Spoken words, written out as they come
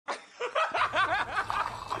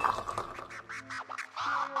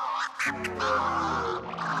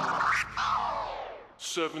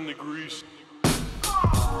7 degrees.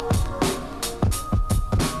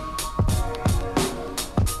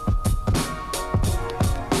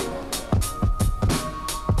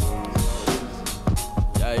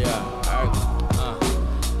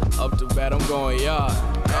 Up to bat, I'm going yard.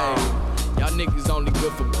 Hey, y'all niggas only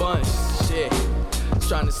good for bunch. Shit,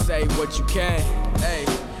 trying to say what you can. Hey,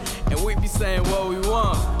 and we be saying what we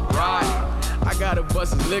want. Right? I gotta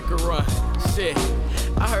bust his liquor run. Shit,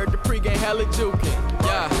 I heard the pregame hella jukin'.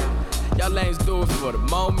 Yeah, y'all lanes do it for the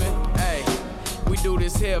moment. Hey, we do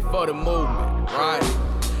this here for the movement. Right?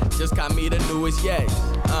 Just got me the newest yes.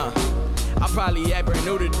 I probably act brand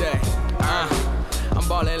new today. I'm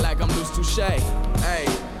ballin' like I'm loose touche. Hey.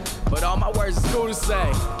 But all my words is cool to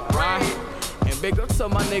say, right? And big up to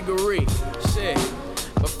my niggery, shit.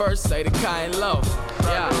 But first say the kind low,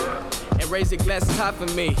 yeah. And raise your glasses high for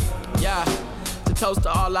me, yeah. To toast to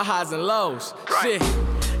all the highs and lows, shit.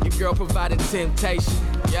 Your girl providing temptation,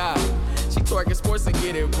 yeah. She twerking sports and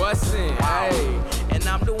get it bustin', hey. And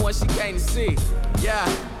I'm the one she came to see, yeah.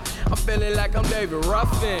 I'm feeling like I'm David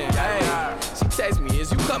Ruffin, hey. She text me,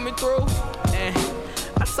 is you coming through? And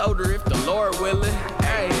I told her if the Lord willing,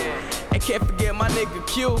 hey. And can't forget my nigga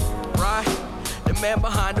Q, right? The man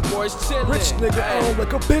behind the boys chillin'. Rich nigga, hey.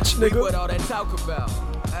 like a bitch nigga. What all that talk about?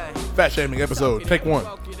 Hey. Fat shaming episode, take one.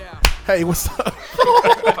 Hey, what's up?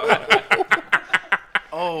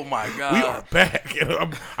 Oh my God. We are back.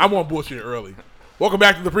 I'm on bullshit early. Welcome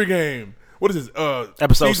back to the pregame. What is this?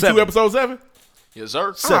 Episode season 7. 2, episode 7? Yes,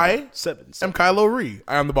 sir. Seven. I'm Kylo Ree.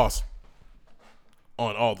 I am the boss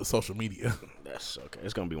on all the social media. That's okay.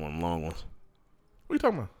 It's gonna be one of them long ones. What are you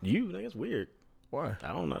talking about? You think it's weird? Why?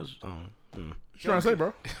 I don't know. What you trying to say,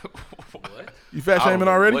 bro? What? You fat I don't shaming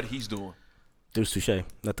know already? what he's doing. Deuce touche.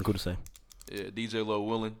 Nothing cool to say. Yeah, DJ Low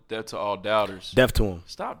Willing. Death to all doubters. Deaf to him.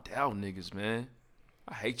 Stop doubting niggas, man.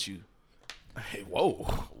 I hate you. Hey, whoa.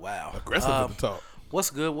 Wow. Aggressive at the top. What's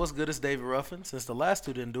good? What's good? It's David Ruffin. Since the last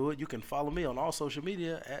two didn't do it, you can follow me on all social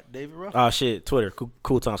media at David Ruffin. Oh, shit. Twitter.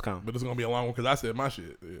 Cool.com. But it's going to be a long one because I said my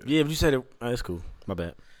shit. Yeah, but you said it. It's cool. My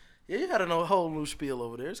bad. Yeah, you had a whole new spiel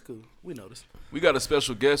over there. It's cool. We noticed. We got a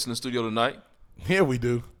special guest in the studio tonight. Yeah, we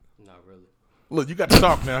do. Not really. Look, you got to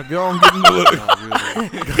talk now. Go on, get in the look.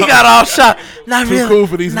 He got all shot. Not Too really. cool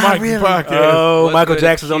for these Not mic really. podcasts. Oh, What's Michael good?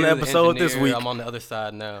 Jackson's on the Q, the episode this engineer. week. I'm on the other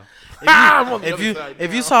side now. If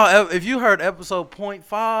you heard episode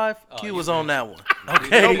 0.5, Q was on that one.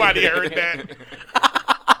 Okay. Nobody heard that.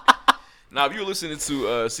 Now, if you're listening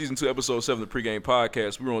to Season 2, Episode 7 of the Pregame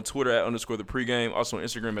Podcast, we're on Twitter at _the Pregame, also on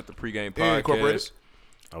Instagram at the Pregame Yeah, incorporated. Podcast.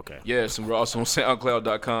 Okay. Yes, and we're also on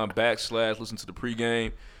SoundCloud.com/listen to the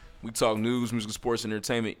Pregame. We talk news, music, sports, and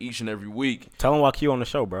entertainment each and every week. Tell him why Q on the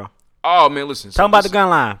show, bro. Oh, man, listen. Tell him about the gun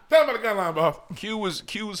line. Tell me about the gun line, boss. Q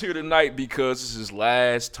was here tonight because this is his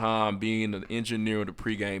last time being an engineer of the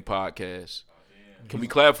Pregame Podcast. Can we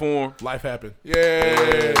clap for him? Life happened.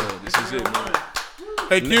 Yeah, this is it, man.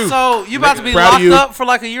 Hey, Q. So you about to be Proud of locked you. up for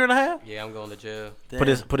like a year and a half? Yeah, I'm going to jail.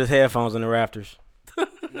 Put his headphones in the rafters.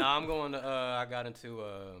 No, I'm going to. I got into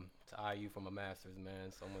to IU for my master's,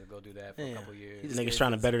 man. So I'm gonna go do that for a couple years. Niggas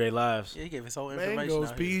trying to better their lives. Yeah, he gave his whole information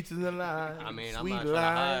Mangoes, out here. peaches, and lime. I mean, I'm sweet not trying to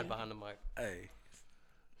lime. hide behind the mic. Hey.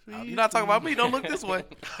 You're not talking about me. Don't look this way.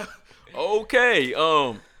 Okay.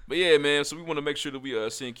 But yeah, man. So we want to make sure that we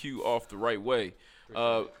send Q off the right way.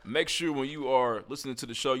 Make sure when you are listening to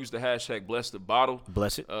the show, use the hashtag #BlessTheBottle.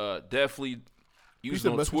 Bless it. Definitely use Peace it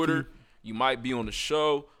and on blessings to Twitter. you. You might be on the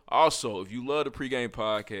show. Also, if you love the Pregame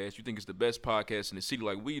Podcast, you think it's the best podcast in the city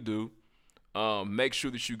like we do, make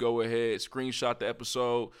sure that you go ahead, screenshot the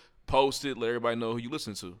episode, post it, let everybody know who you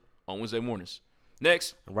listen to on Wednesday mornings.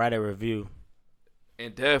 Next. Write a review.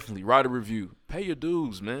 And definitely write a review. Pay your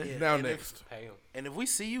dues, man. Yeah. Now And next. Pay him. And if we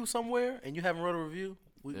see you somewhere and you haven't wrote a review,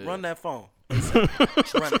 we run that phone. Run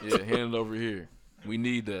it. Yeah, hand it over here. We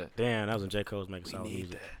need that. Damn, that was when J. Cole was making solid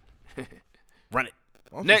music. Run it.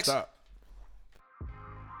 Why don't you Next. stop?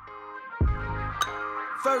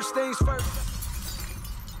 First things first.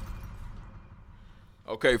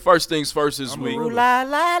 Okay, first things first this week. Ooh, la,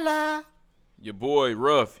 la, la. Your boy,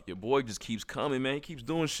 Ruff. Your boy just keeps coming, man. He keeps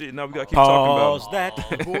doing shit. Now we got to keep talking Pause about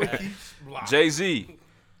that. Boy keeps him. blocking. Jay-Z.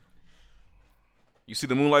 You see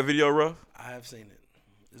the Moonlight video, Ruff? I have seen it.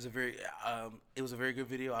 It was a very good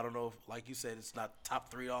video. I don't know if, like you said, it's not top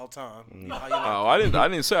 3 all time. You know how you like Oh, I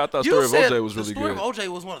didn't say. I thought You Story of said OJ was really the story good. of OJ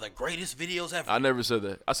was one of the greatest videos ever. I never said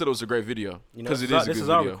that. I said it was a great video You know, because this it is a this good is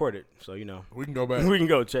all video. recorded, so you know. We can go back. We can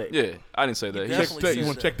go check. Yeah, I didn't say that. You He's, Check definitely tape. see You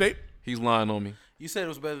want that. to check tape? he's lying on me. You said it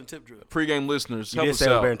was better than Tip Drill. Pre-game listeners, You help did us say it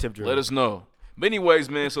was out. better than Tip Drill. Let us know. But anyways,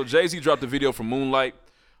 man, so Jay-Z dropped the video for Moonlight.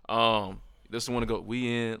 This one to go, we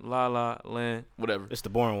in La La Land, whatever. It's the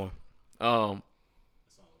boring one.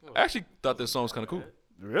 I actually thought that song was kind of cool.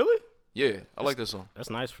 Really? Yeah, I like that song. That's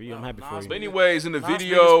nice for you. I'm happy for Nas you. But anyways, in the Nas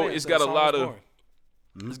video, biggest fan it's said got the a song lot was of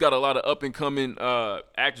boring. it's got a lot of up and coming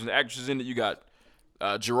actors and actresses in it. You got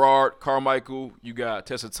Gerard Carmichael, you got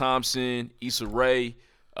Tessa Thompson, Issa Rae,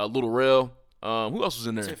 Lil Rel. Who else was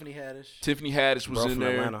in there? Tiffany Haddish. Tiffany Haddish was Bro in from there.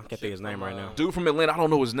 Atlanta. Can't think his name right now. Dude from Atlanta, I don't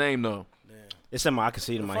know his name though. It's something I can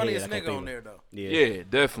see it in my head. Funniest I can't nigga think on of it. there though. Yeah,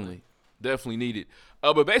 definitely needed.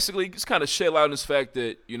 But basically, just kind of shed light on this fact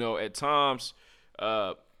that at times,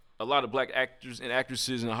 a lot of black actors and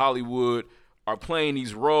actresses in Hollywood are playing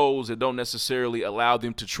these roles that don't necessarily allow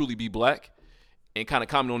them to truly be black, and kind of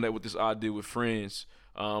comment on that with this odd deal with Friends.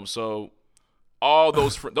 So all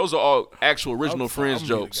those those are all actual original Friends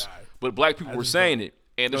jokes, but black people were saying it,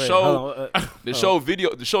 and the Go ahead. show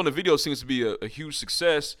in the video seems to be a huge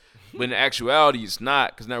success, but in actuality it's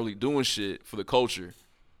not, because they're not really doing shit for the culture.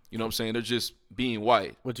 You know what I'm saying? They're just being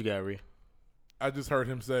white. What you got, Ree? I just heard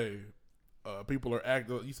him say, people are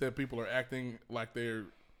acting. You said people are acting like they're.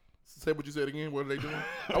 Say what you said again. What are they doing?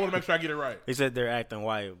 I want to make sure I get it right. He said they're acting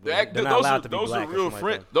white. They're They're not allowed to be those black. are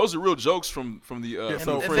real those are real jokes from the so If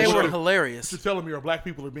Friends they were show. hilarious. You're telling me our black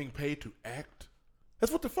people are being paid to act?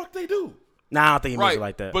 That's what the fuck they do. Nah, I don't think he means right it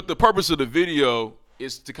like that. But the purpose of the video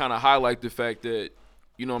is to kind of highlight the fact that,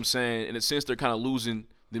 you know what I'm saying, in a sense they're kind of losing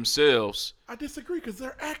themselves. I disagree because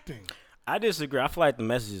they're acting. I disagree. I feel like the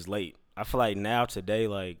message is late. I feel like now, today,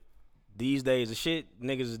 like, these days, the shit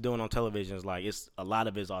niggas is doing on television is like, it's a lot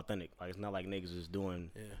of it's authentic. Like, it's not like niggas is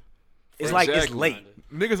doing. Yeah. It's like it's Exactly.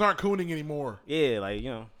 late. Niggas aren't cooning anymore. Yeah, like,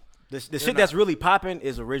 the shit that's really popping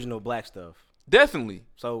is original black stuff. Definitely.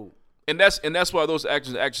 So, And that's why those actors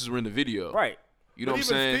and actresses were in the video. right. You know But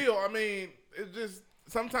what I'm even saying? still, I mean, it's just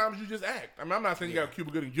sometimes you just act. I mean, I'm not saying you got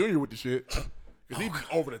Cuba Gooding Jr. with the shit because he's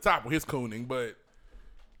over the top with his cooning. But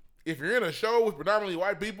if you're in a show with predominantly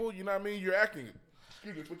white people, you know what I mean, you're acting.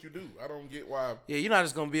 That's what you do. I don't get why. Yeah, you're not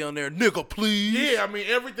just gonna be on there, nigga, please. Yeah, I mean,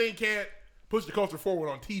 everything can't push the culture forward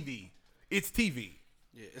on TV. It's TV.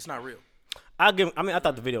 Yeah, it's not real. I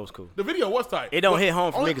thought the video was cool. The video was tight. It don't But hit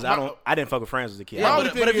home for me only- because I didn't fuck with Friends as a kid. Yeah, only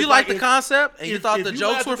but thing if is, you like the if- concept and you if- thought if the you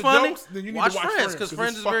jokes laugh were at the funny, jokes, then you need to watch watch Friends Friends, because 'cause Friends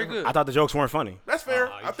it's is very fucking- good. I thought the jokes weren't funny. That's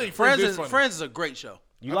fair. I think Friends Friends is is funny. Friends is a great show.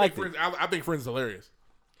 You I liked think it. Friends, I think Friends is hilarious.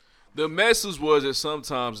 The message was that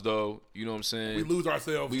sometimes, though, you know what I'm saying? We lose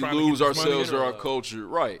ourselves. We trying to get lose this money. ourselves or our culture.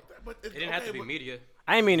 Right. But It didn't have to be media.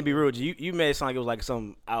 I ain't mean to be rude. You made it sound like it was like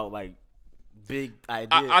some like big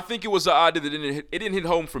idea. I think it was an idea that didn't hit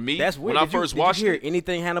home for me. That's weird. When I Did you- first did you watched hear it.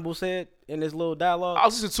 anything Hannibal said in this little dialogue? I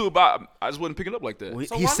was listening to it, but I just wasn't picking up like that. He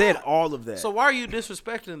So why said not? all of that. So why are you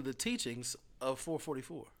disrespecting the teachings of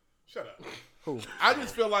 444? Shut up. I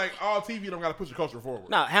just feel like all TV don't got to push the culture forward.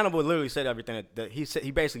 no, Hannibal literally said everything that he said.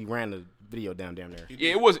 He basically ran the video down there.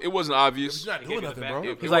 Yeah, it wasn't obvious. You're not doing nothing, bro.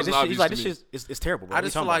 It He's like, wasn't this obvious shit, to me. it's terrible, bro. I What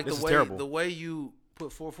just you feel talking like about? This is the terrible. way you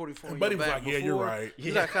put 444 in Buddy your was back like, yeah, before, you're right.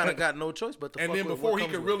 you kind of got no choice but to And fuck then with before what he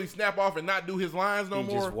comes could with really snap off and not do his lines no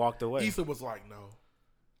He more, just walked away. Issa was like, no,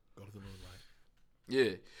 go to the moonlight.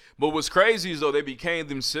 Yeah. But what's crazy is, though, they became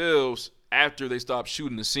themselves after they stopped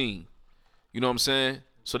shooting the scene. You know what I'm saying?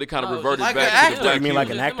 So they kind of No, reverted like back an to actor. the black You mean like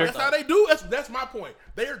humor. an actor? That's how they do. That's my point.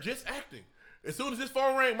 They are just acting. As soon as his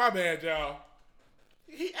phone rang, my bad, y'all.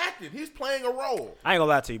 He acted. He's playing a role. I ain't gonna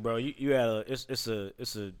lie to you, bro. You had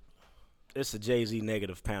it's a Jay-Z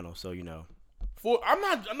negative panel, so you know.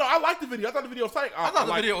 I like the video. I thought the video was tight. I thought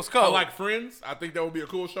the like- video was cool. I like Friends. I think that would be a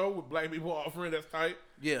cool show with black people all friends. That's tight.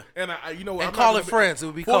 Yeah. And I you know what? And I'm call not it gonna Friends. It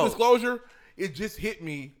would be full cold. disclosure. It just hit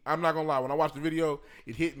me. I'm not gonna lie. When I watched the video,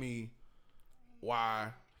 it hit me why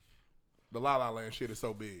the La La Land shit is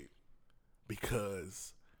so big,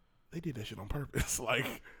 because they did that shit on purpose.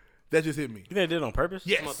 Like that just hit me. You think they did it on purpose?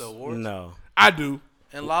 Yes, About the awards? No. I do.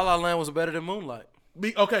 And La La Land was better than Moonlight.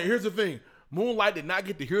 Okay, here's the thing. Moonlight did not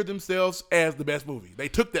get to hear themselves as the best movie. They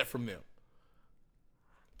took that from them.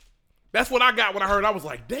 That's what I got when I heard it. I was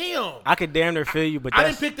like, damn. I could damn near feel you, but I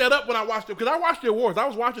that's, didn't pick that up when I watched it, because I watched the awards. I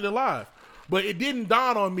was watching it live. But it didn't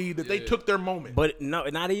dawn on me that they took their moment. but no,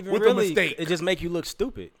 not even With a really. mistake. It just make you look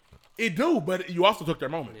stupid. It do, but you also took their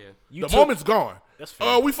moment. Yeah. You The took- moment's gone. That's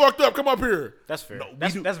fair. We fucked up. Come up here. That's fair. No, we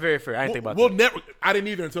that's do- that's very fair. I didn't think about We'll that. never. I didn't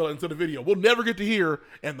either until the video. We'll never get to hear.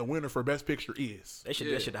 And the winner for Best Picture is They should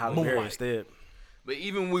Yeah. they should Halle Moonlight. Berry instead. But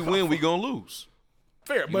even when we win, we gonna lose.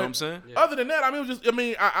 fair. You but know what I'm saying? other than that, I mean, it was just. I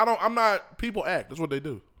mean, I don't. I'm not. People act. That's what they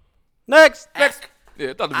do. Next.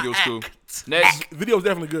 Yeah, I thought the video was cool. Next. The video's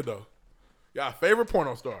definitely good though. Y'all favorite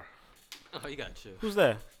porno star? Oh, you got to chill. Who's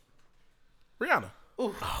that? Rihanna.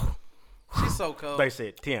 She's so cold. They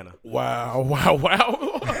said Tiana. Wow.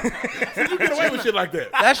 You get away with shit like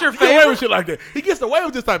that. That's your He get away favorite? with shit like that. He gets away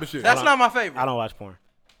with this type of shit. That's not my favorite. I don't watch porn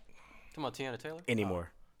Come on, Tiana Taylor. anymore.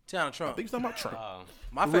 Tiana Trump. I think he's talking about Trump.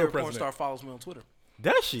 My real favorite porn president. star follows me on Twitter.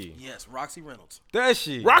 Does she? Yes, Roxy Reynolds. Does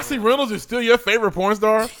she? Roxy Reynolds is still your favorite porn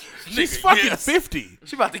star? She's fucking yes. 50.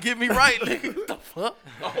 She about to get me right, nigga. What the fuck?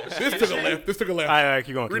 This took a left. All right,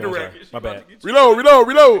 keep going. Redirect. Sorry. My bad.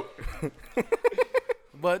 Reload.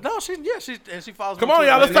 But no, she follows me. Come on on,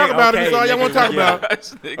 y'all. Let's Twitter. talk about it. That's all y'all nigga, want to talk yeah.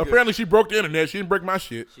 about. Apparently, she broke the internet. She didn't break my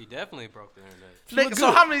shit. She definitely broke the internet. Nigga,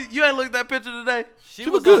 so how many? You ain't looked at that picture today? She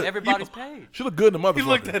look was good. on everybody's page. She looked good in the motherfucker. He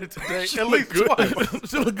looked at it today. She At looked least good. twice.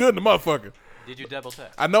 She looked good in the motherfucker. Did you double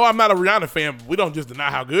tap? I know I'm not a Rihanna fan, but we don't just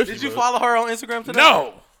deny how good she Did you was. follow her on Instagram today?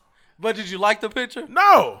 No. But did you like the picture?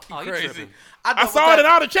 No. Oh, you Crazy. tripping. I saw it in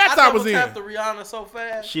all the chats I was in. I double tapped the Rihanna so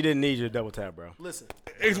fast. She didn't need you to double tap, bro. Listen,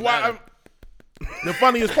 It's why the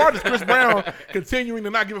funniest part is Chris Brown continuing to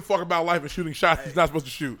not give a fuck about life and shooting shots he's not supposed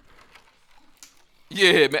to shoot.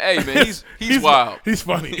 Yeah, man. Hey, man, he's wild. He's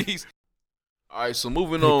funny. All right, so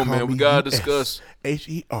moving on, man. We gotta discuss.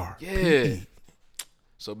 HER. Yeah.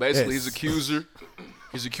 So basically, Yes.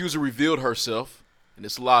 his accuser revealed herself, and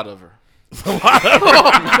it's a lot of her.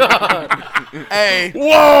 hey,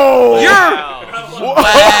 Whoa! wow.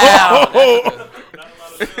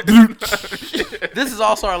 This is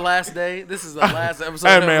also our last day. This is the last episode.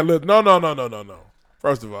 Hey ever. man, look, no.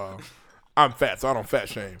 First of all, I'm fat, so I don't fat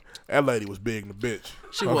shame. That lady was big in the bitch.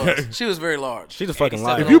 She was. She was very large. She's a fucking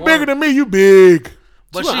liar. If you bigger than me, you big.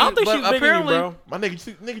 But I don't think she's bigger than you, apparently bro. My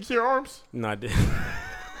nigga, you see her arms? No, I did.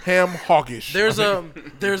 Ham hawkish. there's a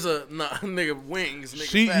nigga wings.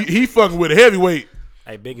 Nigga fat. He fucking with a heavyweight.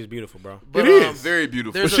 Hey, big is beautiful, bro. But, It is. Very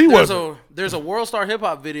beautiful. There's But a, she there's wasn't. there's a World Star Hip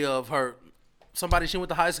Hop video of her. Somebody she went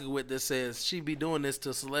to high school with that says she be doing this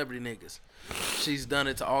to celebrity niggas. She's done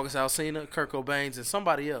it to August Alsina, Kurt Cobain's, and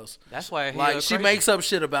somebody else. That's why he Like she crazy. makes up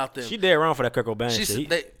shit about them. She dead wrong for that Kurt Cobain She's- shit. He-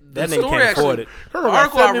 they- that the nigga story can't afford actually- it. Her The about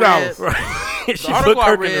article I read, $70. She the article put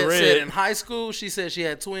I Kirk in the read said in red. high school she said she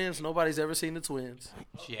had twins. Nobody's ever seen the twins,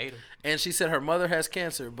 She ate him. and she said her mother has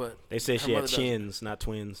cancer, but They said her she had mother doesn't. chins, not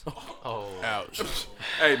twins. Oh. Ouch.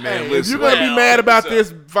 Hey, man, If listen. you're gonna be mad about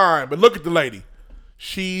this, fine. But look at the lady.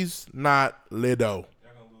 She's not Lido.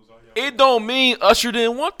 It don't mean Usher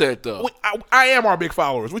didn't want that, though. I am our big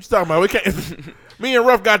followers. What you talking about? We can't. Me and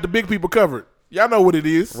Ruff got the big people covered. Y'all know what it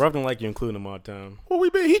is. Ruff don't like you including him all the time. What we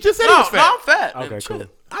been? He just said he No, was fat. I'm fat. Okay, Shit. cool.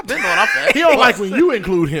 I've been knowing I'm fat. He don't like when you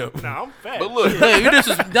include him. Nah, I'm fat. But look,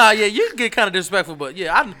 Yeah, you get kind of disrespectful, but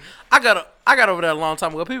yeah, I got over that a long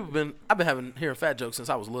time ago. I've been hearing fat jokes since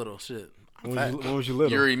I was little. Shit. I'm fat. when was you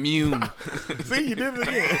little? you're immune. See, you did it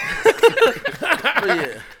again. But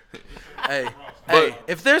yeah. Hey,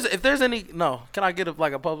 if there's any can I get a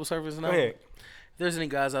public service now? Go ahead. If there's any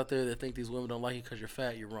guys out there that think these women don't like you because you're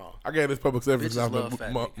fat, you're wrong. I gave this public service Bitches love fat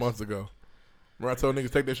announcement niggas. months ago. Remember I told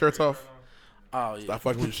niggas take their shirts off? Oh yeah. Stop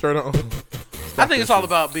fucking with your shirt on. I think it's all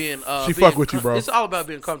about being. She fuck with you, bro. It's all about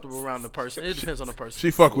being comfortable around the person. It depends on the person.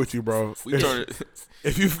 She fuck with you, bro. We turn it.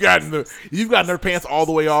 If you've gotten her pants all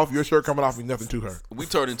the way off, your shirt coming off means nothing to her. We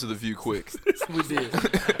turned into the view quick. We did.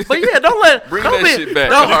 But yeah, don't Bring don't that be- shit back.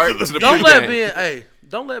 Don't, All right, to the don't let pregame.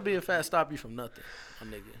 don't let being fat stop you from nothing, my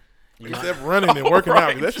nigga. Except running and working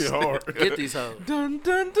out. That shit hard. Get these hoes. Dun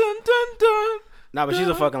dun dun dun dun. Nah, but she's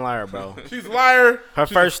a fucking liar, bro. She's a liar. Her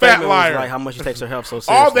She's first a fat statement liar. was like how much she takes her health so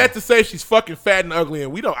seriously. All that to say she's fucking fat and ugly,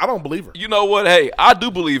 and I don't believe her. You know what? Hey, I do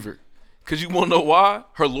believe her. Cause you want to know why?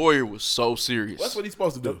 Her lawyer was so serious. That's what he's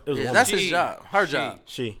supposed to do. It was a Yeah, woman. that's his job. Her job.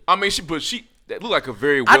 She. I mean, she that looked like a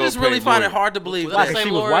very. I just really well-paid find lawyer. it hard to believe Was that that the she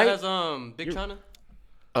same was lawyer white? as Big China?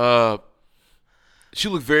 She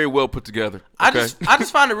looked very well put together. I Okay?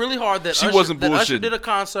 just find it really hard that She Usher, wasn't that Usher bullshitting. did a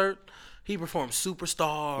concert. He performed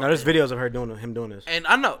Superstar. Now there's videos of her doing this. And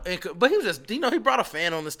I know, but he was just, he brought a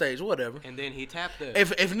fan on the stage, whatever. And then he tapped her.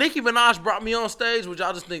 If Nicki Minaj brought me on stage, would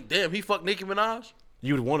y'all just think, damn, he fucked Nicki Minaj?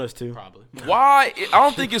 You would want us to. Probably. Why? I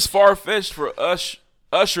don't think it's far fetched for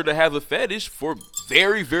Usher to have a fetish for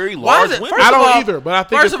very, very Why large is it? women. First I of don't all- either, but I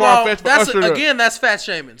think first it's of all, far-fetched for that's Usher to- again, that's fat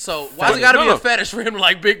shaming. So why does it got to be No. a fetish for him to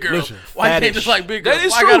like big girls? Listen, Why you can't fetish. just like big girls? That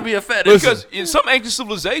is Why true. got to be a fetish? Because in some ancient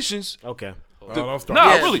civilizations, Okay. don't start.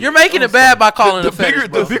 nah, Yeah, really, you're making it bad by calling it a fetish.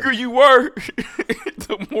 the bigger you were,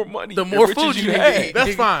 the more money, The more and riches food you had. had.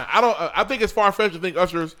 That's fine. I think it's far fetched to think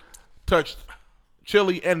Usher's touched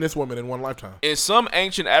Chili and this woman in one lifetime. In some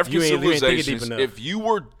ancient African You ain't thinking deep civilizations, enough. if you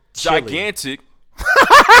were Chili. gigantic,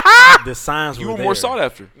 The signs you were were there. more sought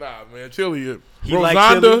after. Nah, man, Chili. He like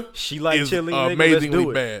Rosanda Chili, she like is Chili, nigga, let's amazingly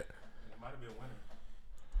do it. bad.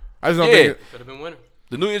 I just don't Yeah. think. Could have been winning.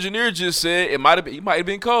 The new engineer just said he might have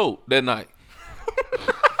been cold that night.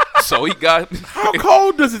 So he got How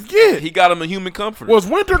cold does it get? he got him a human comforter. Was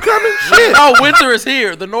winter coming? Shit. Oh, winter is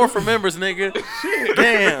here. The North remembers, nigga.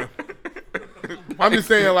 Damn. I'm just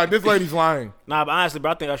saying, like, this lady's lying. Nah, but honestly,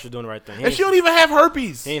 bro, I think Usher's doing the right thing. And she don't even have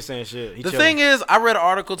herpes. He ain't saying shit. He The chilling. thing is, I read an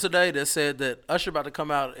article today that said that Usher about to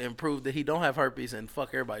come out and prove that he don't have herpes and fuck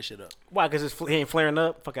everybody shit up. Why? Because he ain't flaring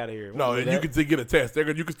up? Fuck out of here. No, you can get a test. You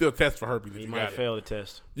can still test for herpes if He you might got it. fail the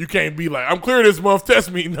test. You can't be like, I'm clear this month,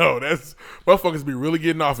 test me. No, that's motherfuckers be really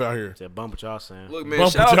getting off out here. Said bump what y'all saying. Look, man,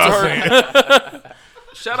 Bump shout what out y'all to her. saying.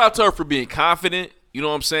 Shout out to her for being confident. You know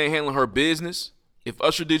what I'm saying? Handling her business. If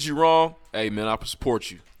Usher did you wrong, hey, man, I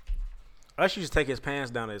support you. Usher used to take his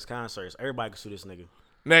pants down at his concerts. Everybody can sue this nigga.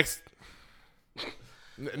 Next.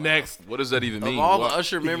 Next. What does that even mean? Of all Why- the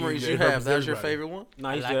Usher memories you Yeah, have, that's your everybody. favorite one?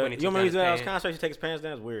 Nah, he's like when he you took remember down he's his at his pants. concert? He take his pants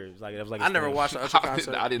down. It's weird. It was like I never his watched thing. an Usher I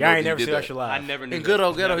concert. didn't Y'all know ain't he never did seen that. Usher live. I never knew In that. good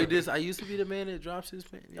old ghetto, he did. I used to be the man that drops his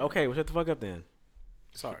pants. Yeah. Okay, well, shut the fuck up then.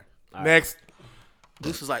 Sorry. Next.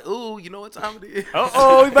 Deuce was like, ooh, you know what time it is?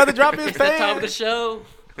 Oh, he about to drop his It's that time of the pants. show.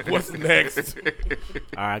 What's next? All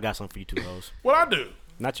right, I got something for you two hoes. What I do?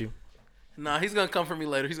 Not you. Nah, he's going to come for me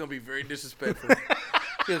later. He's going to be very disrespectful.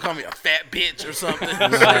 He's going to call me a fat bitch or something. I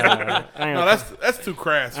ain't No, gonna, that's too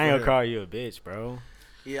crass. I ain't for gonna him. call you a bitch, bro.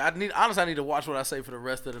 Yeah, honestly, I need to watch what I say for the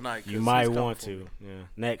rest of the night. 'cause You he's might coming want for to. me. Yeah.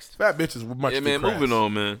 Next. Fat bitches were much Yeah, too man, crass. moving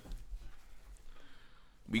on, man.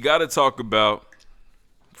 We got to talk about,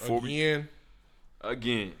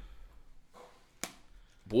 again,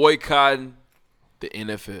 boycotting the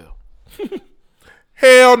NFL.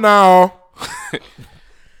 Hell no.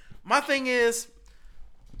 My thing is,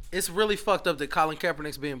 it's really fucked up that Colin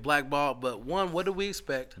Kaepernick's being blackballed. But one, what do we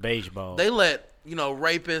expect? Beige ball. They let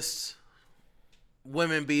rapists,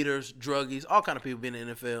 women beaters, druggies, all kind of people be in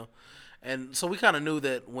the NFL, and so we kind of knew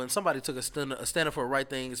that when somebody took a stand up for the right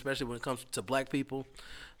thing, especially when it comes to black people,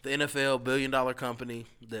 the NFL, billion-dollar company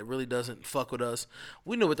that really doesn't fuck with us,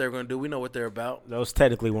 we knew what they were going to do. We know what they're about. Those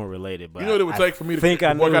technically weren't related, but You know what it would I take for me to think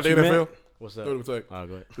I know boycott what the you NFL? meant. What's up? You know what it would take? Oh,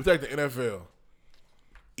 go ahead. It would take the NFL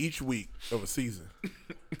each week of a season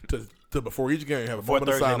to before each game have a Before moment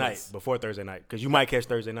of Thursday silence. night. Before Thursday night, because you might catch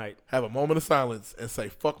Thursday night. Have a moment of silence and say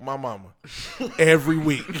 "fuck my mama" every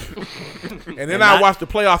week, and then And I not- watch the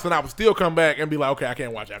playoffs and I would still come back and be like, "Okay, I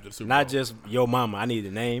can't watch after the Super Bowl." Not just yo mama. I need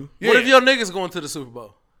a name. Yeah. What if your niggas going to the Super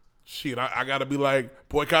Bowl? Shit, I gotta be like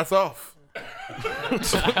boycotts off.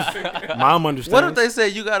 Mom understands. What if they say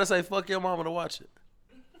you got to say fuck your mama to watch it?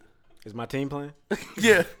 Is my team playing?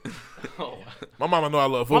 Yeah. My mama know I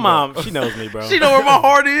love My football. mom, she knows me, bro. She know where my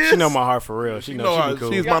heart is. She know my heart for real. She You knows know she be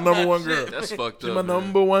cool. she's my number one girl. That's fucked She's up. my man.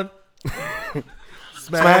 number one.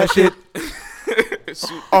 Smash it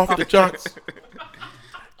off the charts.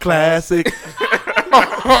 Classic.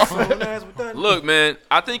 Look, man,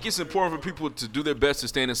 I think it's important for people to do their best to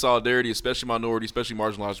stand in solidarity, especially minorities, especially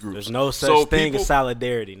marginalized groups. There's no such So thing people- as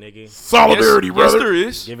solidarity, nigga. Solidarity, yes, brother. Yes, there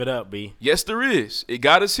is. Give it up, B. Yes, there is. It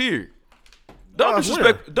got us here. Don't where?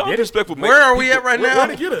 disrespect. Don't Get it? disrespectful. Where are we at right now?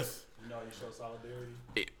 Where'd it get us?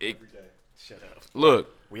 Look,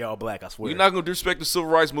 We all black, I swear. you're not gonna disrespect the civil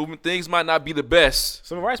rights movement. Things might not be the best,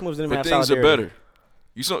 Civil rights moves didn't even but have things are solidarity. better.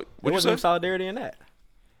 You saw There what you wasn't said? solidarity in that.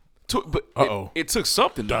 But Uh-oh. it took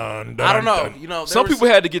something. Though. Dun, dun, I don't know. dun. You know, there Some was- people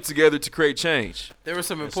had to get together to create change. there were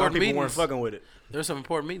some Some important people weren't meetings. fucking with it. There were some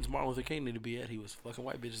important meetings Martin Luther King needed to be at. He was fucking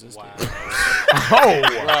white bitches instead.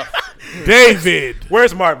 Oh, David.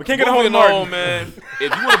 Where's Martin? We can't get a hold of Moving Martin. on, man.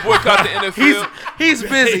 If you want to boycott the NFL, He's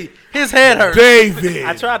busy. His head hurts. David.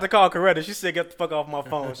 I tried to call Coretta. She said, "Get the fuck off my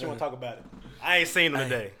phone." She want to talk about it. I ain't seen him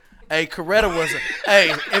today. Hey, Coretta was.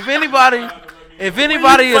 Hey, if anybody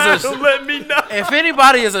is let me know. if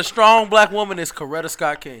anybody is a strong black woman, it's Coretta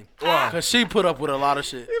Scott King. Why? Because she put up with a lot of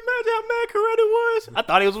shit. Imagine how mad Coretta was. I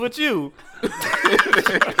thought he was with you. What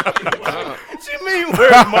you mean,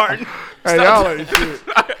 where's Martin? Hey, y'all ain't shit.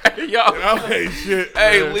 y'all, Y'all ain't shit.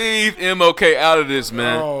 hey, man. leave MLK out of this,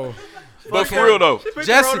 man. Oh, But for real though,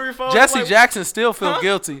 Jesse Jackson still feel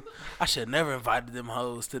guilty. I should never invited them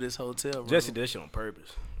hoes to this hotel. Bro. Jesse did that shit on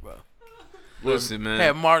purpose. listen, man.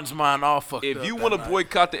 had Martin's mind all fucked up. If you that want to night.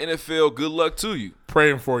 boycott the NFL, good luck to you.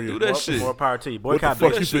 praying for you. Do that shit. More power to you. What the Boycott,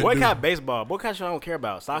 fuck you baseball. finna do? Boycott baseball. Boycott shit I don't care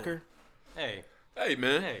about. Soccer. Hey, Hey,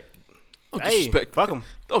 man. hey. Don't Hey, disrespect. fuck 'em.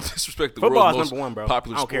 Don't disrespect the Football is world's number one, bro. most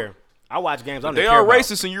popular I don't sport. care. I watch games. I don't They care are about.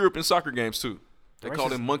 racist in Europe in soccer games too. They call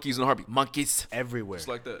Racist. them monkeys in a heartbeat. Monkeys. everywhere. Just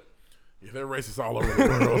like that. Yeah, they're racist all over the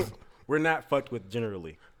world. We're not fucked with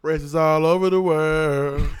generally. Racist all over the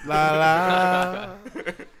world. La la.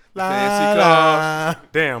 La Fancy la.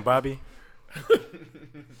 Damn, Bobby.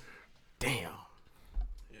 Damn.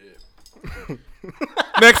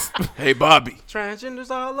 Next. Hey, Bobby. Transgenders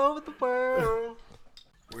all over the world.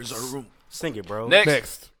 Where's our room? Sing it, bro.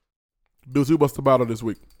 Next. Dudes, who bust the bottle this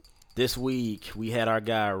week? This week we had our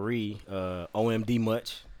guy Ree, OMD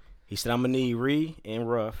much. He said I'm gonna need Ree and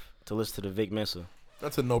Ruff to listen to the Vic Mensa.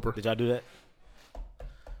 That's a noper. Did y'all do that?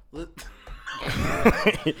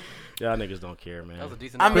 Y'all niggas don't care, man. That was a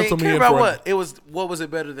decent. I mean, Pencil me care in about for what? It was. What was it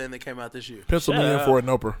better than that came out this year? Pencil me in for a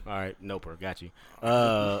noper. All right, noper, got you.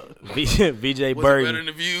 VJ Was Burton. it better than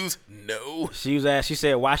the views? No. She was asked. She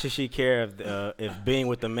said, "Why should she care if being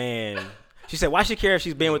with the man?" She said, "Why should she care if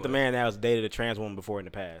she's been with the man that has dated a trans woman before in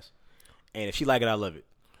the past? And if she like it, I love it."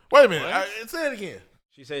 Wait a minute. Say it again.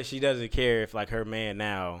 She said she doesn't care if like her man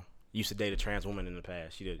now used to date a trans woman in the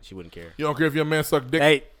past. She wouldn't care. You don't care if your man suck dick?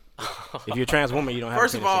 Hey, if you're a trans woman, you don't have.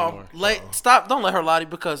 First a of penis all, anymore. stop. Don't let her lie to you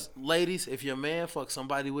because, ladies, if your man fucks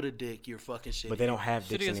somebody with a dick, you're fucking shit. But they don't have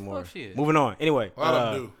dicks Shitty as anymore. fuck, shit. Moving on. Anyway, A lot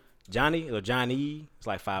of them do. Johnny, it's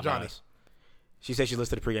like 5 Johnny. Johnnies. She said she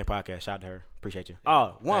listened to the pregame podcast. Shout out to her. Appreciate you.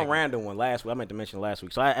 Oh, one random one last week. I meant to mention last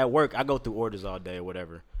week. So at work, I go through orders all day or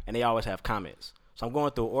whatever, and they always have comments. So I'm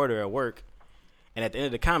going through an order at work, and at the end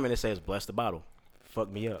of the comment, it says, "Bless the bottle."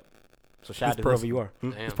 Fuck me up. So shout out to whoever you are.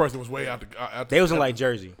 Damn. This person was way out the. They was in like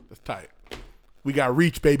Jersey. That's tight. We got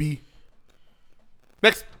reach, baby.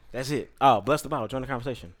 Next. That's it. Oh, bless the bottle. Join the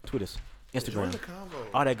conversation. Tweet us. Instagram.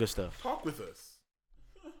 All that good stuff. Talk with us.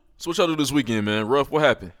 So what y'all do this weekend, man? Ruff, what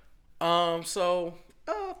happened? So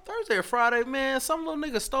Thursday or Friday, man, some little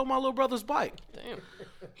nigga stole my little brother's bike. Damn.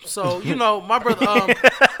 So my brother.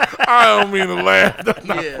 I don't mean to laugh. That's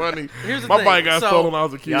not Yeah. funny. Here's the My thing. bike got So- stolen when I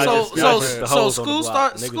was a kid. Y'all So just the hoes on the school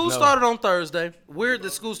block. Niggas school know. started on Thursday. Weird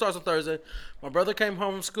that school starts on Thursday. My brother came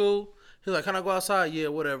home from school. He's like, "Can I go outside?" Yeah,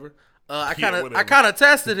 whatever. I whatever. kind of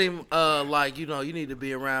tested him, like, you need to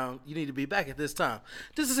be around, you need to be back at this time,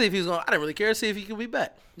 just to see if he's going. I didn't really care, see if he could be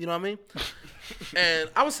back. You know what I mean? And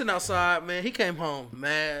I was sitting outside, man. He came home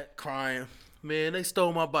mad, crying. Man, they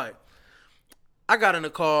stole my bike. I got in the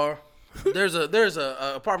car. There's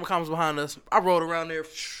a apartment complex behind us. I rode around there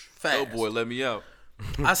fast. Oh boy, let me out.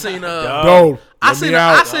 I seen Dog, I let me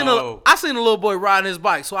out. seen a little boy riding his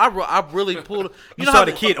bike, so I really pulled. You know saw how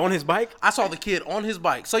the kid on his bike? I saw the kid on his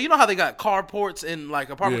bike. So you know how they got carports in like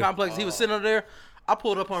apartment Yeah. complexes. He was sitting under there. I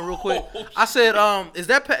pulled up on him real quick. I said, "Is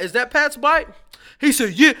that Pat's bike?" He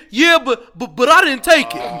said, "Yeah, but I didn't take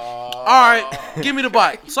it." All right, give me the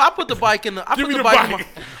bike. So I put the bike in I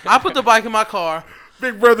put the bike in my car.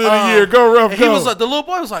 Big brother of the year. Go, Ruff, And go. he was like, the little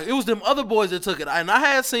boy was like, it was them other boys that took it. And I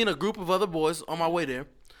had seen a group of other boys on my way there.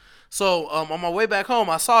 So on my way back home,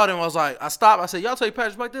 I saw them. I was like, I stopped. I said, "Y'all take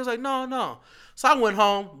Patrick's bike?" They was like, no. So I went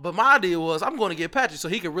home. But my idea was, I'm going to get Patrick so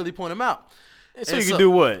he could really point him out. So And you can do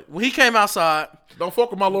what? When he came outside, Don't fuck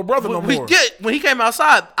with my little brother no more. when he came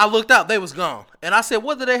outside, I looked out. They was gone. And I said,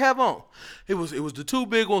 "What did they have on?" It was the two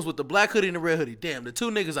big ones with the black hoodie and the red hoodie. Damn, the two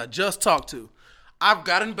niggas I just talked to. I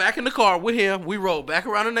got him back in the car with him. We rode back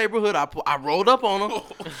around the neighborhood. I rolled up on him.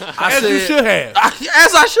 As you should have.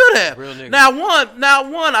 As I should have. Real nigga. Now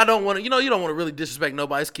one, I don't want to. You don't want to really disrespect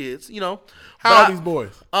nobody's kids. How But are these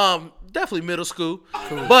boys? definitely middle school.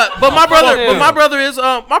 But my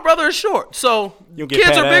brother is short. So You get kids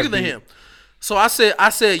Pat are bigger ass than beat. him. So I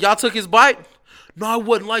said, "Y'all took his bike?" "No, I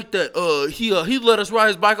wasn't like that. He let us ride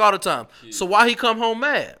his bike all the time." So why he come home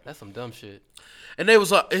mad? That's some dumb shit. And they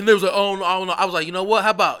was like, "Oh no, I don't know." I was like, "You know what?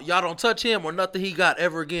 How about y'all don't touch him or nothing he got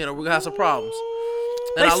ever again, or we're gonna have some problems."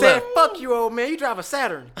 And I left. "Fuck you, old man. You drive a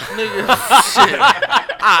Saturn." Nigga, shit.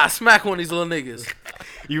 I smack one of these little niggas.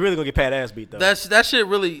 You really gonna get Pat ass beat though. That shit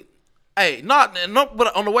really. Hey,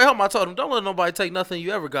 but on the way home I told him, don't let nobody take nothing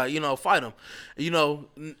you ever got. Fight them.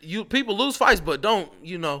 You people lose fights, but don't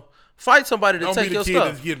fight somebody to Don't take be your the kid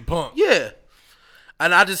stuff. that's getting punked. Yeah.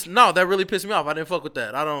 And that really pissed me off. I didn't fuck with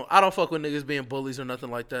that. I don't fuck with niggas being bullies or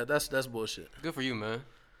nothing like that. That's bullshit. Good for you, man.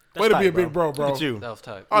 Way to be a tight, big bro, Look bro. at you. That was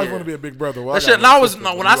tight. I always Yeah. want to be a big brother. Well, That shit.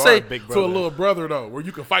 When I say Big to a brother. little brother though, where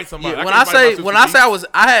you can fight somebody. when can't I fight say my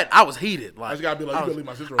sister I was heated. Like I just gotta be like, you gotta leave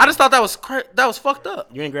my sister I just alone. thought that was fucked up.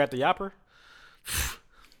 You ain't grab the yapper?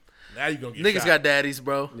 Now you gonna get Niggas shot. got daddies,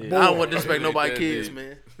 bro. I don't want to disrespect nobody kids,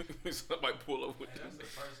 man. Somebody pull up with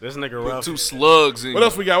This nigga rough. two slugs in. What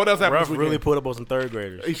else we got? What else happened Ruff this really weekend? pulled up on some third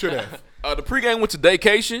graders. He should have. The pregame went to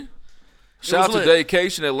Daycation. Shout out was to lit.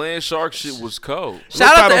 Daycation. That Land Shark shit was cold. Shout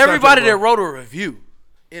out to title everybody soundtrack, that bro? wrote a review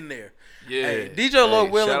in there. Yeah. Hey, DJ Lord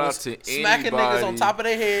Hey, Willing shout out was to smacking niggas on anybody. top of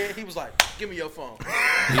their head. He was like, "Give me your phone."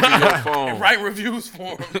 Give me your phone. Write reviews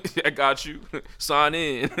for him. I got you. Sign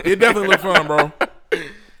in. It definitely looked fun, bro.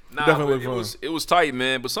 Nah, Definitely but fun. it was tight,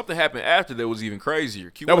 man. But something happened after that was even crazier.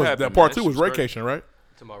 Q, That what was happened, that part man? two was Shit crazy. Raycation, right?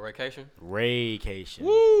 Talking about vacation. Raycation.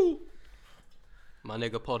 Woo! My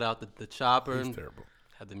nigga pulled out the chopper It's and terrible.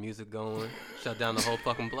 had the music going. Shut down the whole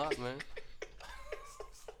fucking block, man.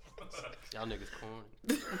 Y'all niggas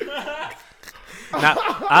corny. Now,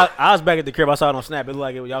 I was back at the crib. I saw it on Snap. It looked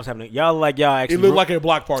like y'all was having. Y'all like y'all actually. It looked like a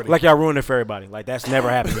block party. like y'all ruined it for everybody. Like that's never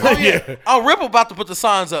happened. yeah. Oh, Ripple about to put the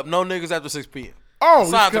signs up. No niggas after 6 p.m. Oh,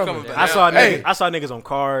 Signs it's are coming. coming back. I saw Hey. niggas on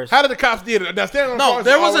cars. How did the cops did it? Now, standing on No, cars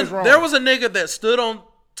there is was always a wrong. there was a nigga that stood on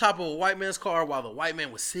top of a white man's car while the white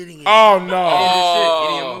man was sitting in it. Oh no!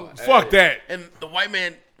 Oh, Fuck that! And the white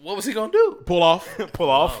man, what was he gonna do? Pull off. Pull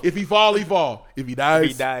off. If he fall, he fall. If he dies,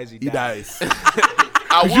 he dies, he dies.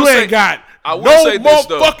 I 'Cause will you say, ain't got I will no say this,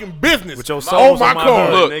 though. motherfucking business With your on souls my on my car.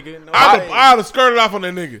 hood, Look, nigga. No I'd way. have skirted off on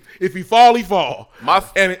that nigga. If he fall, he fall. My-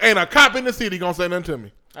 and ain't a cop in the city gonna say nothing to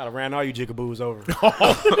me. I'd have ran all you jigaboos over.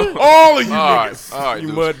 All of you niggas. all right, You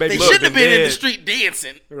dudes. mud baby. They shouldn't have been in the street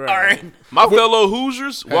dancing. Right. All right. My fellow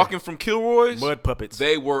Hoosiers walking from Kilroy's, Mud puppets.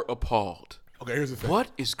 they were appalled. Okay, here's the thing. What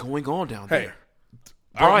is going on down Hey, there?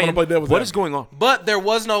 I wanna Brian, play devil's what is advocate. going on? But there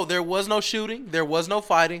was no shooting. There was no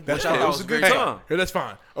fighting. That's which I fine. thought it was a good very time. Hey, that's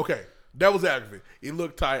fine. Okay, devil's advocate. It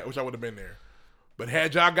looked tight. I wish I would have been there. But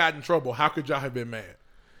had y'all got in trouble, how could y'all have been mad?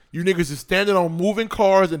 You niggas is standing on moving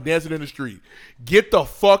cars and dancing in the street. Get the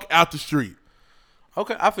fuck out the street.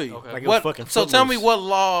 Okay, I feel you. Like it was What, fucking so tell me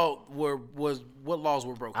Footloose. what laws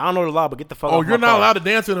were broken? I don't know the law, but get the fuck Oh, off you're my not car. allowed to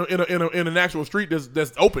dance in an actual street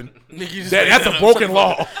that's open. Nigga, you just That's a broken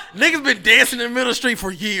law. Niggas been dancing in the middle of the street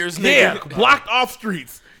for years, nigga. Yeah, blocked off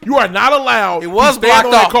streets. You are not allowed. It was to stand blocked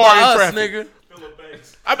on that off car by in us, traffic. nigga.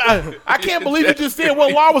 I can't believe you just said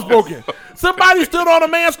what law was broken. Somebody stood on a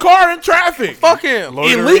man's car in traffic. Fuck him.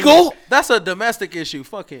 Illegal. That's a domestic issue.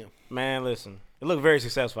 Fuck him. Man, listen. It looked very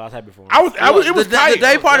successful. I was happy for him. It was the tight.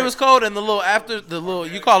 day party was cold, and the little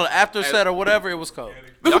you call it after set or whatever, it was cold.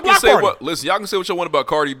 This Y'all was can block say party. what? Listen, y'all can say what you want about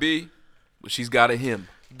Cardi B, but she's got a him.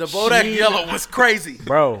 The Bodak Yellow was crazy.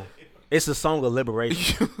 Bro, it's a song of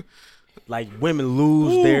liberation. Like, women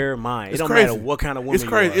lose their mind. It It's don't crazy. matter what kind of woman It's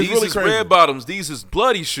crazy. you are. It's These really is crazy. red bottoms. These is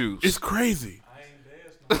bloody shoes. It's crazy.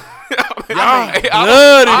 Hey, bloody.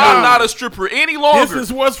 I'm not a stripper any longer. This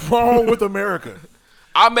is what's wrong with America.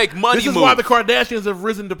 I make money This is move. why the Kardashians have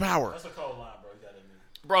risen to power.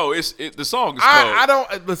 Bro, the song is cold. I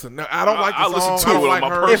don't listen. No, I don't like the I listen song. to I don't it on like my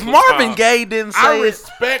her. personal If Marvin time. Gaye didn't I say it,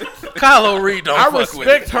 respect. Kylo Reed don't I fuck with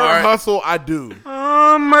respect it. her all right? hustle. I do.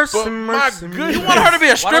 Oh, mercy, But my goodness. You want her to be a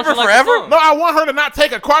Why don't stripper you like the forever? song? No, I want her to not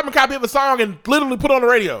take a carbon copy of a song and literally put it on the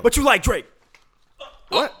radio. But you like Drake.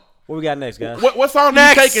 What? What we got next, guys? What song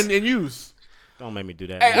Next. do you take and use? Don't make me do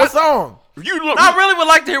that. Hey, What song? You look. I really would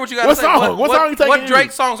like to hear what you got to What say. song? What song you taking What you?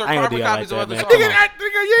 Drake songs are I ain't gonna carbon do that copies like of that, other man. songs?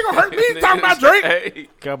 Nigga, you ain't gonna hurt me talking about Drake. Hey,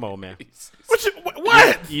 Come on, man.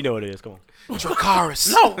 What? You know what it is. Come on.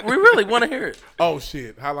 Dracarys. No, we really want to hear it. Oh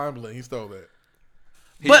shit! Hotline Bling. He stole that.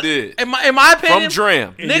 He But did. in my From opinion,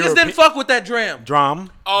 Dram. niggas didn't fuck with that dram.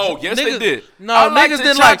 Drum. Oh, yes, they Niggas- did. No, I like niggas the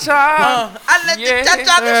didn't like it. cha-cha. I let Yeah. the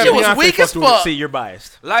cha-cha. That shit was Beyonce weak as fucked with it. fuck. See, you're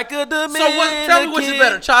biased. Like a Dominican. So what? Tell me which is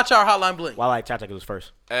better, Cha-Cha or Hotline Bling? Well, I like Cha-Cha was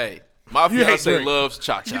first. Hey, my You hate fiance Drake. loves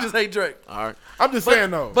cha-cha. You just hate Drake. All right. I'm just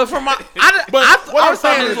saying though. But for my, But I what I'm was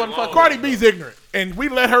saying saying this is, one fuck Cardi B's ignorant, and we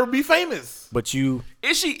let her be famous. But you,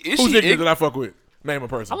 Is she Who's ignorant that I fuck with? Name a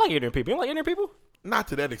person. I like ignorant people. You don't like ignorant people? Not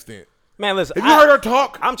to that extent. Man, listen. Have you heard her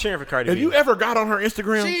talk? I'm cheering for Cardi Have B. you ever got on her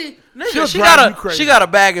Instagram? She'll She drive you got crazy. she got a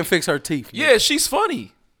bag and fix her teeth. Yeah, she's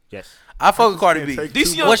funny. Yes. I fuck with Cardi B. Take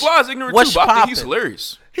DC two. Young What's- Fly is ignorant what's too, but I think he's poppin'?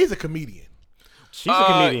 hilarious. He's a comedian. She's a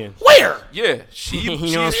comedian. Where? Yeah, she. You know what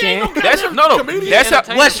I'm she's, saying? that's no. Comedian. That's how.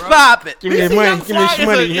 Entertainer, What's bro. poppin'? Give me DC that money. Young Give me Fly some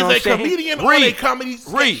money. You know is what a I'm saying? comedian on a Reed. comedy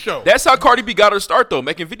sketch Reed. show. That's how Cardi B got her start though,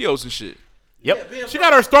 making videos and shit. Yep. She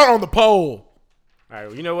got her start on the pole. All right.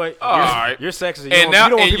 Well, you know what? All right. You're sexist. You And don't, now- you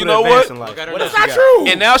don't want and people you to know advance what? in life. Look at her What now. else That's you not got? true.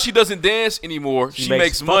 And now she doesn't dance anymore. She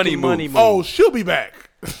makes money fucking money move. move. Oh, she'll be back.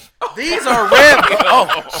 These are red.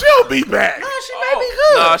 Oh, She'll be back. she may be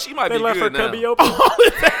good. Nah, she might They be left her good now. cubby open.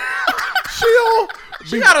 She'll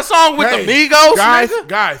She got a song with Hey, the Migos, guys, nigga.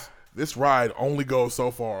 guys. This ride only goes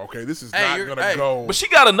so far. Okay, this is Hey, not you're- gonna hey. go. But she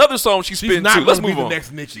got another song she's She's spitting not too. Let's gonna be move the on.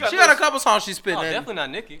 next Nicki. She got a couple songs she's spitting Oh, in. definitely not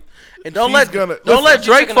Nikki. And don't She's let gonna- don't let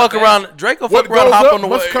listen, Drake she's gonna fuck around. Drake will What fuck around goes hop up on the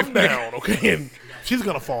must wave. come down. Okay, and she's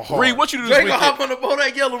gonna fall hard. Reed, what you do this Drake will weekend? hop on the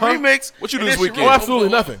Bodak Yellow remix. What you and do this then she weekend? Oh, roll absolutely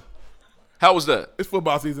on the nothing. How was that? It's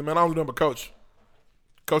football season, man. I don't do nothing but coach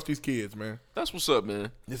these kids, man. That's what's up, man.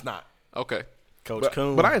 It's not. Okay. Coach But,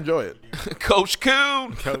 Coon. but I enjoy it. Coach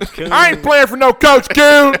Coon. Coach Coon. I ain't playing for no Coach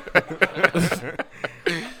Coon.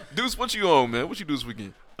 Deuce, what you on, man? What you do this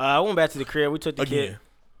weekend? I went back to the crib. We took the Again. kid.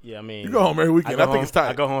 Yeah, I mean, You go home every weekend. go I think home- it's tight.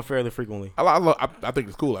 I go home fairly frequently. I think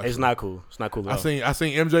it's cool. Actually. It's not cool. It's not cool at I all.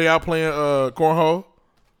 seen MJ out playing cornhole.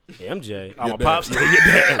 Yeah, MJ. Oh, Your my dad. pops. Yeah, your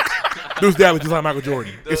dad. Deuce Dally just like Michael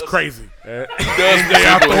Jordan. It's crazy. He does They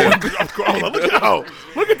out people. throwing.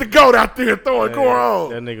 Look at the goat out there throwing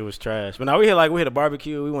corn. That nigga was trash. But now we hit a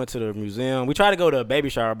barbecue. We went to the museum. We tried to go to a baby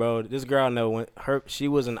shower, bro. This girl, she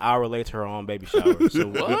was an hour late to her own baby shower. So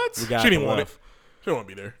What? We got She didn't her want off. it. She didn't want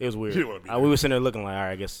to be there. It was weird. She didn't want to be there. We were sitting there looking like, all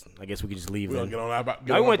right, I guess we could just leave. We Then. don't get on about.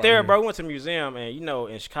 We went there, bro. We went to the museum, and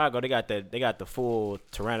in Chicago they got the full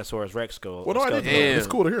Tyrannosaurus Rex skull. Well, no, I didn't. skeleton. It's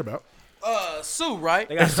cool to hear about. Sue, right?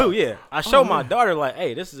 They got two, yeah. I showed my daughter like,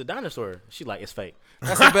 hey, this is a dinosaur. She like, it's fake.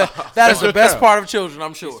 That is the your best child. part of children,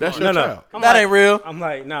 I'm sure. That's your child. I'm That like, ain't real. I'm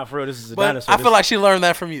like, nah, for real, this is a But dinosaur. I feel like she learned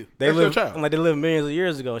that from you. they That's your live. child. I'm like, they lived millions of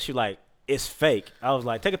years ago. She like, it's fake. I was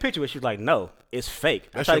like, take a picture of it. She was like, no, it's fake.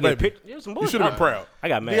 That's I your tried to get a baby. picture. Yeah, some You bullshit. should have been proud. I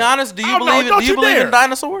got mad. Be honest, do you Oh, no, believe don't Do you you believe dare. in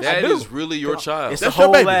dinosaurs? That do. is really your child. It's That's a your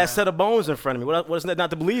whole baby. ass set of bones in front of me. What's that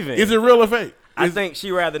not to believe in? Is it real or fake? I think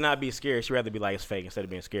she'd rather not be scared. She'd rather be like, it's fake instead of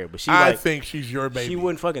being scared. But I think she's your baby. she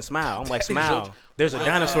wouldn't fucking smile. I'm like, smile. There's a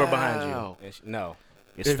dinosaur behind you. And no,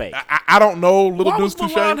 it's fake. I don't know, little Why Deuce was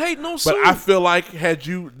Touche, Milan hating on but Sue? I feel like had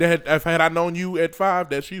I known you at 5,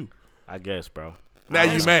 that's you. I guess, bro. Now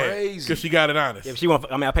you mad crazy. because she got it honest. If she want,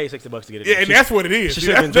 I paid $60 to get it. Yeah, and that's what it is. she See,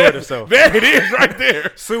 should've that's- enjoyed herself. There it is, right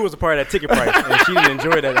there. Sue was a part of that ticket price, and she didn't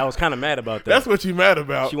enjoy that. I was kind of mad about that. That's what you mad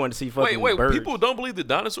about. She wanted to see fucking Wait, birds. people don't believe that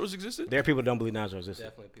dinosaurs existed? There are people that don't believe dinosaurs exist.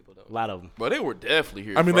 Definitely people don't. A lot of them. But they were definitely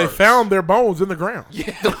here I mean, they first. found their bones in the ground. They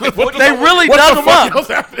really What dug the them fuck up. else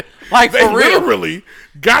happened? Like, They for real. literally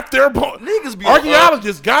got their bones. Niggas be on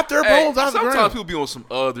Archaeologists got their Hey, bones out of the sometimes ground. people be on some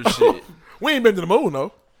other shit. We ain't been to the moon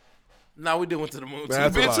though. No, we did went to the moon, too.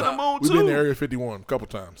 That's been a to lie. the moon, We've been too? to Area 51 a couple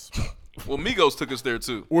times. Well, Migos took us there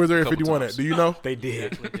too. Where's Area Couple 51 times. at? Do you know? They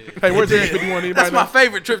did. Hey, where's Area 51? Anybody That's know? my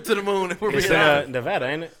favorite trip to the moon, if we're It's being in honest. Nevada,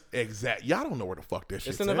 ain't it? Exact. Y'all don't know where the fuck that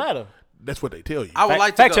shit It's in Nevada. That's what they tell you. I would Fact-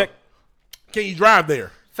 like to fact go. check. Can you drive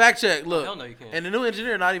there? Fact check. Look, Hell no, you can't. and the new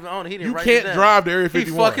engineer not even on it. He didn't You write can't it down. drive to Area He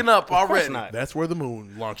 51. fucking up course already. not. That's where the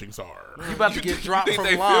moon launchings are. You about to get dropped Think from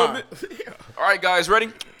they line. filmed it? All right, guys,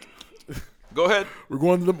 ready? Go ahead. We're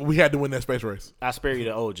going to we had to win that space race I spare you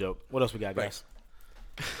the old joke. What else we got, guys?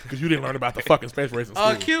 because you didn't learn about the fucking space race in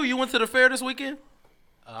school. Q, you went to the fair this weekend?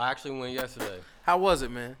 I actually went yesterday. How was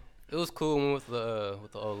it, man? It was cool. We went with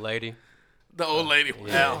the old lady. The old lady.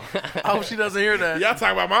 Yeah. I hope she doesn't hear that. Y'all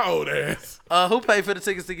talking about my old ass. Who paid for the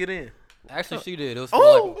tickets to get in? Actually, she did. It was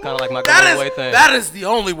Oh, kind of like my that going is away thing. that is the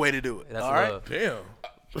only way to do it. That's all right, love. Damn.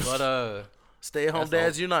 But stay at home That's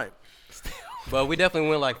dads unite. but we definitely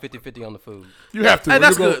went like 50-50 on the food. You have to. Hey, or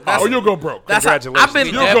that's you'll go- good. That's- or you'll go broke. That's how, I've Congratulations. been.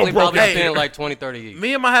 We You'll go definitely broke probably out spent there. like 20-30 each.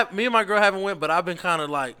 Me and my girl haven't went, but I've been kind of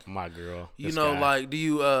like, My girl. you This know, guy. like, do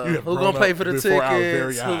you have who grown gonna pay up for the before our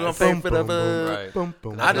very tickets? Who gonna eyes. pay Boom, for the boom, boom. Right. Boom,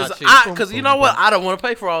 boom. That's I not just, cheap. because you know what, I don't want to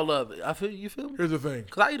pay for all of it. I feel you feel me? Here's the thing.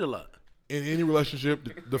 Because I eat a lot. In any relationship,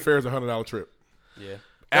 the fare is $100 trip. Yeah.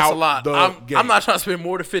 That's Out a lot. the I'm gate. not trying to spend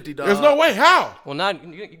more than $50. There's no way. How? Well, now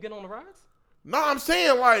you get on the rides. No, I'm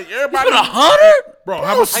saying like everybody. $100? Bro,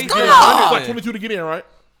 how much? How You you get doing? in? It's like 22 to get in, right?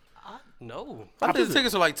 No. I think the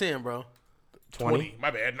tickets are like 10, bro. 20.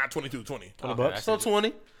 My bad. Not 22. 20. $20. So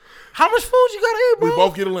 20. How much food you gotta eat, bro? We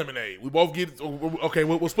both get a lemonade. We both get. Okay,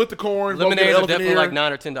 we'll split the corn. both get Lemonades are elephant definitely ear. like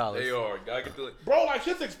 $9 or $10. They are. Gotta get the. Bro, like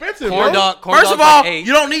shit's expensive. Corn bro. dog. Corn First of dog's all, like $8.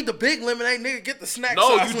 you don't need the big lemonade, nigga. Get the snack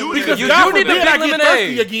No, size you do lemonade. Because You God do need the forbid big I get lemonade.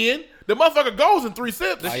 thirsty again. The motherfucker goes in 3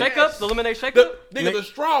 sips. The shake up, the lemonade shake The, up. nigga, the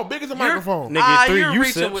straw big as a microphone. Nigga, three You're you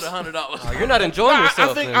reaching sips. with $100. You're not enjoying I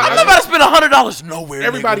yourself. think- then, I- I'm man. not about to spend $100 nowhere.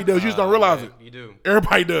 Everybody does. You just don't realize it. You do.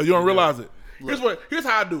 Everybody does. You don't realize it. Here's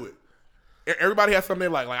how I do it. Everybody has something they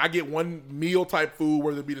like. Like I get one meal type food,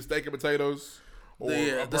 whether it be the steak and potatoes or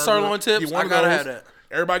The a burger. sirloin tips, Get one I of gotta those. have that.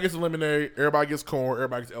 Everybody gets a lemonade. Everybody gets corn.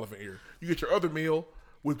 Everybody gets elephant ear. You get your other meal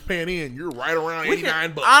with paying in. You're right around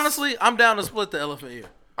 $89. Honestly, I'm down to split the elephant ear.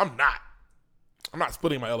 I'm not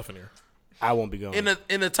splitting my elephant ear. I won't be going.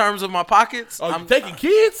 In the terms of my pockets, Oh, I'm you taking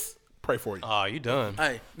kids? Pray for you. Oh, you done.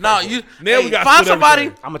 Hey, no, you. Now Hey, we gotta find split somebody.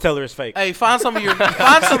 everything. I'm gonna tell her it's fake. Hey, find some of your.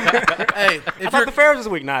 Find some. Hey, I if thought you're the fair was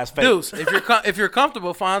this week. Nah, it's fake. Deuce, if you're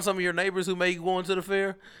comfortable, find some of your neighbors who may go into the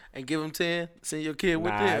fair and give them 10. Send your kid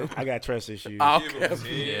with Nah, them. I got trust issues.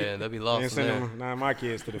 Okay. Yeah, they'll be I lost. ain't in there. sending none of my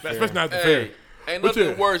kids to the fair. Especially not at the Hey, fair. ain't But nothing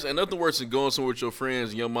yeah. worse. Ain't nothing worse than going somewhere with your friends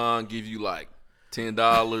and your mom give you like $10.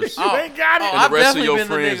 You ain't got it. And the I've rest of definitely your been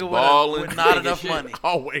the friends nigga balling. with not enough money.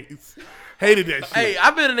 Always. Hated that shit. Hey,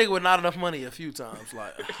 I've been a nigga with not enough money a few times.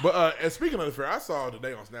 Like, But and speaking of the fair, I saw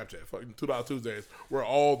today on Snapchat, fucking $2 Tuesdays, where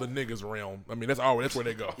all the niggas realm. I mean, that's where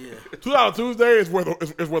they go. Yeah. $2 Tuesday is where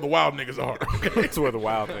the wild niggas are. Okay? That's where the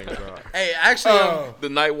wild things are. hey, actually, The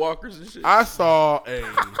night walkers and shit. I saw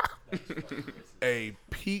a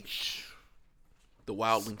peach The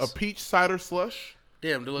wildlings. cider slush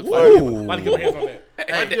Damn, they look Ooh. Might get my hands on that.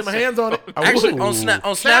 Might get my hands on it. Actually, Ooh. on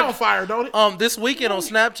Sound Snap, fire, don't it? this weekend on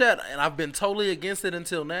Snapchat, and I've been totally against it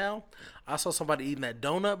until now. I saw somebody eating that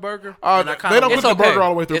donut burger. And I They don't It's put the okay. burger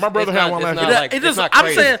all the way through. My It's brother had not- one it's last not year. like- it just, not I'm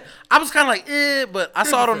crazy. saying, I was kind of like, but I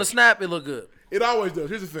saw it on the Snap. It looked good. It always does.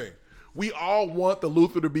 Here's the thing. We all want the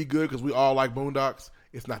Luther to be good because we all like Boondocks.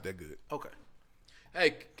 It's not that good. Okay.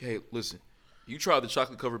 Hey, listen. You tried the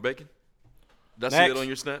chocolate covered bacon? Did I see Next. that on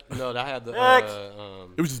your snap? No, I had the Next.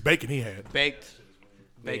 It was just bacon he had. baked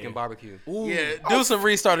bacon barbecue. Yeah, Deuce and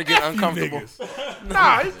Reese started getting uncomfortable.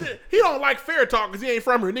 Nah, he don't like fair talk because he ain't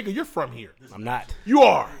from here. Nigga, you're from here. I'm not. You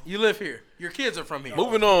are. You live here. Your kids are from here.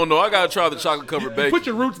 Moving on, though. I got to try the chocolate covered bacon. Put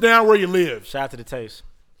your roots down where you live. Shout out to the taste.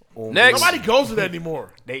 Next. Nobody goes to that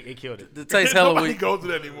anymore. They killed it. The taste hella Nobody weak. goes to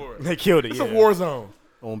that anymore. They killed it. It's Yeah. a war zone.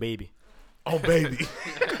 On baby. Oh, baby.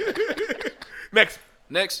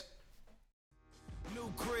 Next.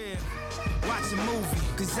 New crib, watch a movie,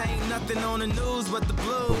 cause ain't nothing on the news but the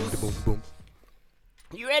blues. Boom, boom.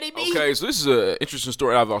 You ready, B? Okay, so this is an interesting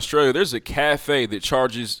story out of Australia. There's a cafe that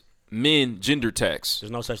charges men gender tax.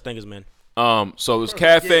 There's no such thing as men. So this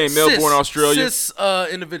cafe in Melbourne, Australia, Cis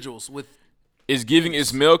individuals with is giving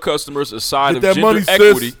its male customers a side Get of that gender money, sis.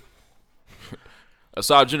 equity. A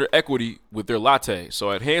side of gender equity with their latte.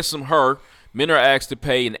 So at Handsome Her, men are asked to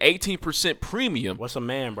pay an 18% premium What's a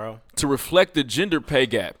man, bro? to reflect the gender pay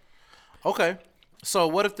gap. okay. So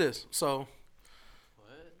what if this?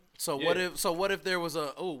 What if there was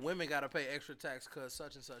women gotta pay extra tax cause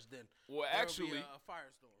such and such? Then Well, there would be actually, a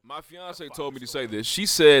firestorm. my fiance told me to say this. She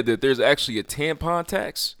said that there's actually a tampon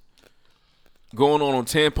tax going on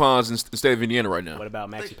tampons in the state of Indiana right now. What about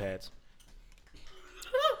maxi pads?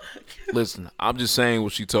 Listen, I'm just saying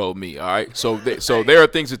what she told me. All right, so there are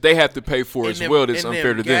things that they have to pay for as well that's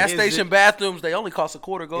unfair to gas them. station bathrooms, they only cost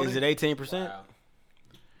 $0.25. Go Is there. it 18%?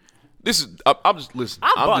 This is I'm just listen.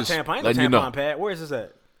 I I'm bought just tampon. Ain't letting no you tampon know. pad. Where is this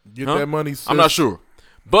at? Get Huh? that money, sis. I'm not sure,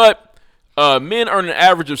 but men earn an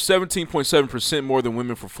average of 17.7% more than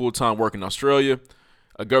women for full-time work in Australia.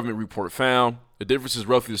 A government report found the difference is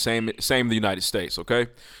roughly the same in the United States. Okay,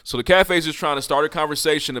 so the cafe is just trying to start a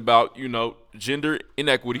conversation about gender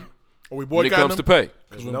inequity Are we when it boycotting comes to him? pay.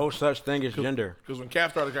 There's no such thing as gender. Because when Cap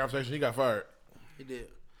started the conversation, he got fired. He did.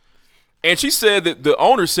 And she said that the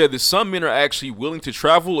owner said that some men are actually willing to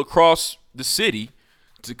travel across the city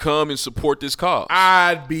to come and support this cause.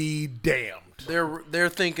 I'd be damned. They're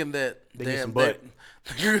thinking that get some damn butt.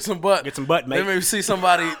 get some butt. Get some butt, mate. They maybe see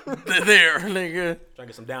somebody there, nigga. Trying to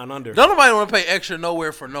get some down under. Don't nobody want to pay extra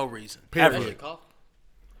nowhere for no reason. Period.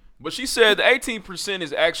 But she said the 18%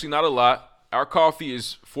 is actually not a lot. Our coffee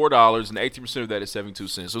is $4, and 18% of that is 72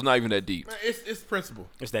 cents. So it's not even that deep. Man, it's principle.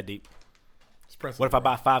 It's that deep. It's principle. What if I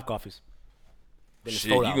buy 5 coffees? Then it's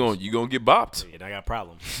Shit, $4. you gonna get bopped. Yeah, I got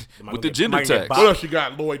problems. With the gender tax. What else you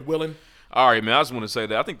got, Lloyd Willing? All right, man. I just want to say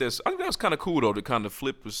that I think that's kind of cool though to kind of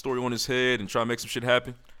flip the story on his head and try to make some shit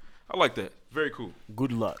happen. I like that. Very cool.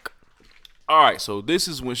 Good luck. All right, so this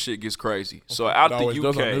is when shit gets crazy. So out It the always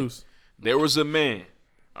does on UK, news. there was a man.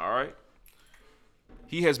 All right,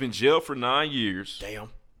 he has been jailed for 9 years. Damn.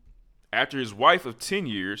 After his wife of 10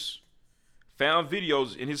 years found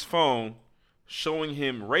videos in his phone showing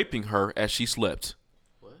him raping her as she slept.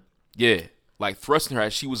 What? Yeah, like thrusting her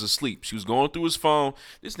as she was asleep. She was going through his phone.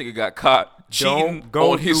 This nigga got caught cheating Don't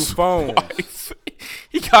go on his through phones. wife.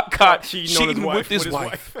 He got caught Cheating on his cheating wife with his with his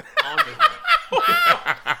wife.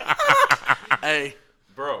 Hey,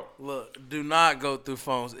 Bro. look, do not go through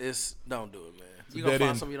phones. Don't do it, man. You gonna dead find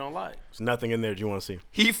end. something you don't like. There's nothing in there that you want to see.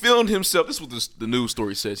 He filmed himself. This is what the news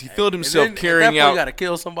story says. He filmed And himself then, carrying at that point, out. you gotta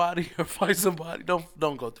kill somebody or fight somebody. Don't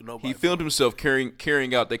go through nobody. He filmed himself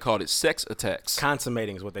carrying out. They called it sex attacks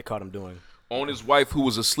Consummating is what they caught him doing. on his wife who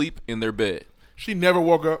was asleep in their bed. She never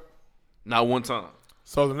woke up. Not one time.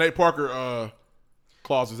 So the Nate Parker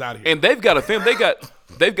clause is out of here. And they've got a family.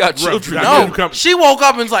 They've got children. Right. No, Didn't come- she woke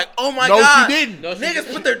up and was like, "Oh my No, she god, didn't. No, she niggas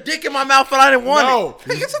didn't. put their dick in my mouth, but I didn't want No.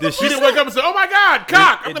 it." She didn't wake up and say, "Oh my God,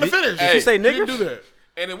 cock! I'm gonna finish." Did she say She didn't niggers? do that.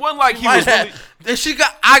 And it wasn't like he Might was have. really. Then she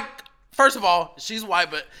got First of all, she's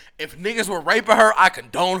white, but if niggas were raping her, I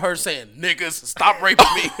condone her saying, "Niggas, stop raping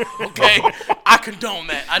me." Okay, I condone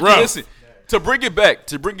that. I do. Listen, to bring it back.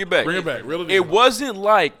 Bring it back. Reel it in. It wasn't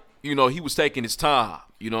like he was taking his time.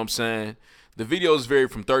 You know what I'm saying? The videos vary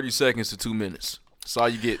from 30 seconds to 2 minutes. That's all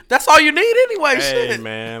you get. That's all you need anyway. Hey, Shit,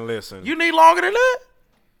 man, listen. you need longer than that.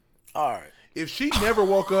 All right. If she never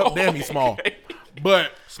woke up, damn, he's small.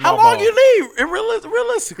 But How small long ball. you need?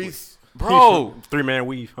 Realistically, He's Bro, 3-man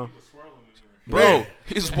weave, huh? bro,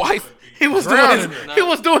 his wife. he was drowning.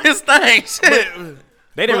 doing his thing. Shit.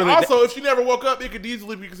 They didn't But really. also, if she never woke up, it could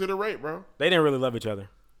easily be considered rape, bro. They didn't really love each other.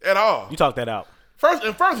 At all. You talk that out.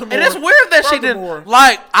 Furthermore, And it's weird that she didn't.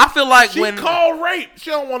 Like, I feel like she when called rape,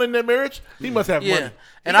 she don't want in that marriage. He must have money.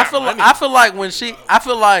 And I feel like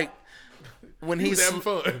when he's having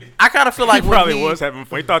fun. I kind of feel like He probably was having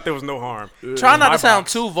fun. He thought there was no harm. Trying not to sound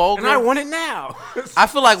too vulgar. And I want it now. I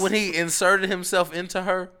feel like when he inserted himself into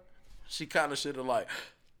her, she kind of should have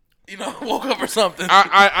woke up or something.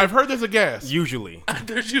 I've heard there's a gasp. Usually.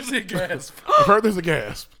 There's usually a gasp. I've heard there's a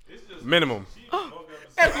gasp. Minimum.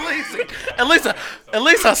 At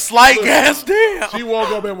least a slight gasp. Damn. She woke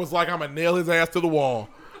up and was like, "I'm gonna nail his ass to the wall.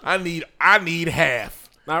 I need half.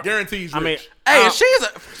 Guaranteed. Rich. Hey,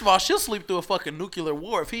 first of all, she'll sleep through a fucking nuclear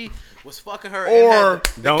war if he was fucking her or and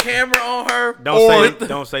had the camera on her.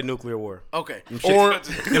 Don't say nuclear war. Okay. Or on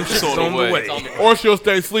the way. Or she'll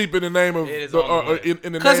stay asleep in the name of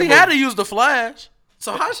because he had to use the flash.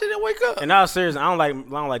 So how she didn't wake up? And all serious, I don't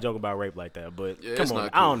like joke about rape like that. But come on, cool.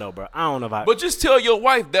 I don't know, bro. I don't know about. But just tell your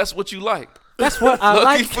wife that's what you like. That's what I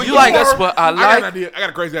Lucky like. for you, like that's what I I like. got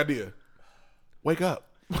a crazy idea. Wake up.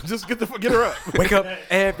 Just get her up. Wake up,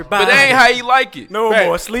 everybody. But that ain't how you like it. No babe,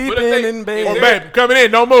 more sleeping in bed. Oh, babe, coming in.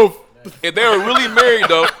 Don't move. If they're really married,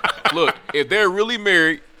 though, look, if they're really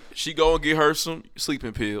married, she go and get her some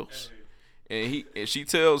sleeping pills, and she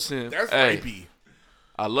tells him, That's "Hey, rapey.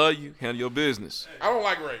 I love you. Handle your business." I don't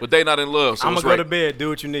like rape. But they not in love. So I'm it's gonna go rape. to bed. Do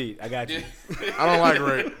what you need. I got you. I don't like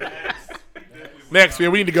rape. Next,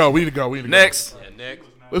 man. We need to go. Next,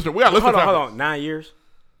 Listen, we got listen. Hold on. 9 years.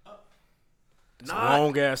 It's a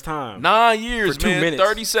long ass time. 9 years, For 2 man. minutes.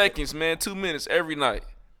 30 seconds, man. 2 minutes every night.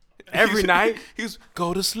 Every night. He's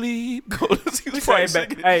go to sleep. Go to sleep. He was Hey, probably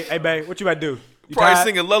singing, hey, babe, what you about to do? You probably tired?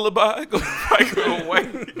 singing lullaby. Go away.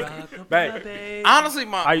 Babe, Honestly,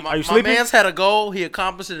 Are you my sleeping? man's had a goal. He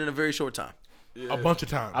accomplished it in a very short time. A bunch of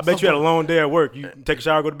times. I bet you had a long day at work. You take a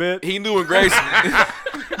shower, go to bed. He knew when Grace.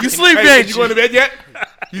 You sleep, Hey, ain't you going to bed yet?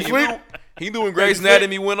 You He sleep? knew, he knew when Grey's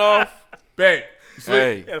Anatomy went off. Babe.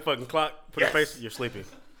 Hey. You had a fucking clock. Put a face. You're sleeping.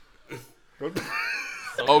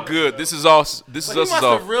 Oh, good. This is us. This is He us. must Is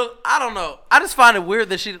off. have I don't know. I just find it weird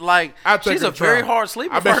that she's I'll a very hard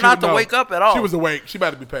sleeper for her she not would to know. wake up at all. She was awake. She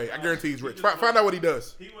about to be paid. I guarantee he's rich. Find out what he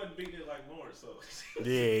does. He wasn't beating it like Lawrence, so.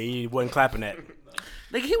 Yeah, he wasn't clapping that.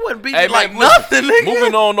 Nigga, he wouldn't beat Hey, it like man, listen, nothing, nigga.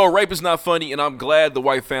 Moving on, no, rape is not funny, and I'm glad the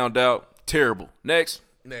wife found out. Terrible. Next.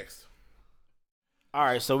 All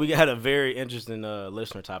right, so we got a very interesting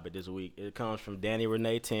listener topic this week. It comes from Danny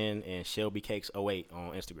Renee 10 and Shelby Cakes 08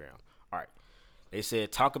 on Instagram. All right, they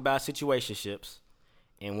said talk about situationships,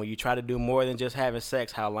 and when you try to do more than just having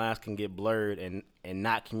sex, how lines can get blurred and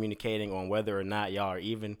not communicating on whether or not y'all are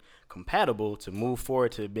even compatible to move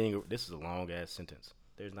forward to being. This is a long ass sentence.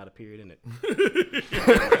 There's not a period in it.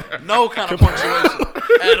 No kind of punctuation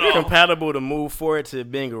at all. Compatible to move forward to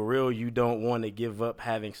being a real. You don't want to give up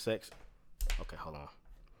having sex. Okay, hold on.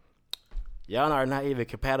 Y'all are not even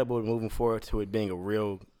compatible to moving forward to it being a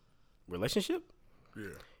real relationship? Yeah.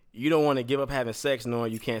 You don't want to give up having sex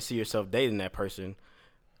knowing you can't see yourself dating that person.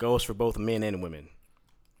 Goes for both men and women.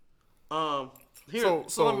 Here,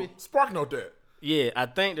 So let me. spark note that. Yeah, I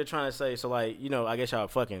think they're trying to say, so like, I guess y'all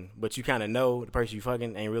fucking, but you kind of know the person you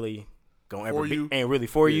fucking ain't really gonna ever be, ain't really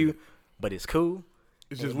for you, but it's cool.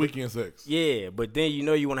 It's just weekend sex. Yeah, but then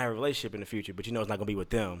you want to have a relationship in the future, but it's not gonna be with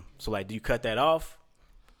them. So like, do you cut that off,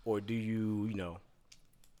 or do you,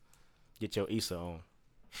 get your Issa on?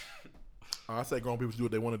 I say grown people do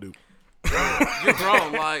what they want to do. You're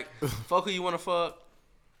grown. Like, fuck who you want to fuck.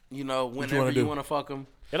 Whenever you want to fuck them.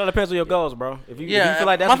 It all depends on your goals, bro. If you Yeah, feel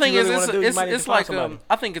like that's my what thing you really is, want to do, you might need it's to find like somebody.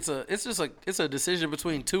 I think it's a decision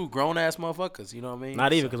between two grown ass motherfuckers. You know what I mean?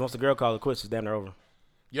 Not even, because once the girl calls it quits, it's damn near over.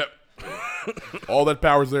 Yep. All that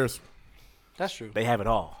power is theirs. That's true. They have it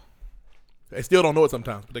all. They still don't know it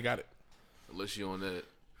sometimes, but they got it. Unless you on that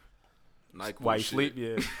NyQuil While you shit. sleep,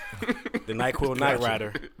 yeah. The NyQuil Night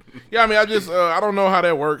Rider. Yeah, I mean, I don't know how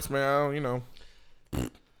that works, man.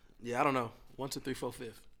 Yeah, I don't know. 1, 2, 3, 4,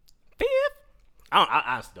 5. Fifth? I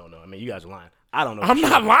honestly don't know. I mean, you guys are lying. I don't know. I'm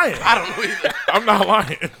not lying. I don't know either. I'm not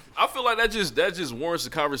lying. I feel like that just warrants a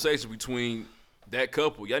conversation between that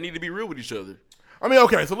couple. Y'all need to be real with each other. I mean,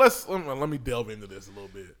 okay, so let me delve into this a little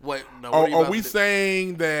bit. Wait, no. What Are we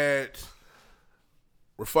saying that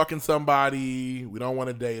we're fucking somebody, we don't want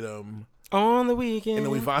to date them, On the weekend. and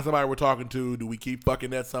then we find somebody we're talking to? Do we keep fucking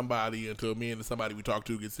that somebody until me and the somebody we talk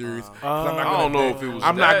to get serious? 'Cause I don't know if it was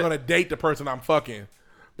I'm that. not gonna date the person I'm fucking,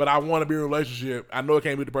 but I want to be in a relationship. I know it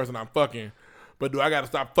can't be the person I'm fucking, but do I got to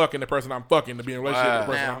stop fucking the person I'm fucking to be in a relationship with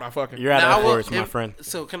the person Now- I'm not fucking? You're out Now, of words, my friend.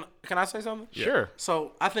 So can I say something? Sure.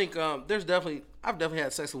 So I think I've definitely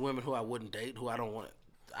had sex with women who I wouldn't date, who I don't want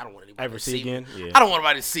I don't want anybody Ever to see see again? me. Yeah. I don't want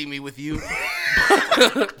anybody to see me with you.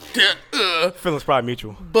 Feelings probably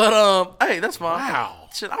mutual. But hey, that's fine. Wow.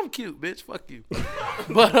 Shit, I'm cute, bitch. Fuck you.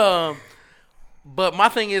 But my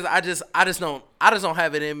thing is, I just don't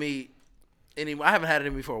have it in me anymore. I haven't had it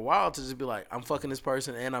in me for a while to just be like, I'm fucking this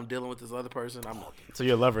person and I'm dealing with this other person. I'm not. So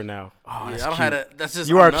you're a lover now. Oh, Yeah, that's I don't cute. have that. That's just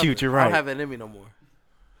You I'm are nothing. cute, you're I right. don't have it in me no more.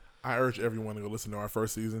 I urge everyone to go listen to our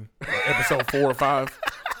first season, episode 4 or 5,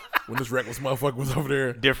 when this reckless motherfucker was over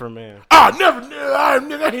there. Different man. I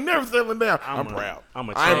ain't never settling down. I'm proud. I'm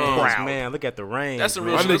a I'm trans proud. man. Look at the range. That's a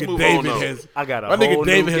real My shit. Let's nigga move David on, though. has. I got a My whole nigga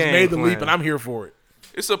David new has game made the plan. leap, and I'm here for it.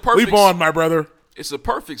 It's a perfect. Leap on, my brother. It's a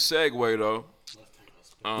perfect segue though.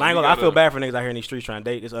 I ain't gonna lie, I feel bad for niggas out here in these streets trying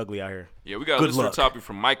to date. It's ugly out here. Yeah, we got a Good listener luck. topic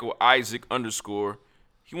from Michael Isaac _.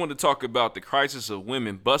 He wanted to talk about the crisis of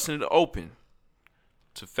women busting it open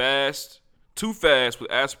too fast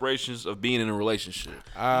with aspirations of being in a relationship.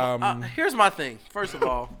 Here's my thing. First of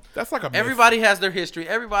all, That's like a myth. everybody has their history.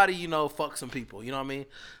 Everybody, fuck some people. You know what I mean?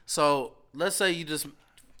 So let's say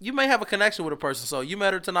you may have a connection with a person. So you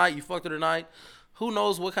met her tonight, you fucked her tonight. Who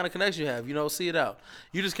knows what kind of connection you have? See it out.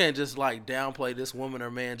 You just can't just like downplay this woman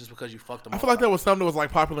or man just because you fucked them. I feel like that was something that was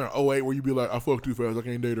like popular in 08 where you'd be like, I fucked too fast, I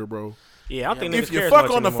can't date her, bro. Yeah, I don't think niggas If you care as fuck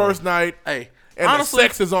much on the anymore. first night Hey, and honestly, the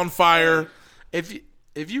sex is on fire,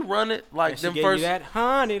 if you run it like She them gave first, you that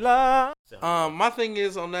honey love. my thing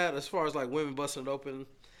is on that as far as like women busting it open,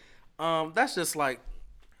 that's just like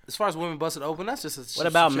as far as women busting it open, that's just a What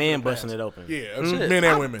about shit men from the busting past. it open? yeah, Shit. men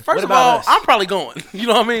and women. First What of about all, us? I'm probably going. You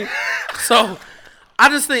know what I mean? So I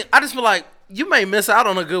just feel like you may miss out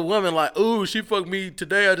on a good woman. Like, ooh, she fucked me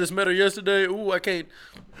today. I just met her yesterday. Ooh, I can't.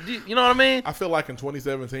 You know what I mean? I feel like in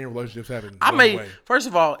 2017, relationships happen. I one may. way. First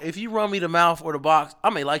of all, if you run me the mouth or the box, I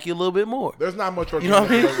may like you a little bit more. There's not much. You know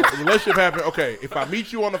what I mean? The relationship happen. Okay, if I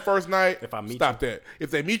meet you on the first night, stop you. that. If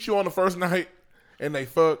they meet you on the first night and they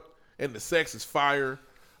fuck and the sex is fire,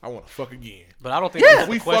 I want to fuck again. But I don't think If that's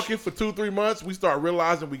we the question. fucking for 2-3 months, we start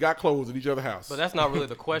realizing we got clothes at each other's house. But that's not really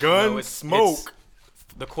the question. Gun, though. smoke.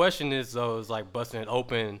 The question is though, is like busting it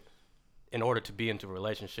open in order to be into a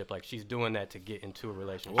relationship. Like she's doing that to get into a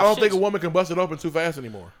relationship. I don't think a woman can bust it open too fast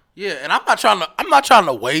anymore. Yeah, and I'm not trying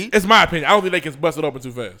to wait. It's my opinion. I don't think they can bust it open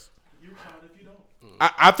too fast.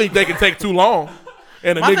 I think they can take too long,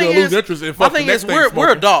 and a My nigga thing will lose is, interest in my fucking thing next is thing we're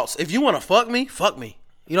smoking. adults. If you want to fuck me, fuck me.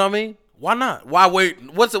 You know what I mean? Why not? Why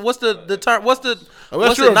wait? What's the term? What's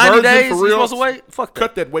Unless the you're a 90 virgin days for you real, supposed to wait? Fuck that.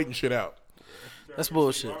 Cut that waiting shit out. That's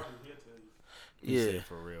bullshit. Yeah.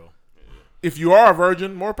 For real. If you are a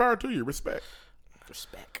virgin, more power to you. Respect.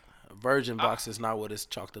 Virgin box is not what it's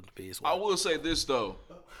chalked up to be. It's, I will say this though.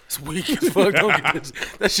 it's weak as fuck. Don't get this.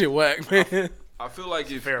 That shit whack, man. I feel like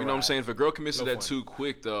if you know what I'm saying, if a girl commits to that too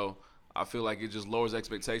quick though, I feel like it just lowers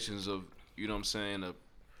expectations of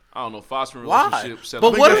I don't know, fostering Why? relationship. set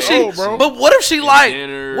But up what that's if she? old, bro. But what if she like?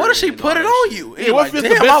 dinner What if she and put all it that on shit. you? Yeah, And what's like, the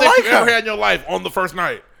damn, best I sex like you ever her. had in your life on the first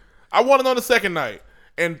night? I wanted on the second night,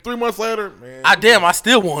 and 3 months later, man, I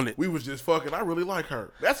still want it. we was just fucking. I really like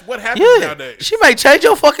her. That's what happens Yeah, nowadays. she may change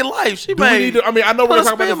your fucking life. She Do we may. need to, I mean, I know put we're a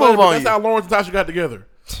talking about spin this later, move but on that's you. how Lawrence and Tasha got together.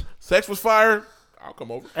 Sex was fire. I'll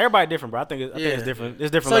come over. Everybody different, bro. I think it's different.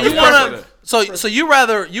 It's different. So you levels. wanna? So you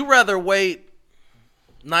rather wait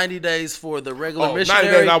 90 days for the regular 90 missionary,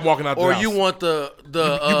 days, I'm walking out the or house. you want the You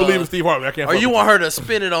believe in Steve Harvey? I can't. or fuck you with want her to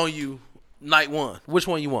spin it on you night one? Which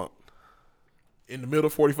one you want? in the middle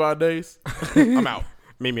of 45 days? I'm out.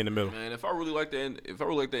 Meet me in the middle. Man, if I really like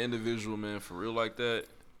that individual, man, for real like that,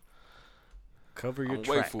 Cover your I'll wait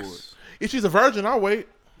tracks. for it. If she's a virgin, I'll wait.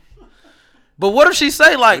 But what if she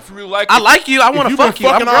say like, If you really like I it, like you, I want If to you've been fuck you,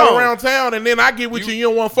 I'm fucking all grown. around town, and then I get with you, and you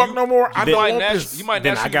don't want to fuck no more. I don't want this. You might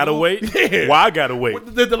Then I naturally gotta move. wait. Yeah. Why I gotta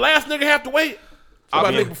wait? Did the last nigga have to wait? How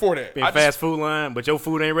about mean- nigga before that? Been fast food line, but your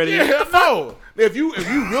food ain't ready Yeah, yet. hell no. If you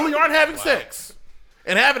really aren't having sex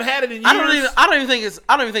and haven't had it in years, I don't even think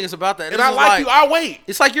it's about that. and It's I just like you, I'll wait.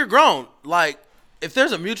 It's like you're grown. Like if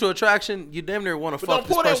there's a mutual attraction, you damn near want to But fuck don't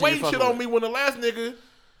this pull that person. waiting you're shit fucking on me when the last nigga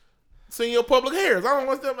seen your public hairs. I don't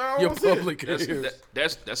want them. I don't Your want to see it. public hairs.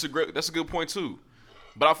 That's a good point too.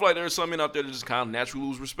 But I feel like there's some men out there that just kind of naturally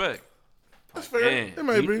lose respect. That's fair. Man. It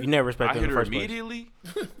may You be. never I respected hit in the her first place. immediately.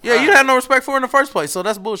 Yeah, you had no respect for her in the first place, so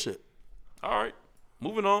that's bullshit. All right,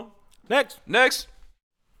 moving on. Next.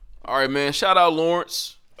 All right, man. Shout out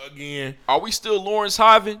Lawrence. Again. Are we still Lawrence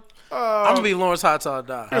Hyven? I'm gonna be Lawrence High till I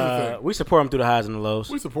die. We support him through the highs and the lows.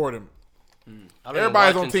 We support him. I've been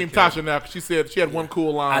Everybody's on watching Team together. Tasha now because she said she had one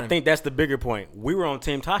cool line. I think that's the bigger point. We were on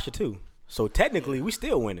Team Tasha too, so technically we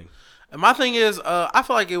still winning. And my thing is, I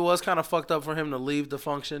feel like it was kind of fucked up for him to leave the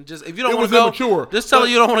function. Just if you don't It want was to go, immature. just tell her But-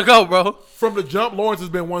 you don't want to go, bro. from the jump, Lawrence has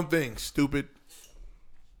been one thing: stupid.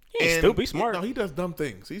 He ain't stupid. He's smart. No, he does dumb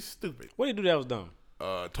things. He's stupid. What did he do that was dumb?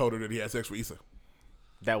 Told her that he had sex with Issa.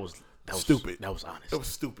 That was stupid. That was honest. It was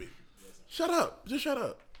stupid. Shut up. Just shut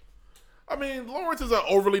up. I mean, Lawrence is an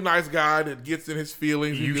overly nice guy that gets in his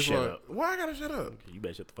feelings. You just shut up. Why I gotta shut up? You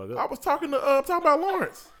better shut the fuck I up. was talking about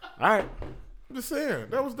Lawrence. All right. I'm just saying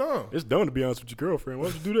that was dumb. It's dumb to be honest with your girlfriend. Why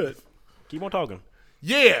would you do that? Keep on talking.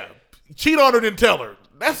 Yeah, cheat on her then tell her.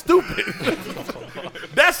 That's stupid.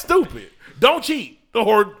 That's stupid. Don't cheat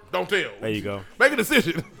or don't tell. There you go. Make a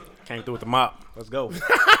decision. Came through with the mop. Let's go.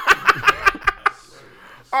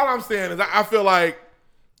 All I'm saying is I feel like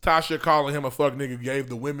Tasha calling him a fuck nigga gave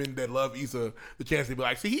the women that love Issa the chance to be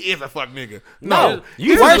like, see, he is a fuck nigga. No,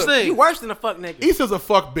 You worse than a fuck nigga. Issa's a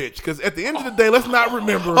fuck bitch. Because at the end of the day, let's not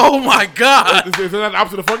remember. Oh my God. Is that the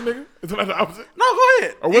opposite of fuck nigga? Is that the opposite? No, go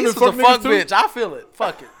ahead. Are women Issa's fuck a fuck niggas too? bitch. I feel it.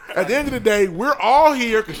 Fuck it. At the end of the day, we're all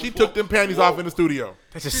here because she took them panties off in the studio.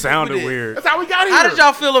 That just sounded weird. That's how we got here. How did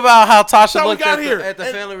y'all feel about how Tasha how we looked got at here. the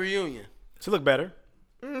family reunion? She look better.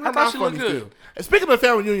 I thought she looked good. And speaking of the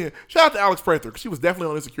family reunion, shout out to Alex Prather because she was definitely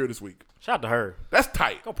on Insecure this week. Shout out to her. That's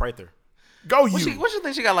tight. Go Prather. Go you. What you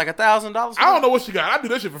think she got, like $1,000? I don't know what she got. I do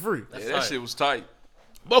that shit for free. Yeah, that shit was tight.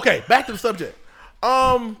 Okay, back to the subject.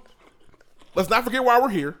 Let's not forget why we're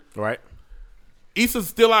here. Right. Issa's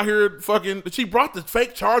still out here fucking. She brought the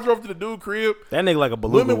fake charger over to the dude crib. That nigga like a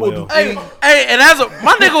beluga Women will whale. do. Hey, and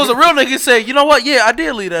my nigga was a real nigga. He said, you know what? Yeah, I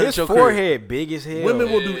did leave that His at your crib. foread big as hell.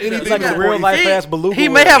 Women will do anything. It's like to a support real life Issa. ass beluga He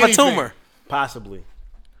whale. may have a Anything. tumor. Possibly.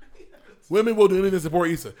 Women will do anything to support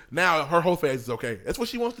Issa. Now her whole face is okay. That's what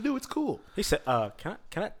she wants to do. It's cool. He said, can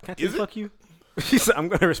I Is it? fuck you? She said, I'm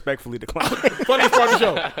gonna respectfully decline. Funniest part of the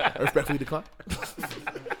show. I respectfully decline.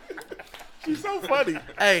 She's so funny.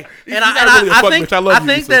 Hey, She's and not I really a fuck think bitch. I love you,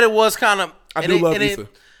 think Issa. that it was kind of. I do love Issa.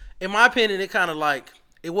 In my opinion, it kind of like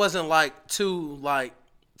it wasn't like too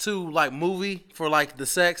movie for like the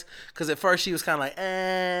sex, because at first she was kind of like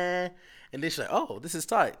and then she's like, oh, this is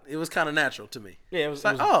tight. It was kind of natural to me. Yeah, it was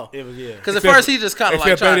like, oh, it was yeah. because at first he just kind of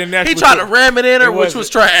like except they didn't he tried to naturally ram it in her, It which wasn't- was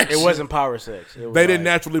trash. It wasn't power sex. It was They didn't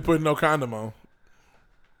like, naturally put no condom on.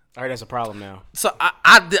 All right, that's a problem now. So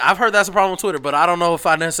I've heard that's a problem on Twitter, but I don't know if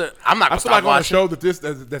I necessarily. I'm not I gonna feel stop like on a watching. show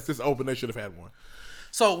that's this open, they should have had one.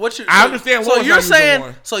 So what you? I understand So Lawrence you're not using saying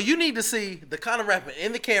one. so you need to see the kind of rapping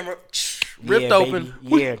in the camera, ripped Yeah, open.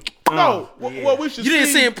 baby. Yeah. No, yeah. what we should You see.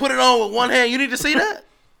 didn't see him put it on with one hand. You need to see that.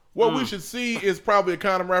 What we should see is probably a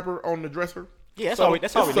condom wrapper on the dresser. Yeah, that's Subtle. all we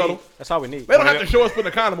It's need. subtle. That's all we need. They don't have to show us putting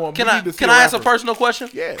a condom on. Can we I need to see can I ask a wrapper. personal question?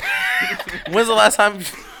 Yeah. When's the last time?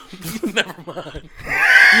 Never mind.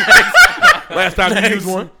 Last time you used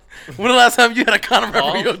one. When the last time you had a condom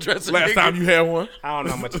wrapper in your dresser? Last nigga? time you had one. I don't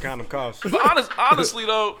know how much a condom costs. But honestly,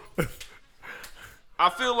 though, I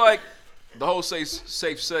feel like the whole safe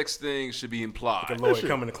sex thing should be implied. Lloyd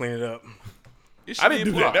coming to clean it up. It should I be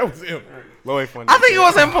didn't do that. implied. That was him. Lloyd funny. I think it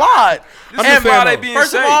was implied. I'm And just saying, Why they though. being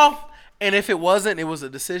first safe? of all, and if it wasn't, it was a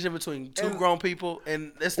decision between two grown people,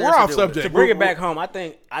 and that's We're off subject. To bring it back home, I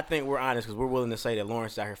think we're honest because we're willing to say that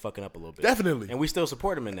Lawrence is out here fucking up a little bit. Definitely. And we still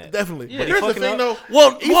support him in that. Definitely. Yeah. But here's the Fucking thing, up. though.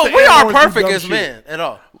 Well, Issa we and are Lawrence do perfect dumb as shit. men at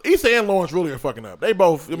all. Issa and Lawrence really are fucking up. They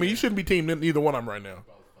both. I mean, you shouldn't be team neither one of them right now.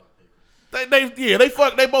 They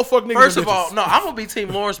both fuck niggas. First and of all, bitches. no, I'm gonna be Team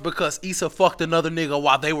Lawrence because Issa fucked another nigga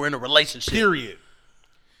while they were in a relationship. Period.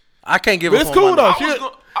 I can't give But up it's on cool my though.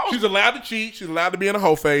 nigga. She's allowed to cheat. She's allowed to be in a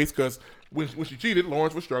whole phase because when she cheated,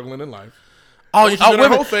 Lawrence was struggling in life. Oh, she's in her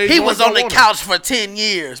women, whole phase, he Lawrence was on don't the want her. couch for 10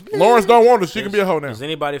 years. Lawrence don't want her. She can be a hoe now. Does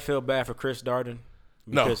anybody feel bad for Chris Darden?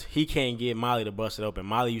 No. Because he can't get Molly to bust it open.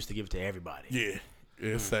 Molly used to give it to everybody. Yeah,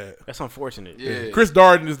 it's sad. That's unfortunate. Yeah. Chris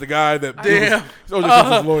Darden is the guy that Damn. He's OJ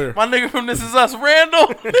Simpson's lawyer. My nigga from This Is Us, Randall.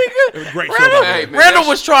 Nigga. Great show. Randall, by the way. Hey, man, Randall that's-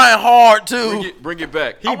 was trying hard too. Bring it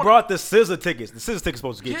back. He brought the scissor tickets. The scissor tickets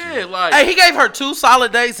supposed to get Yeah, you. like Hey, he gave her 2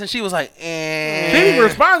 solid dates and she was like, Didn't even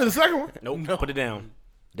respond to the second one. Nope. Put it down.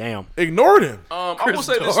 Damn. Ignored him. I will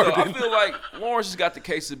say this though. I feel like Lawrence has got the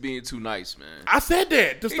case of being too nice, man. I said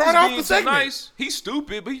that to He start just off being the too segment. nice. He's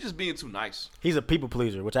stupid, but he's just being too nice. He's a people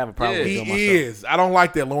pleaser, which I have a problem Yeah. with He doing myself. is. I don't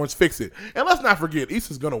like that. Lawrence, fix it. And let's not forget,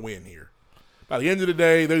 Issa's gonna win here. By the end of the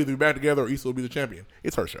day, they'll either be back together or Issa will be the champion.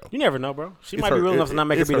 It's her show. You never know, bro. She It's might be her- real enough to not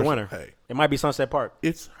make her it's be the her- winner. hey. It might be Sunset Park.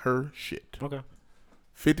 It's her shit. Okay.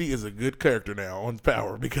 50 is a good character now on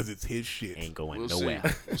Power because it's his shit. Ain't going We'll nowhere.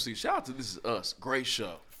 see. We'll see. Shout out to This Is Us. Great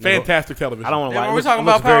show. Fantastic television. I don't want to Damn, lie. are we It talking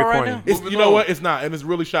looks about Power very right corny. now? It's, Moving you know on. what? It's not, and it's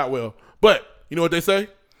really shot well. But you know what they say?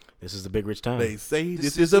 This is the big rich town. They say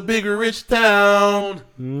this is a bigger rich town.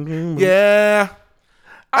 Yeah.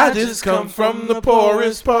 I just come from the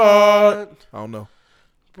poorest part. I don't know.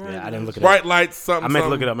 Yeah, I didn't look it up. Bright lights, something. I meant to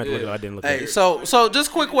look something. it up. I didn't look it Hey, up. so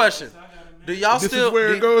just quick question. Do y'all This still? is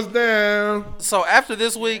where it goes down. So after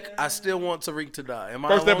this week, I still want Tariq to die. Am I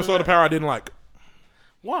First alone episode in of that? Power I didn't like.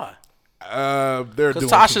 Why? They're Because doing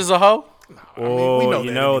Tasha's a hoe. Oh, we know you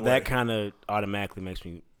that know anyway. that kind of automatically makes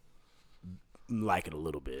me like it a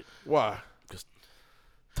little bit. Why?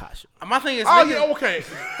 Tasha. My thing is, Oh nigga, yeah, okay.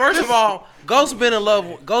 first of all, Ghost been in love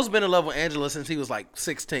with Angela since he was like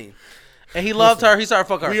 16. And he loved her. He started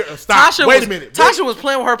fucking her. Stop. Tasha Wait was, a minute. Tasha was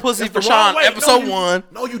playing with her pussy That's for the wrong Sean way. episode 1.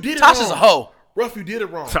 No, you did it Tasha's wrong. a hoe. Ruff, you did it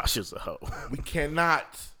wrong. Tasha's a hoe. We cannot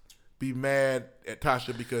be mad at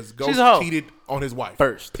Tasha because Ghost She's a hoe. cheated on his wife.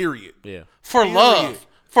 First. Period. Yeah. For love.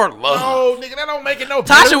 For love. No, nigga, that don't make it no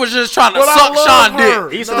better. Tasha was just trying to But I suck love Sean her.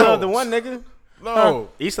 dick. Issa No. loved the one nigga. No.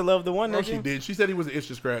 Issa loved the one No, nigga. she did. She said he was an itch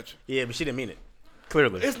to scratch. Yeah, but she didn't mean it.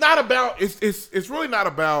 Clearly. It's not about. It's really not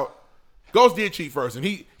about. Ghost did cheat first, and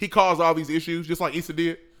he caused all these issues just like Issa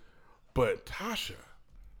did. But Tasha,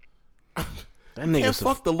 that can't nigga's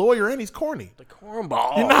fuck the lawyer, and he's corny. a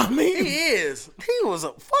cornball. You know what I mean? He is. He was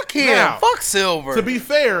a fuck him. Now, fuck Silver. To be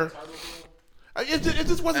fair, it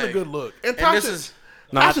just wasn't a good look. And and this Tasha, is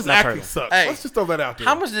Tasha's not acting turtle. sucks. Hey, Let's just throw that out there.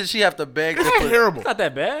 how much did she have to beg? It's terrible. Not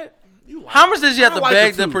that bad. How much did she have I to like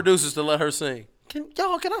beg it the too. producers to let her sing? Can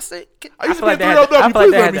I sing? I used to feel be like in they had to, 3LW. I feel like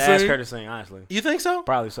Please they let had me to ask sing. her to sing, honestly. You think so?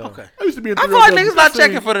 Probably so. Okay. I used to be in 3LW. I feel like niggas not Please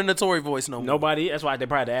sing. checking for the Notori voice no more. Nobody. That's why they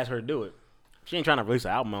probably had to ask her to do it. She ain't trying to release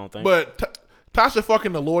an album, I don't think. But Tasha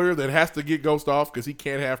fucking the lawyer that has to get Ghost off because he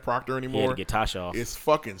can't have Proctor yeah, anymore. to get Tasha off. It's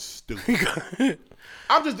fucking stupid.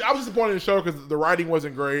 I was disappointed in the show because the writing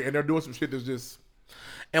wasn't great and they're doing some shit that's just.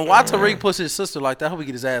 And why Tariq push his sister like that? I hope he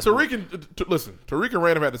get his ass. Tariq and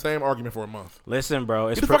Random had the same argument for a month. Listen, bro.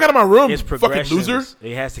 It's Get the fuck out of my room, It's you fucking progressions. loser.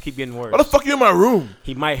 It has to keep getting worse. Why the fuck you in my room?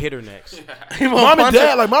 He might hit her next. Mom and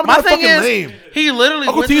dad, like mom and dad fucking lame. He literally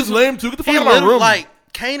Uncle went T's to, lame too. Get the fuck he out of my literally room. like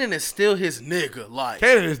Kanan is still his nigga. Like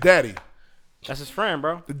Cannon is daddy. That's his friend,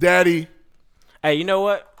 bro. The daddy. Hey, you know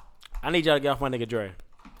what? I need y'all to get off my nigga Dre.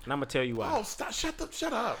 And I'm going to tell you why. Oh, stop!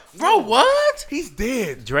 Shut up. bro, what? He's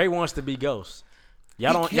dead. Dre wants to be Ghost.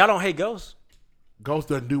 Y'all don't hate Ghost? Ghost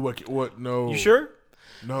doesn't do what? No. You sure?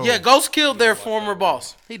 No. Yeah, Ghost killed their former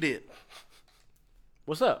boss. He did.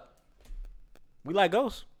 What's up? We like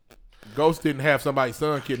Ghost. Ghost didn't have somebody's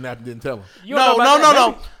son kidnapped and didn't tell him. You don't No, know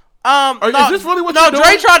about that, baby? Is this really what no, you're doing?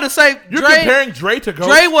 Dre tried to say You're Dre. comparing Dre to Ghost.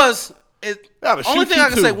 Dre was. Gotta Only shoot thing you I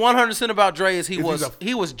can too. say 100% about Dre is he's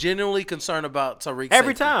he was genuinely concerned about Tariq.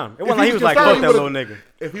 Every safety. time. It If wasn't like he was like, concerned, fuck that he little would've- nigga.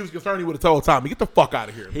 If he was concerned, he would have told Tommy, "Get the fuck out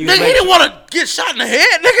of here." He Nigga, was he like, didn't want to get shot in the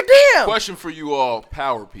head. Nigga, damn. Question for you all,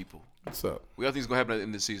 power people. What's up? What y'all think is gonna happen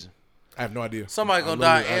in this season? I have no idea. Somebody gonna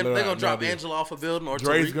die, and they're gonna drop Angela off a building or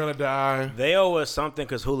Dre's Tariq. gonna die. they owe us something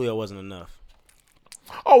because Julio wasn't enough.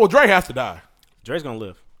 Oh well, Dre has to die. Dre's going to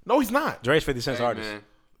live. No, he's not. Dre's 50 Cent's Hey, artist. man.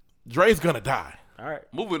 Dre's gonna die. All right.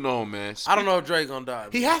 Moving on, man. I don't know if Dre gonna die.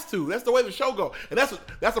 He has to. That's the way the show go. And that's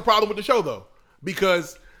the problem with the show though,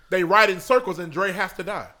 because they write in circles and Dre has to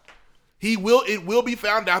die. It will be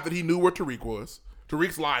found out that he knew where Tariq was.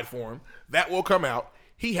 Tariq's lied for him. That will come out.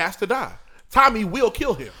 He has to die. Tommy will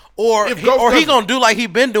kill him. Or If he Ghost doesn't. gonna do like he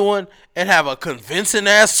been doing and have a convincing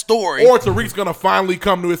ass story. Or Tariq's gonna finally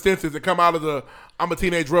come to his senses and come out of the I'm a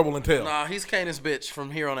teenage rebel and tell. Nah, he's Kanan's bitch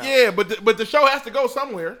from here on out. Yeah, but the show has to go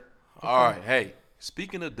somewhere. All right, hey.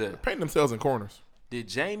 Speaking of death, Painting themselves in corners.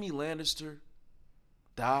 did Jaime Lannister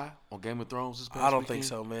die on Game of Thrones this past I don't think weekend?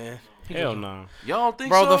 so, man. Hell no. Y'all don't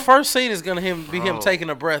think Bro, so? the first scene is gonna be him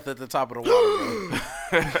taking a breath at the top of the water.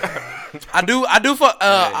 Bro. I do fuck.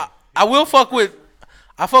 I will fuck with.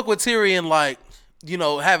 I fuck with Tyrion, like, you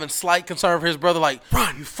know, having slight concern for his brother. Like,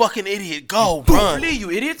 run, you fucking idiot, go, run,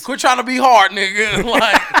 you idiots. quit trying to be hard, nigga.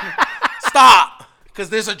 Like, stop,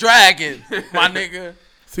 cause there's a dragon, my nigga.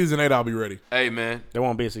 Season 8, I'll be ready. Hey, man. There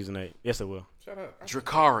won't be a season 8. Yes, it will.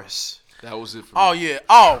 Dracarys. That was it for Oh me. yeah.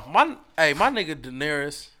 Oh my nigga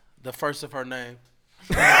Daenerys, the first of her name.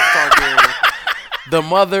 Targaryen, the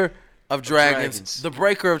mother of dragons, the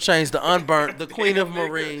breaker of chains, the unburnt, the queen of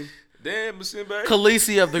marine, Damn, Masimba.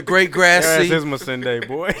 Khaleesi of the great grass That's sea. his Masinde,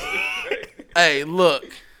 boy. Hey, look.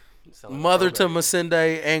 Mother to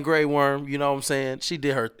Masinde and Grey Worm, you know what I'm saying? She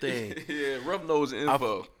did her thing. Yeah, rough nose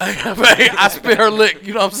info. I spit her lick,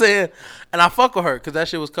 you know what I'm saying? And I fuck with her because that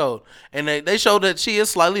shit was cold. And they showed that she is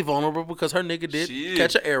slightly vulnerable because her nigga did She is.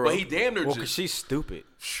 catch an arrow. But he damn near Well, just. because she's stupid.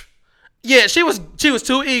 Yeah, she was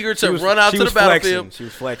too eager to run out She to the was battlefield. flexing. She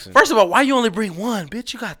was flexing. First of all, why you only bring one?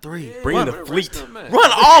 Bitch, you got three. Bring run, the fleet.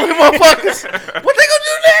 run all them motherfuckers. What they gonna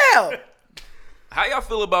do now? How y'all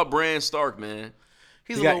feel about Bran Stark, man?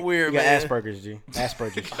 He's You a got, little weird, you got man. Asperger's, G.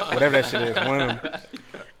 Asperger's. Whatever that shit is. One of them.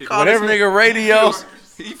 Call whatever- this nigga radio.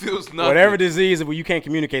 He feels nothing. Whatever disease where you can't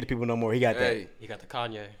communicate to people no more, he got that. Hey, You got the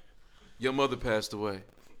Kanye. your mother passed away.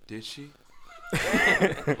 Did she?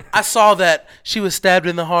 I saw that she was stabbed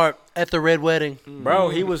in the heart at the red wedding. Bro,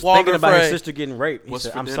 he was Walter thinking about his Frey. sister getting raped. He What's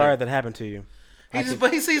said, for I'm dinner? sorry that happened to you.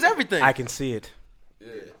 But he sees everything. I can see it.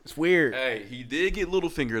 It's weird. Hey, he did get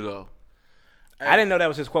Littlefinger though. I didn't know that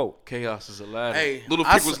was his quote. Chaos is allowed. Hey,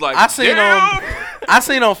 Littlefinger was like, I seen damn. I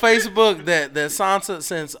seen on Facebook that Sansa,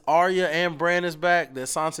 since Arya and Bran is back, that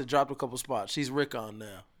Sansa dropped a couple spots. She's Rickon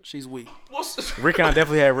now. She's weak. Rickon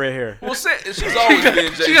definitely had red hair. She's always been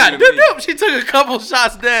Jay-Z She got to me. She took a couple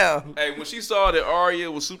shots down. Hey, when she saw that Arya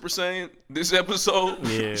was Super Saiyan this episode,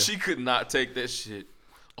 Yeah. she could not take that shit.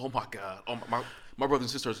 Oh my god. Oh my brother and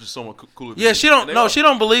sister are just so much cooler. than Yeah, me. she don't. And they No, are. she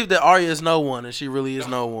don't believe that Arya is no one, and she really is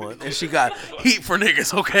no one, and she got heat for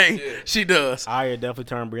niggas. Okay, she does. Arya definitely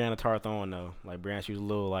turned Brianna Tarth on though. Like Brianna, she was a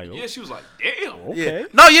little like, oh, Yeah, she was like, damn. okay. Yeah.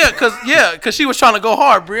 No, cause she was trying to go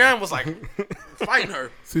hard. Brienne was like fighting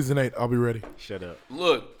her. Season 8, I'll be ready. Shut up.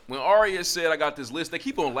 Look, when Arya said I got this list, they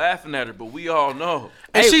keep on laughing at her, but we all know.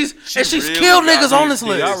 And she's really killed got niggas on these this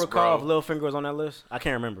list. Y'all Yes, recall bro. if Littlefinger was on that list? I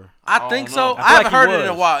can't remember. I think don't so. know. I, I feel haven't like heard he it in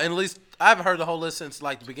a was. while. At least I haven't heard the whole list since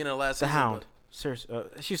like the beginning of last The season. Hound. Serious.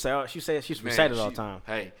 She said she's Man, recited all the she- time.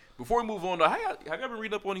 Hey, before we move on, though, have y'all been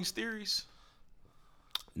reading up on these theories?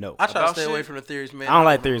 No. I try to About stay away shit? from the theories, man. I don't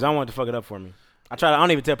like theories. I don't want it to fuck it up for me. I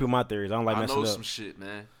don't even tell people my theories. I don't like I messing know up. some shit,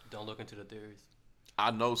 man. Don't look into the theories.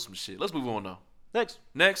 I know some shit. Let's move on, though. Next.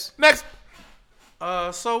 Next.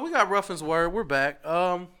 So we got Ruffin's word. We're back.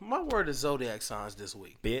 My word is zodiac signs this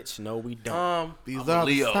week. Bitch, no, we don't. These a are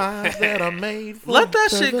Leo. the signs that are made for Let that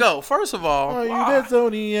each shit other. go. First of all, Are you that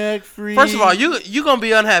zodiac free? First of all, you gonna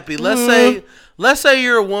be unhappy. Let's say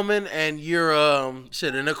you're a woman and you're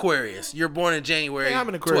an Aquarius. You're born in January Yeah, I'm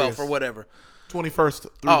an Aquarius. 12th or whatever. 21st.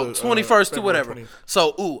 Oh, the, 21st to February whatever. 20th.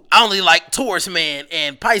 So, I only like Taurus man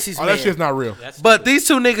and Pisces Oh, man. that shit's not real. But these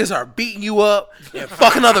two niggas are beating you up and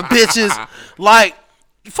fucking other bitches. Like,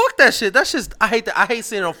 fuck that shit. That's just I hate that. I hate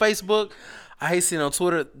seeing it on Facebook. I hate seeing it on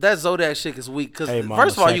Twitter. That zodiac shit is weak. Cause Hey, Mom,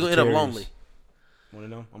 first of all, I'm you gonna end up Sagittarius. lonely. Want to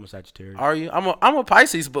know? I'm a Sagittarius. Are you? I'm a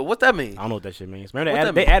Pisces, but what that mean? I don't know what that shit means. Remember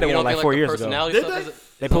What they that added You one don't like think 4 the years ago. personality Did stuff they? is-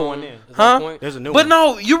 They is put on- one in. is on Huh? point? There's a new But one.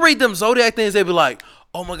 no, you read them zodiac things, they be like,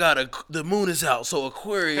 "Oh my god, the moon is out, so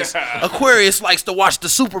Aquarius likes to watch the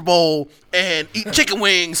Super Bowl and eat chicken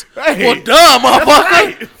wings." Hey, well, duh,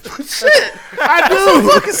 motherfucker. Shit, I so do.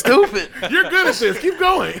 fucking stupid. You're good at this. Keep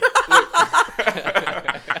going.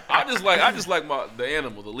 I just like the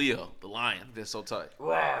animal, the Leo, the lion. That's so tight.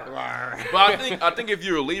 But I think if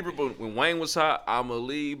you're a Libra, but when Wayne was hot, I'm a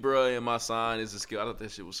Libra and my sign is a skill. I thought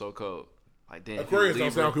that shit was so cold. Like damn, if you're a Aquarius don't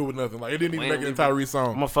Libra- sound cool with nothing. Like it didn't even Wayne make an Libra. entire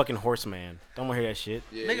song. I'm a fucking horseman. Don't want to hear that shit.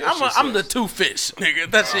 Yeah, Nigga, that shit I'm the sucks. two fish,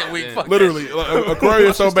 nigga. That shit weak. man. Fuck Literally, that like,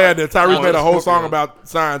 Aquarius so bad that Tyrese Oh, made a whole it's song Scorpio. about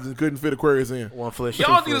signs and couldn't fit Aquarius in. One flesh. Y'all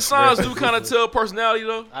two think the flesh, signs red do flesh, kind of blue tell personality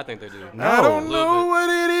though? I think they do. I don't little know bit. what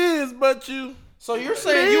it is, but you. So you're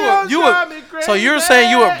saying Leo's drive me so you're crazy. saying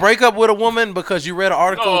you would break up with a woman because you read an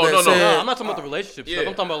article No, that no, no. said No, I'm not talking about the relationship Yeah. stuff.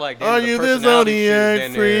 I'm talking about like Are the you the personality shit, zodiac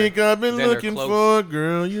then freak? they're- I've been then they're looking close. for a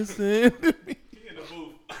girl. You said.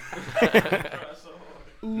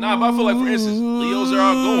 Nah, but I feel like, for instance, Leos are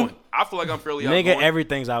outgoing. I feel like I'm fairly outgoing. Nigga,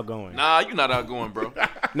 everything's outgoing. Nah, you not outgoing, bro.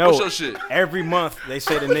 No, What's your shit? every month they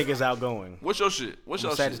say the nigga's outgoing. What's your shit? What's I'm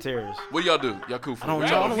your shit? Sagittarius. What do y'all do? Y'all cool for I don't what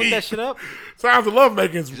know. I y'all don't do? look that shit up. Sounds of Love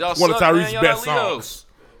Making's Y'all one of suck, Tyrese's man. Y'all best not songs. Leos.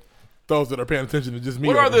 Those that are paying attention to just me.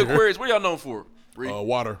 What are over the here. Aquarius? What are y'all known for? Reed?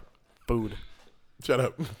 Water. Food. Shut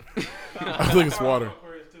up. I think it's water.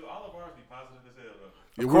 Aquarius too. All of ours be positive as hell though.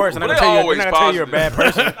 Yeah, Of course, and Well, I'm they not always gonna tell you you're a bad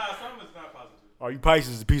person. Nah, some is not positive. Oh, you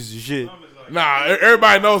Pisces is pieces of shit. Some is like Nah,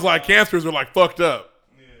 everybody knows like cancers are like fucked up.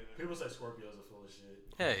 people say Scorpios are full of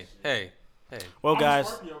shit. Hey. Well, guys,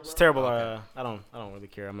 Scorpio, it's bro. terrible. I don't really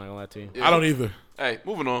care. I'm not gonna lie to you. Yeah. I don't either. Hey,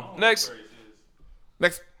 moving on. Next.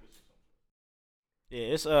 Next.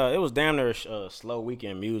 Yeah, it was damn near a slow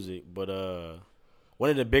weekend music, but one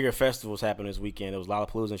of the bigger festivals happened this weekend. It was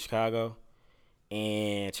Lollapalooza in Chicago,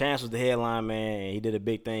 and Chance was the headline man, and he did a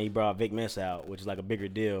big thing. He brought Vic Mensa out, which is like a bigger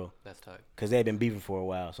deal That's tight. because they had been beefing for a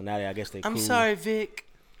while. So now I guess they. I'm cool. sorry, Vic.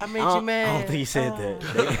 I made I you don't, mad. I don't think he said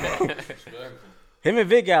that. Him and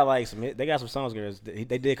Vic got like they got some songs together.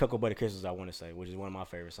 They did Cocoa Butter Kisses, I want to say, which is one of my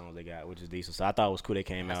favorite songs they got, which is decent. So I thought it was cool they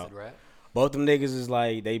came out. Acid rap. Both them niggas is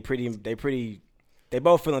like they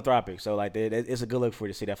both philanthropic. So like it's a good look for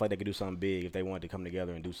you to see that. I feel like they could do something big if they wanted to come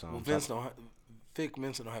together and do something. Vic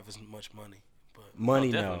Mensa don't have as much money. But Money,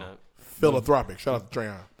 Oh, no. definitely not. Philanthropic. Shout out to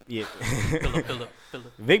Trayon. Yeah. Fill up.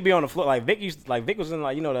 Vic be on the floor. Like Vic was in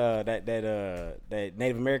like that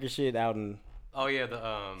Native American shit out in. Oh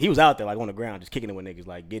yeah, He was out there like on the ground just kicking it with niggas,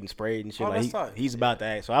 like getting sprayed and shit. Oh, like that's tight. he's about to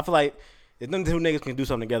act. So I feel like if them two niggas can do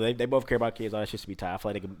something together, they both care about kids. All that shit should be tight. I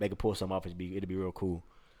feel like they could pull something off. It'd be real cool.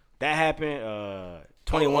 That happened. Hold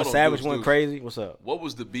 21 on, Savage Deuce, went Deuce. crazy. What's up? What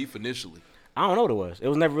was the beef initially? I don't know what it was. It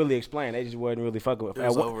was never really explained. They just wasn't really fucking with It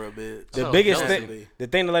was what- over a bit. The Oh, biggest jealousy. thing, the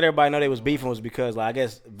thing to let everybody know they was beefing was because, like, I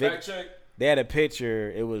guess Vic, Fact check. they had a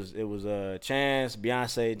picture. It was Chance,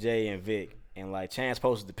 Beyonce, Jay, and Vic, and like Chance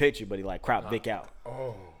posted the picture, but he like cropped Vic out.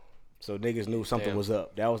 Oh. So niggas knew something Damn. was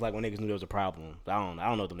up. That was like when niggas knew there was a problem. I don't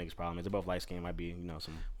know what the niggas' problem is. They're both light skinned. Might be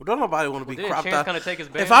some. Well, don't nobody want to be Didn't cropped Chance out. kind of take his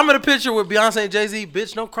band? If I'm in a picture with Beyonce and Jay-Z,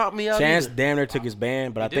 bitch, don't crop me out Chance either. damn near took his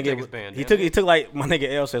band, but He I did think take it his was- band, he damn took like my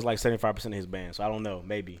nigga L says like 75% of his band. So I don't know,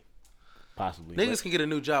 maybe, possibly. Niggas But can get a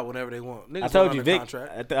new job whenever they want. Niggas I told are you, under Vic.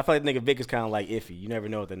 contract. I feel like nigga Vic is kind of like iffy. You never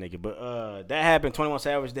know with that nigga. But that happened. 21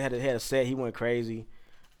 Savage they had a set. He went crazy.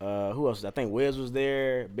 Who else? I think Wiz was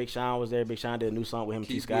there. Big Sean was there. Big Sean did a new song with him and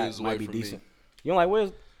T. Keep Scott. Wiz Might away be from decent. me. You don't like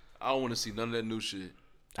Wiz? I don't want to see none of that new shit.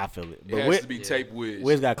 I feel it. It But has Wiz, to be tape Wiz.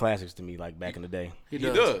 Wiz got classics to me, like back in the day. He He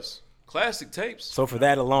does. does. Classic tapes. So for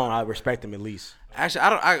that alone, I respect him at least. Actually,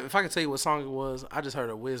 if I could tell you what song it was, I just heard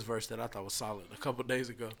a Wiz verse that I thought was solid a couple days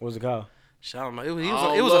ago. What was it called? Shit, I don't know. I It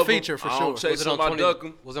don't was a love feature him. for I sure. don't chase Was it on him, I 20? duck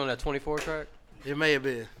him. Was it on that 24 track? It may have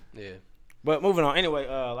been. Yeah. But moving on. Anyway,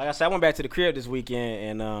 like I said, I went back to the crib this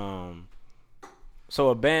weekend, and so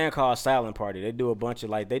a band called Silent Party. They do a bunch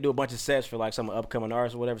of sets for like some upcoming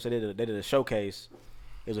artists or whatever. So they did a showcase.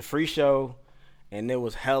 It was a free show, and there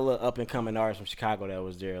was hella up and coming artists from Chicago that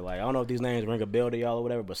was there. Like I don't know if these names ring a bell to y'all or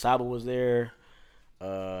whatever, but Saba was there.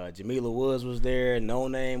 Jamila Woods was there. No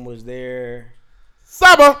Name was there.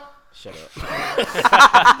 Saba. Shut up.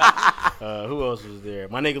 Who else was there?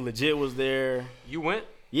 My nigga Legit was there. You went?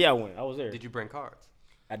 Yeah, I went. I was there. Did you bring cards?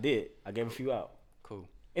 I did. I gave a few out. Cool.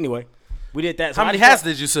 Anyway, we did that. How I many just hats thought-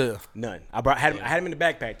 did you sell? None. I had them in the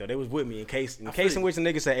backpack though. They was with me in case in which the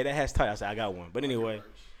nigga said, "Hey, that hat's tight." I said, "I got one." But anyway,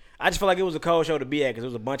 I just feel like it was a cold show to be at because there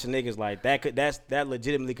was a bunch of niggas like that. That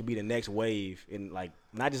legitimately could be the next wave in like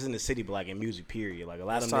not just in the city but like in music period. Like a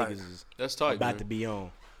lot That's of tight. niggas is That's tight, about man. to be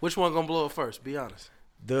on. Which one gonna blow up first? Be honest.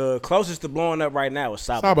 The closest to blowing up right now is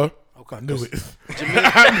Saba. Saba. Okay. I knew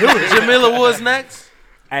it. Jamila Woods next.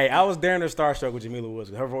 Hey, I was there in the starstruck with Jamila Woods.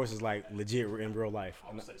 Her voice is like legit in real life.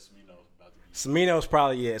 I'm gonna say Smino's about to be. Smino's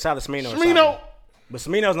probably it's either Smino or Smino. Saba. But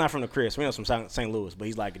Smino's not from the crib. Smino's from St. Louis, but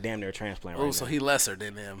he's like damn near a transplant right Oh, now. so he lesser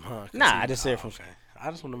than them, huh? 'Cause Nah, he- I just said from okay. I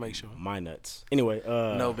just want to make sure. my nuts. Anyway,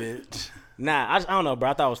 No, bitch. Nah, I don't know,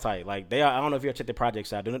 bro. I thought it was tight. Like I don't know if y'all check the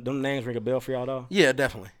projects out. Them names ring a bell for y'all though. Yeah,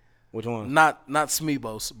 definitely. Which one? Not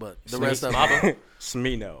Smebos, but the rest of them.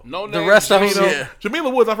 Smino. No The name, rest of them, Jamila. yeah. Jamila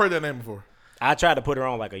Woods, I've heard that name before. I tried to put her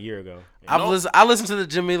on like a year ago. I listened to the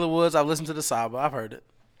Jamila Woods. I've listened to the Saba. I've heard it.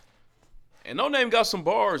 And No Name got some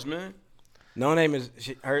bars, man. No name is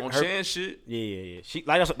her. On her Chan shit. yeah. She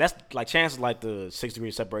like that's like Chance is like the 6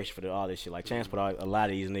 degree separation for all this shit. Like Chance put a lot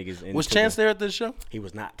of these niggas in. Was Chance there at this show? He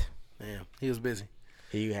was not. Damn, he was busy.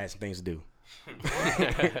 He had some things to do.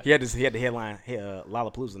 he had the headline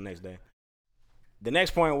Lollapalooza the next day. The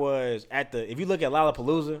next point was if you look at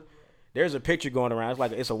Lollapalooza, there's a picture going around.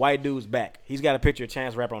 It's a white dude's back. He's got a picture of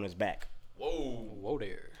Chance Rapper on his back. Whoa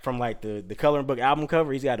there. From like the Coloring Book album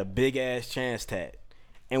cover, he's got a big ass Chance tat.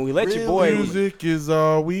 And we let your boy Music is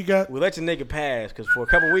all we got. we let your nigga pass because for a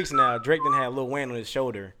couple weeks now, Drake done had Lil Wayne on his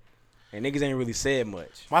shoulder, and niggas ain't really said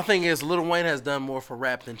much. My thing is, Lil Wayne has done more for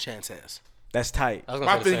rap than Chance has. That's tight. I was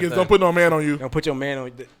gonna My say the thing same is, don't put no man on you. Don't put your man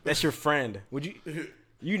on. That's your friend. Would you?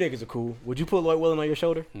 You niggas are cool. Would you put Lloyd Willing on your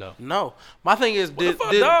shoulder? No. No, my thing is, did if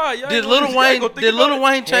I die? Y'all did ain't Lil gonna- Wayne y'all gonna think did about Lil it?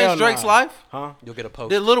 Wayne Hell change Drake's nah. life? Huh? You'll get a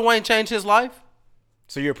post. Did Lil Wayne change his life?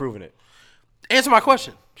 So you're approving it? Answer my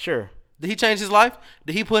question. Sure. Did he change his life?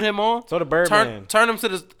 Did he put him on? So the Birdman. Turn him to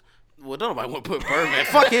the. Well, don't nobody want to put Birdman.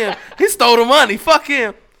 Fuck him. He stole the money. Fuck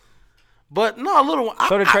him. But no, Lil Wayne.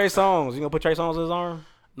 So did Trey Songz. You gonna put Trey Songz on his arm?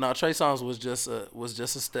 No, Trey Songz was just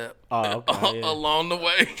a step Oh, okay, yeah. along the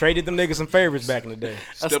way. Trey did them niggas some favors back in the day.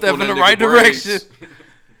 A Step step on in the that right nigga braids. direction.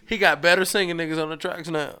 He got better singing niggas on the tracks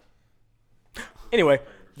now. Anyway,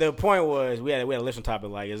 the point was we had a listen topic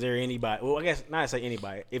like, is there anybody? Well, I guess not to say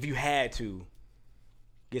anybody. If you had to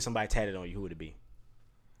get somebody tatted on you, who would it be?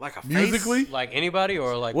 Like a face? Musically, Like anybody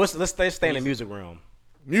or like Let's stay in the music realm.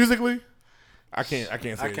 musically, I can't say I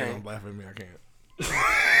it. can't. Don't laugh at me. I can't.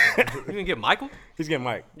 you can get Michael? He's getting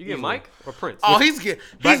Mike. You get Mike or Prince? Oh, he's getting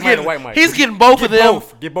Black Mike and White Mike. He's getting both of them.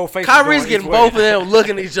 Get both faces. Kyrie's going getting each way. both of them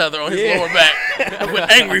looking at each other on his Yeah. lower back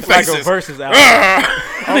with angry It's like a faces. versus album.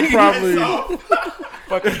 I'm probably.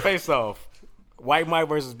 Fucking face off. White Mike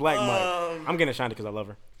versus Black Mike. I'm getting Ashanti because I love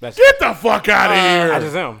her. That's Get the fuck out of I here,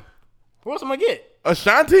 just am. Who else am I gonna get?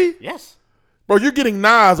 Ashanti. Yes. Bro, you're getting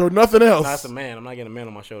Nas or nothing else. That's a man. I'm not getting a man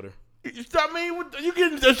on my shoulder. I mean, you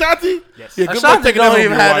getting Ashanti? Yes. Yeah, good luck Ashanti taking that don't home to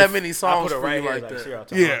even your have wife. that many I songs put it for right you here like like that. zero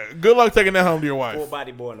to Yeah, good luck taking that home to your wife. Full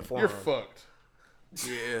body boy in the forearm. You're fucked.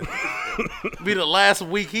 Yeah. Be the last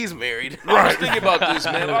week he's married. I was thinking about this,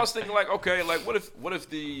 man. I was thinking like, okay, like what if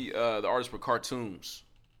the artists were cartoon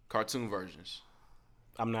versions,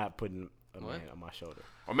 I'm not putting a man on my shoulder.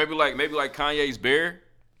 or maybe like Kanye's Bear,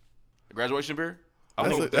 the graduation bear.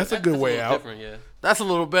 That's a good way out. Different, yeah. That's a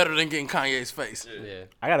little better than getting Kanye's face. Yeah.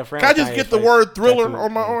 I got a friend. Can I with just Kanye's get the face word thriller tattooed.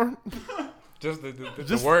 on my arm? Just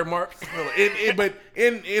the word mark. But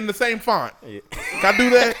in the same font. Can I do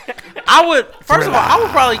that? I would first of all, I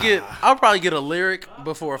would probably get a lyric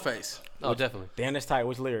before a face. Oh, definitely. Damn, that's tight.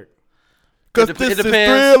 Which lyric? Because It this is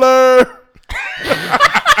depends. thriller.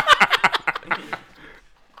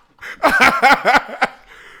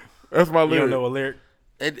 That's my You don't lyric. know a lyric?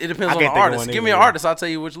 It depends I on can't the think of artist. one Give either, me an yeah. artist, I'll tell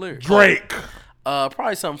you which lyric. Drake.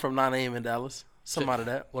 Probably something from 9 a.m. in Dallas. Something out of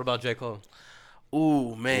that. What about J. Cole?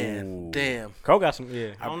 Ooh, man. Damn. Cole got some.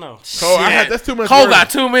 Yeah, I don't know. Cole, Shit. that's too much. Cole words. got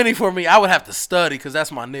too many for me. I would have to study because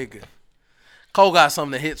that's my nigga. Cole got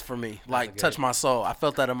something that hits for me. Like, touch my soul. I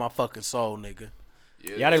felt that in my fucking soul, nigga.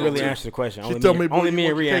 Y'all didn't really answer the question. She told me, boy, only you me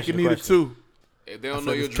and want Ree your answered cake the and eat it question. too. If they don't I know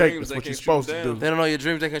said your it's cake, dreams, that's they what can't you're shoot supposed them to down. do. They don't know your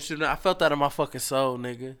dreams, they can shoot it down. I felt that in my fucking soul,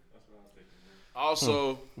 nigga.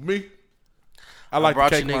 Also, Me? I like the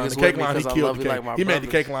brought cake you line. niggas The with cake me line, he 'cause I killed love the you cake. like my He made the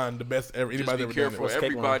brothers. cake line the best ever. just Anybody be ever done careful. it.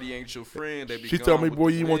 Everybody ain't your friend. They be She told me, gone boy,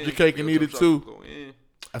 with you the want your wind. cake and Your eat it chocolate too. go in.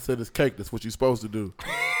 I said, it's cake. That's what you're supposed to do.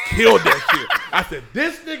 Killed that shit. I said,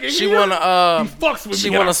 this nigga She here, want a he fucks with she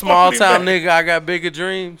me. want and I a small fuck with him town back. nigga. I got bigger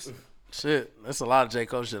dreams. Shit, that's a lot of J.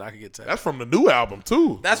 Cole shit I could get to. That's from the new album,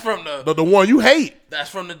 too. That's from the. The one you hate. That's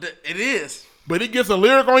from the. It is. But he gets a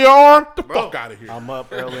lyric on your arm? The fuck out of here. I'm up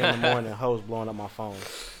early in the morning, hoes blowing up my phone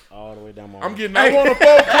all the way down my arm. I'm getting I want to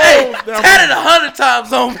fold clothes. Had it 100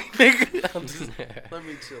 times on me, nigga. I'm just, let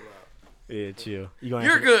me chill out. Yeah, chill. You gonna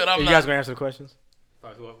You're answer- good, I'm you not. guys gonna answer the questions?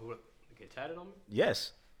 Who get tatted on me?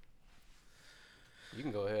 Yes. You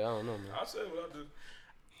can go ahead. I don't know, man. I said what I do.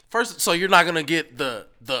 First, so you're not gonna get the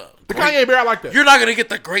The Kanye Bear, I like that. You're not gonna get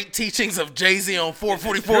the great teachings of Jay-Z on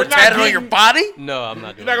 444 You're not tatted on your getting- body. No, I'm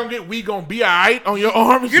not doing You're not going to get we gonna be alright on your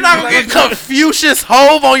arm. You're not gonna get Confucius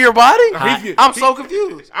Hove on your body. I'm so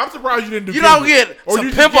confused. I'm surprised you didn't do You don't Kendrick. get Or some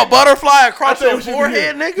you pimp just a butterfly across I tell you your what you do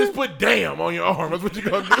forehead, here. nigga. Just put damn on your arm. That's what you're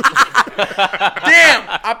going to do. Damn,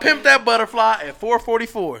 I pimped that butterfly at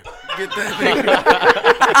 444. Get that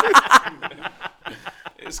nigga.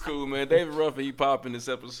 It's cool, man. David Ruffin, he popping this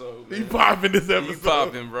episode. Man. He popping this He episode.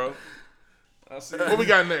 popping, bro. I see. What we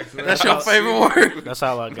got next? Man? That's your favorite word. That's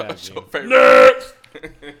all I got. your G. favorite. Next.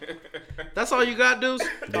 That's all you got, dudes?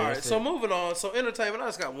 All right, so moving on. So entertainment, I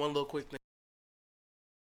just got one little quick thing.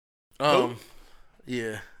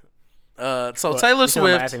 Yeah. So What, Taylor you talking about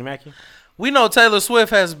Swift, Anthony Mackie? we know Taylor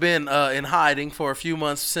Swift has been in hiding for a few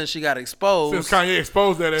months since she got exposed. Since Kanye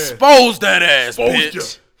exposed that ass. Exposed that ass, Exposed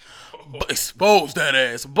bitch. Exposed that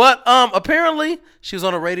ass. But apparently she was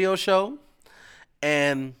on a radio show,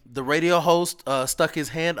 and the radio host stuck his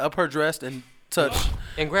hand up her dress and touched.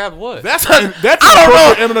 And grab what? That's I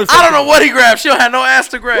don't know what he grabbed. She don't have no ass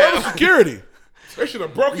to Where was grab. security? They should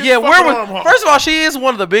have broke his Yeah, where fucking arm was? off. First of all, she is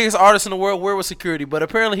one of the biggest artists in the world. Where was security? But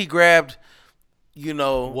apparently he grabbed,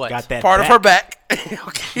 What? Got that part of her back.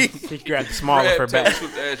 Okay. He grabbed the small of her Grab Taylor back.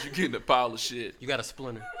 Swift ass, you getting a pile of shit. You got a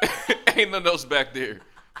splinter. Ain't nothing else back there.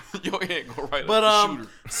 Your hand go right But up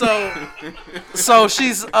the shooter. so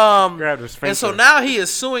she's Grabbed her and sphincter. so now he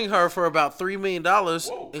is suing her for about $3 million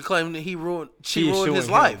and claiming that she ruined his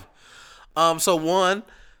suing life. So one,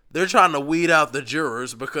 they're trying to weed out the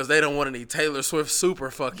jurors because they don't want any Taylor Swift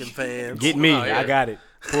super fucking fans. Get me. Oh, yeah. I got it.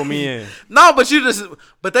 Pull me in. No,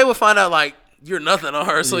 but they would find out like you're nothing on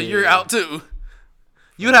her, so you're out too.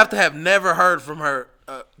 You'd have to have never heard from her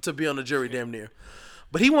to be on the jury, damn near.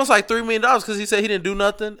 But he wants like $3 million because he said he didn't do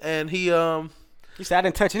nothing, and he He said I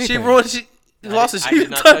didn't touch anything. she ruined. He lost his. I did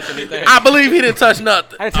not touch anything. I believe he didn't touch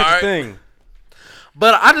nothing. I didn't touch all a right? thing.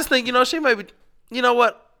 But I just think she may be. You know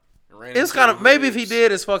what? Ran It's into kind of her maybe if he ribs.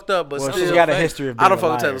 did, it's fucked up. But Well, still, she's got a history of being I don't a fuck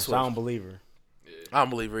liar, with Taylor so Swift. I don't believe her. I don't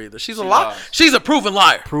believe her either. She's a She liar. lied. She's a proven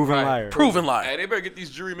liar. Proven liar. Proven liar. Hey, they better get these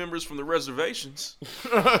jury members from the reservations.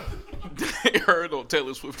 They heard on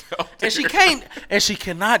Taylor Swift out there. And she can't. And she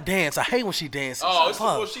cannot dance. I hate when she dances. Oh, it's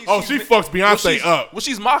Fuck. well, she's, Oh, she fucks Beyonce she's, up. Well,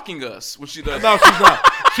 she's mocking us when she does. No, she's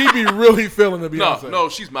not. She be really feeling the Beyonce. no,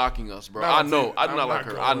 she's mocking us, bro. No, I know. see, I do I'm not like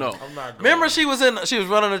her. going. I know. I'm not going. Remember she was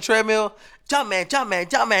running a treadmill. Jump man,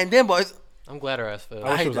 them boys. I'm glad her ass fell. I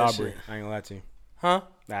wish hate it was that Aubrey. shit. I ain't gonna lie to you. Huh?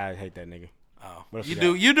 Nah, I hate that nigga. Oh, What else you we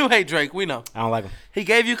do. got? You do hate Drake. We know. I don't like him. He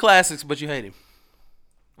gave you classics, but you hate him.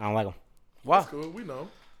 I don't like him. Why? Cool, we know.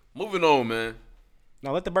 Moving on, man.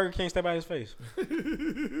 No, let the Burger King step out his face.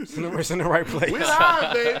 It's in the right place. We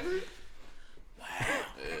live, baby.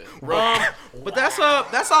 But that's all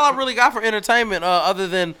I really got for entertainment. Other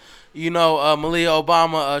than Malia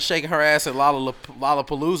Obama shaking her ass at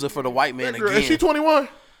Lollapalooza for the white man Girl, again. is she 21?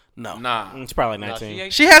 No, Nah. It's probably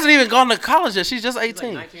 19. she hasn't even gone to college yet. She's just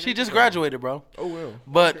 18. 19, She just graduated, bro. Oh well.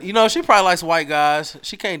 But she probably likes white guys.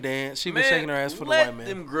 She can't dance. She been shaking her ass for the white man. Let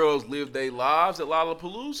them girls live their lives at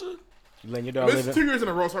Lollapalooza. You letting your dog This live is it? 2 years in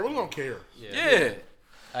a row, so I really don't care. Yeah.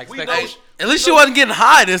 I We expect know. At least she wasn't getting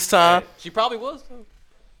high this time. she probably was. Though.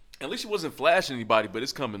 At least she wasn't flashing anybody, but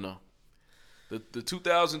it's coming though. The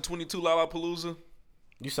 2022 Lollapalooza.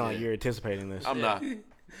 You sound like you're anticipating this. I'm not.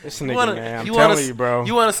 This nigga, man. I'm telling you, bro.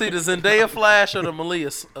 You want to see the Zendaya flash or the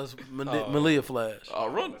Malia flash?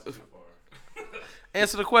 Run.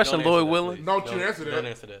 Answer the question, Don't answer Lloyd that, Willing. please. Don't you answer Don't that.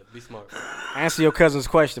 answer that. Be smart. Answer your cousin's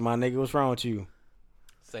question, my nigga. What's wrong with you?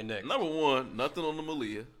 Say next. Number one, nothing on the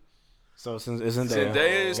Malia. So since it's Zendaya.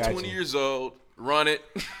 Zendaya is Got 20 you. years old. Run it.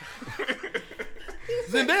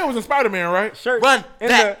 Zendaya was in Spider-Man, right? Shirt Run in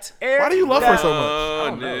that. the air. Why do you love her so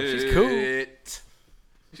much? Run know. She's it. cool.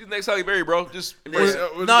 She's the next Halle Berry, bro. Just embrace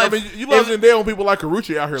it. No, I if- mean, you love Zendaya when people like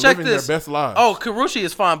Karuchi out here Check living this. their best lives. Oh, Karuchi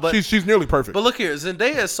is fine, but she's nearly perfect. look here,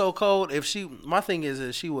 Zendaya is so cold. My thing is,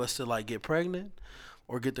 if she was to like get pregnant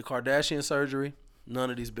or get the Kardashian surgery, none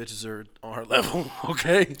of these bitches are on her level.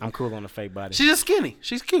 Okay, I'm cool on the fake body. she's just skinny.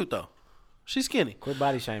 She's cute though. She's skinny. Quit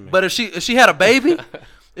body shaming. But if she had a baby,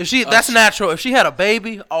 that's natural. If she had a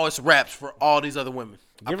baby, it's raps for all these other women.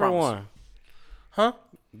 give her one. Huh?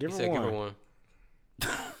 Give He her said, one. "Give her one."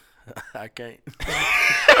 I can't.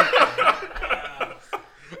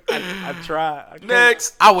 I try. I can't.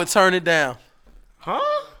 Next. I would turn it down. Huh?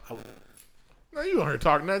 No, you on here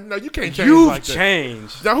talking. No, you can't change You've like that.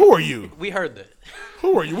 changed. Now, who are you? We heard that.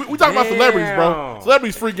 Who are you? We talking about celebrities, bro. Damn.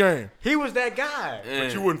 Celebrities free game. He was that guy.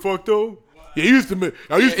 But you wouldn't fuck though. Yeah, you used to make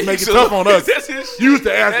it so- tough on us. that's his You used to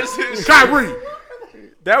That's ask his Kyrie,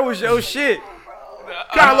 That was your shit.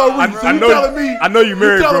 Kylo Reese. So you telling me? I know you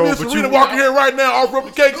married, you telling bro, me but Serena you- walking here right now, offer up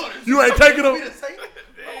the cakes. You ain't taking them.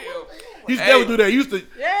 He used to never do that. He used to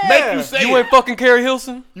make you say You ain't fucking Carrie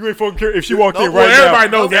Hilson. You ain't fucking care if she walked in well, right everybody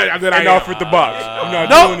now. knows that I and am. offered the box. I'm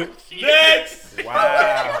not doing it. Next.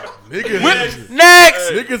 Wow. Next.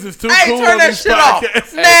 Niggas is too Hey, cool turn on that this shit off.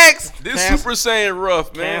 podcast. Next. This Super Saiyan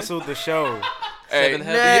rough, man. Canceled the show. Hey, Seven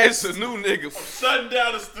heavy. it's a new nigga. Shutting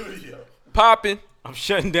down the studio. Popping. I'm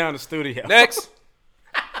shutting down the studio. Next.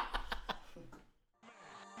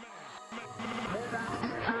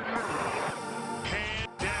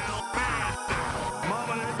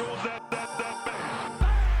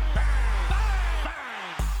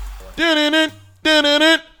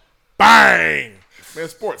 Bang! Man,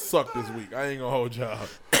 sports suck this week. I ain't gonna hold y'all.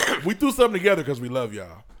 We threw something together because we love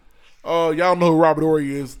y'all. Y'all know who Robert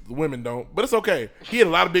Horry is. The women don't, but it's okay. He had a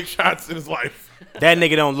lot of big shots in his life. That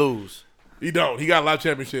nigga don't lose. He don't. He got a lot of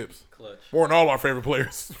championships. Clutch. More than all our favorite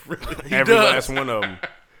players. Really. He Every does. last one of them.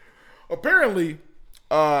 Apparently,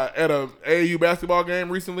 at a AAU basketball game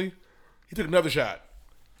recently, he took another shot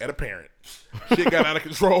at a parent. Shit got out of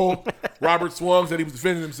control. Robert swung, said he was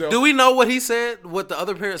defending himself. Do we know what he said? What the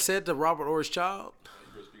other parent said to Robert Orr's child?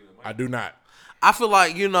 I do not. I feel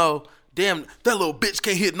like damn, that little bitch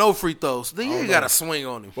can't hit no free throws. Then you got to swing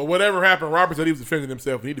on him. But whatever happened, Robert said he was defending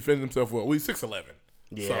himself, and he defended himself well. He's 6'11".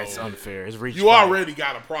 Yeah, So, it's unfair. It's reach. you already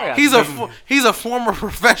got a problem. He's a former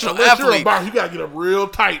professional Unless you're a athlete. boxer, you got to get up real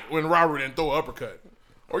tight when Robert didn't throw an uppercut.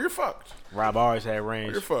 Or you're fucked. Rob always had Or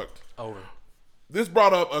range. you're fucked. Over. This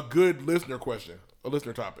brought up a good listener question, a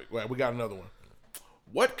listener topic. Right, we got another one.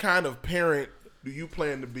 What kind of parent do you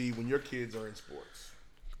plan to be when your kids are in sports?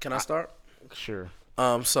 Can I start? Sure.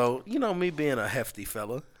 So me being a hefty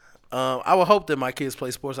fella, I would hope that my kids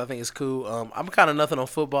play sports. I think it's cool. I'm kind of nothing on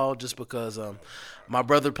football just because my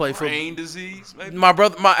brother played football. Brain disease, maybe. My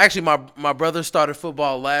brother started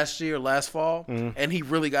football last fall, and he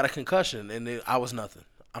really got a concussion, and I was nothing.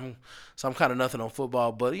 I'm kind of nothing on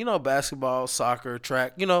football, but basketball, soccer,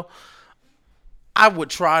 track. I would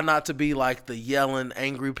try not to be like the yelling,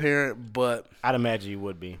 angry parent, but I'd imagine you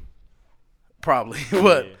would be. probably.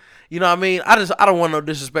 But Yeah. you know what I mean? I don't want no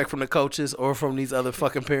disrespect from the coaches or from these other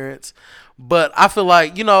fucking parents. But I feel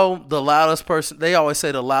like, the loudest person, they always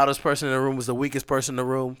say the loudest person in the room is the weakest person in the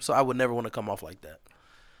room. So I would never want to come off like that.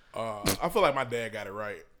 I feel like my dad got it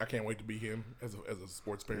right. I can't wait to be him as a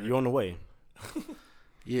sports parent. You on the way?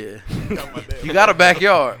 Yeah. Got my dad. You got a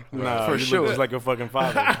backyard. Nah, for you sure. look just like your fucking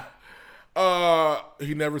father.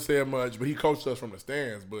 He never said much, but he coached us from the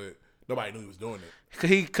stands, but nobody knew he was doing it. Could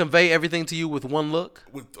he convey everything to you with one look?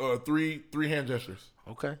 With three hand gestures.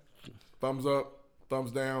 Okay. Thumbs up,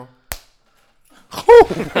 thumbs down.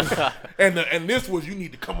 and this was you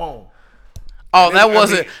need to come on. Oh, that I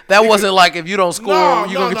wasn't mean, wasn't like if you don't score,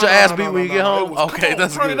 you're gonna get your ass beat when you get home. It was, Okay, come on,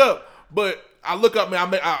 that's turn good. it up. But I look up, man.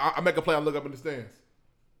 I make a play. I look up in the stands,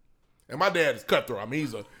 and my dad is cutthroat. I mean,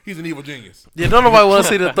 he's an evil genius. Yeah, don't nobody want to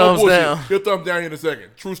see the No thumbs bullshit. down. He'll thumbs down in a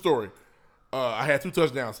second. True story. I had 2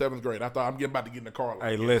 touchdowns, 7th grade. I thought I'm about to get in the car. Like,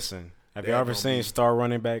 Hey, listen. Have you Dad ever don't seen be- star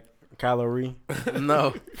running back Kylo Ree?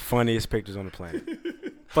 No. Funniest pictures on the planet.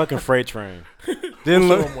 Fucking freight train. We'll Didn't show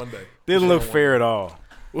look him one day. didn't We'll look show him fair at all.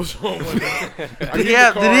 We'll show him one day. Did he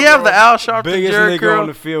have the Al Sharpton Biggest Jerry nigga curl? on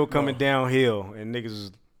the field coming downhill, and niggas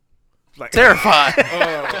was like Terrified,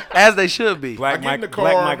 as they should be. Black I get in the Mike,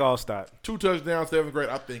 Black car. Mike Allstott. 2 touchdowns, 7th grade.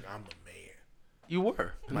 I think I'm the man. You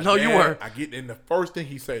were. My No, you dad, were. I get in the first thing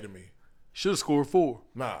he say to me. Should have scored 4.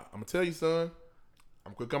 Nah, I'm gonna tell you, son.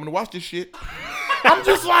 I'm quit coming to watch this shit. I'm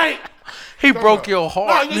just like, He broke your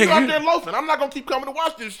heart, nah, you out nigga. there loafing. I'm not gonna keep coming to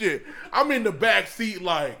watch this shit. I'm in the back seat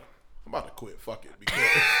like, I'm about to quit. Fuck it. Because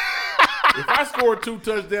if I score 2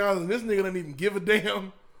 touchdowns and this nigga doesn't even give a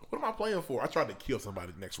damn, what am I playing for? I tried to kill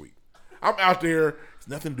somebody next week. I'm out there. It's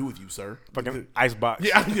nothing to do with you, sir. Fucking icebox.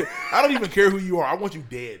 Yeah, I don't even care who you are. I want you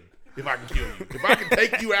dead if I can kill you. If I can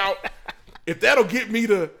take you out, if that'll get me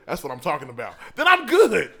to, that's what I'm talking about, then I'm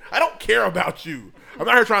good. I don't care about you. I'm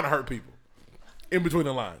not here trying to hurt people. In between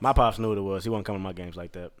the lines. My pops knew what it was. He wasn't coming to my games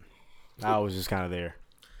like that. I was just kind of there.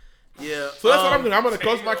 Yeah. So that's what I'm doing. I'm going to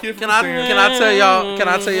coach my kid from the stands. Can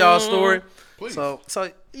I tell y'all a story? Please. So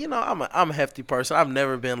you know, I'm a hefty person. I've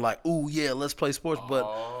never been like, ooh yeah, let's play sports. But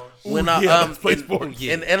when I let's play sports.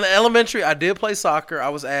 in elementary, I did play soccer. I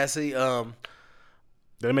was assy. Did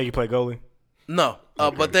they make you play goalie? No,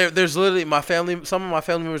 but there's literally some of my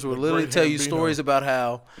family members will literally great tell you Hambino. stories about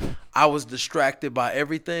how I was distracted by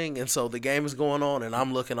everything, and so the game is going on, and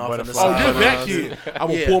I'm looking off on the Oh, side. you're that kid. I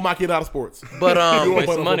will Yeah. pull my kid out of sports. But You Waste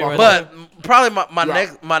want some money football. right but probably my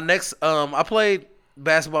Right. next I played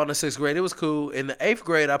basketball in the 6th grade. It was cool. In the 8th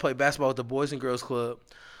grade, I played basketball with the Boys and Girls Club.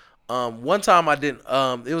 One time I didn't.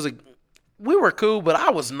 We were cool, but I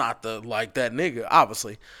was not that nigga,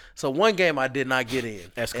 obviously. So one game I did not get in.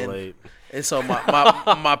 Escalade. And so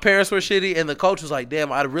my parents were shitty, and the coach was like, "Damn,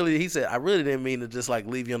 he said I really didn't mean to just like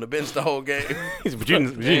leave you on the bench the whole game." But you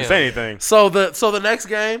didn't say anything. So the next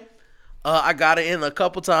game, I got it in a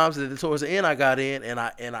couple times, and then towards the end I got in, and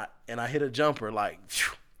I hit a jumper like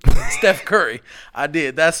Steph Curry. I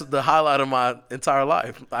did. That's the highlight of my entire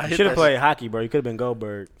life. I You hit should have that played hockey, bro. You could have been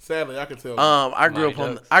Goldberg. Sadly, I can tell. I grew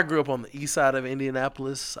Mighty up on the east side of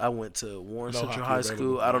Indianapolis. I went to Warren No Central hockey High available.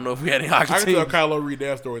 School. I don't know if we had any hockey I can tell teams. Kylo Reed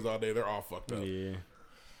dad stories all day. They're all fucked up. Yeah.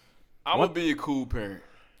 I'm gonna be a cool parent.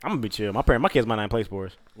 I'm gonna be chill. My kids might not play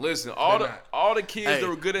sports. Listen, not. all the kids Hey, that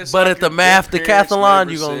were good at but soccer, at the math their parents decathlon,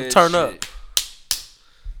 never you gonna said turn up. shit.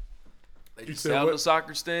 They You just said sat on what? the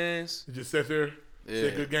soccer stands. You just sit there. Yeah.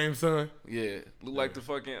 Say good game, son. Yeah, look like the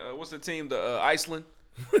fucking what's the team? The Iceland.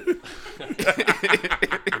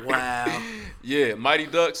 Wow. Yeah, Mighty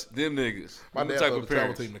Ducks. Them niggas. My Them dad type told of the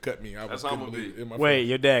travel parents. team to cut me. That's how I'm gonna be. It. In my Wait, face.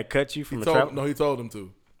 your dad cut you from He a told, travel? no, he told him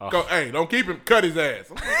to. Oh. Go, hey, don't keep him. Cut his ass.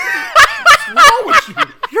 I'm like, what's wrong with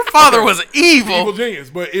you? Your father was Evil evil. genius,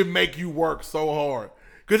 but it make you work so hard.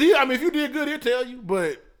 Cause if you did good, he'll tell you.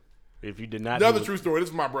 But If you did not, the other do it- true story. This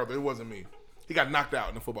is my brother. It wasn't me. He got knocked out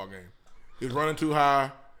in the football game. He was running too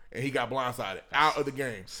high, and he got blindsided out of the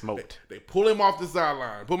game. Smoked. They pull him off the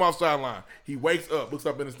sideline. Put him off the sideline. He wakes up, looks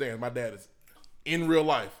up in the stands. My dad is in real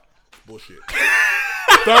life. Bullshit.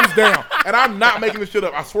 Thumbs down. And I'm not making this shit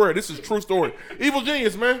up. I swear, this is a true story. Evil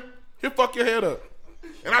genius, man. He'll fuck your head up.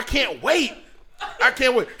 And I can't wait.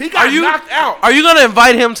 He got knocked out. Are you gonna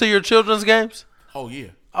invite him to your children's games? Oh, yeah.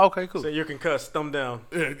 Okay, cool. So you're concussed, thumb down.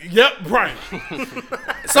 Yep, right.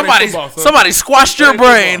 Somebody squashed your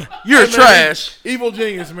brain. You're Hey, man, trash. Evil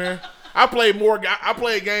genius, man. I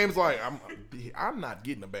played games like I'm not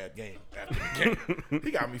getting a bad game after the game.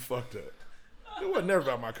 He got me fucked up. It wasn't never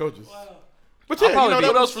about my coaches. But yeah, What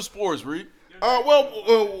that else for sports, Reed?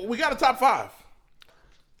 we got a top 5.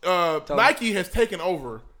 Nike has taken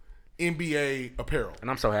over NBA apparel, And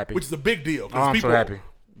I'm so happy. which is a big deal. 'cause Oh, I'm so happy.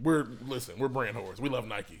 We're brand whores. We love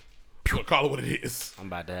Nike. We'll call it what it is. I'm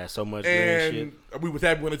about to have so much green shit. And we was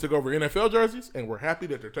happy when they took over NFL jerseys, and we're happy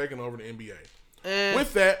that they're taking over the NBA. And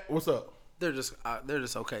With that, what's up? they're just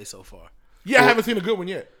okay so far. Yeah, I haven't seen a good one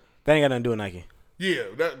yet. That ain't got nothing to do with Nike. Yeah,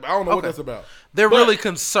 I don't know what that's about. They're But- really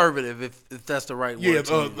conservative, if that's the right Yeah, word.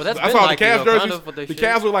 to use. But that's I been saw Nike, the Cavs though, kind jerseys. of, with their The shit.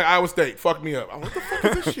 Cavs were like Iowa State. Fuck me up. I'm like, what the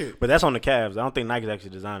fuck is this shit? But that's on the Cavs. I don't think Nike's actually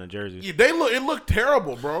designing jerseys. Yeah, it looked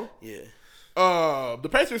terrible, bro. Yeah. The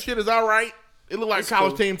Pacers shit is all right. It looked like a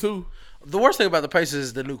college team too. The worst thing about the Pacers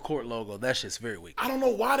is the new court logo. That shit's very weak. I don't know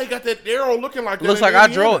why they got that arrow looking like It that. looks in like I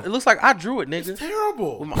Indiana. drew it. It looks like I drew it, nigga. It's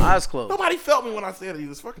terrible. With my eyes closed. Nobody felt me when I said it. It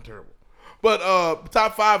was fucking terrible. But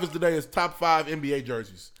top 5 is today is top 5 NBA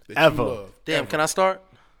jerseys that Ever. you love. Damn, Ever. can I start?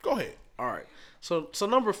 Go ahead. All right. So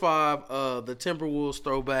number 5, the Timberwolves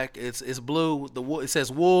throwback. It's blue. It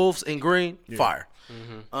says Wolves in green. Fire.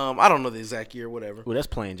 I don't know the exact year, whatever. Ooh, that's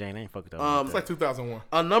plain Jane. I ain't fucked up. It's like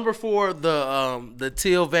 2001. Number 4, the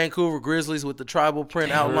teal Vancouver Grizzlies with the tribal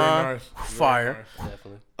print outline. nice. Fire.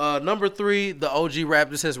 Definitely. Number 3, the OG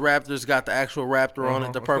Raptors. Says Raptors, got the actual Raptor on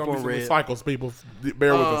it, the purple and red. Cycles, people.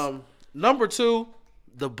 Bear with us. Number 2,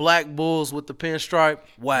 the Black Bulls with the pinstripe.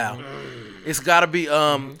 Wow. It's got to be,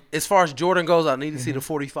 as far as Jordan goes, I need to see the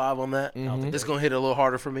 45 on that. It's going to hit a little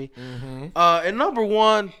harder for me. And number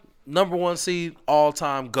 1 seed,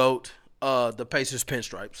 all-time GOAT, the Pacers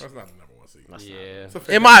pinstripes. That's not the number 1 seed. Yeah. It's a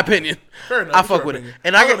fair In my opinion. Fair enough. I It's fuck your with it. opinion.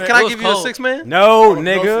 And Other can than- I It was give you a cold. 6-man? No, No,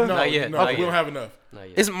 nigga. no, Not yet, no, not we yet. don't have enough. Not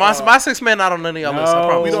yet. It's my 6-man not on any of y'all list, I No,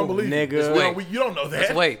 promise. We don't believe nigga. you. wait. You don't know that.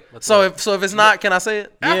 Let's wait. Let's So wait. if it's not, can I say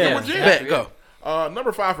it? Afterwards, Yeah. yeah. Bet, go.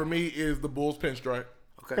 Number 5 for me is the Bulls pinstripe.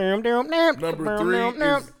 Number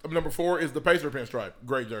Number 4 is the Pacer pinstripe.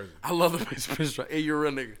 Great jersey. I love the Pacers pinstripe. Hey, you're a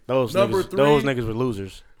real nigga. Those Number niggas, 3 those niggas were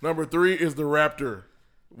losers. Number 3 is the Raptor.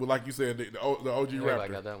 Well, like you said, the OG Everybody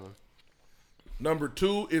Raptor. got that one. Number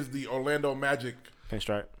 2 is the Orlando Magic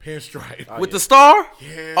Pinstripe. pinstripe. With the star?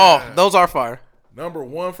 Yeah. Oh, those are fire. Number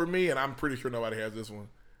 1 for me, and I'm pretty sure nobody has this one,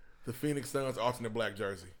 the Phoenix Suns alternate black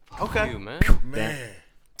jersey. Okay. You, man. Man.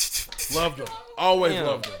 Loved them. Always Damn.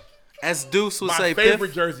 loved them. As Deuce would My say, favorite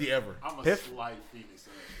Piff. jersey ever. I'm a Piff? slight Phoenix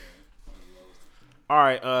Suns fan. All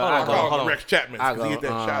right, on, I I go. call hold him on. Rex Chapman I because he go. hit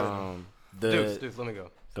that shot at him. Deuce, let me go.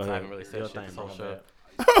 Go I ahead. haven't really said Your shit thing, this bro, whole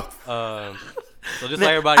my show. So just like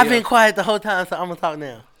everybody else. quiet the whole time, so I'm gonna talk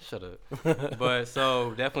now. Shut up. But so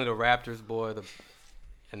definitely the Raptors, boy.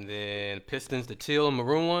 And then Pistons, the teal and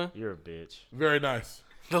maroon one. You're a bitch. Very nice.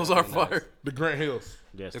 Those are fire. The Grant Hills.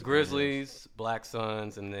 Yes, The Grizzlies, Black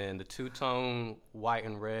Suns, and then the two-tone white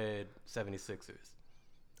and red 76ers.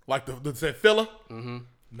 Like the said filler. Mm-hmm.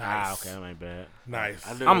 Nice. Ah, okay, that ain't bad. Nice.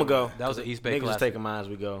 I'm gonna go. That was an East Bay Niggas is classic. taking mine as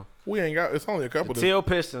we go. We ain't got. It's only a couple. The Teal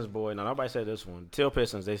Pistons, boy. No, nobody said this one. Teal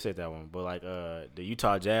Pistons, they said that one. But like the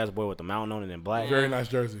Utah Jazz boy with the mountain on it in black. Very nice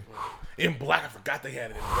jersey. In black. I forgot they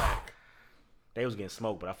had it in black. They was getting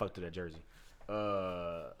smoked, but I fucked with that jersey.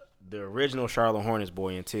 The original Charlotte Hornets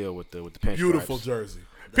boy in teal with the pinstripes. Beautiful jersey.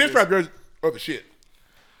 Pinstripe jersey. Oh the shit.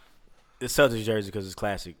 It's Celtics jersey because it's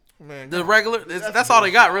classic. Man, The regular, that's all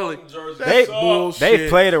they got, really. They bullshit. they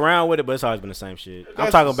played around with it, but it's always been the same shit. I'm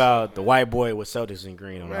That's talking just- about the white boy with Celtics in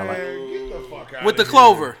green on it. I like. Man, get the fuck out With the of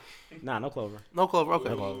clover. Nah, no clover. No clover,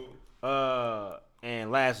 okay.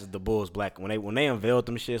 And last is the Bulls black. When they unveiled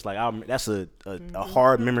them shits, like that's a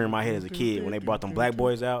hard memory in my head as a kid when they brought them black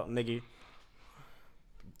boys out, nigga.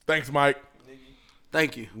 Thanks, Mike.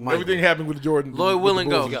 Thank you. Everything happened with the Jordan. Lloyd with will the and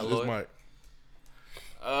Bulls go. is- You got is Lloyd? Mike.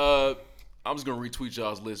 I'm just gonna retweet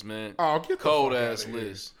y'all's list, man. Oh, get the Cold fuck ass outta here.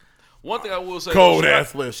 list. One thing I will say, Cold shout-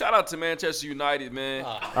 ass list. Shout out to Manchester United, man.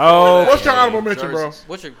 Oh, What's your honorable mention, bro? Jerseys.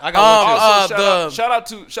 What's your? I got one too. Also, shout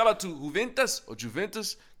out to Juventus or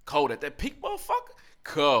Juventus. Cold at that peak, motherfucker.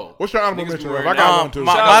 Cold. What's your honorable Niggas mention, be bro? wearing I got out. one too.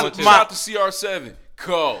 my- Shout out to CR7.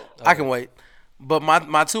 Cold. I can wait. But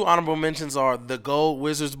my two honorable mentions are the Gold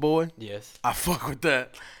Wizards boy. Yes. I fuck with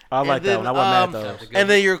that. I like And that then, one. I wasn't mad That was though. a good And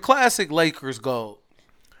then your classic Lakers gold.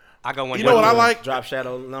 I got one. You know what I yesterday. like? Drop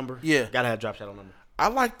shadow number. Yeah. Gotta have drop shadow number. I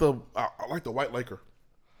like the white Laker.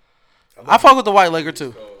 I fuck with the white Laker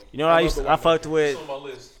too. You know what I fucked with? On my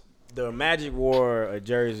list. The Magic wore a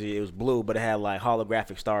jersey. It was blue, but it had like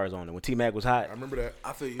holographic stars on it. When T-Mac was hot, I remember that.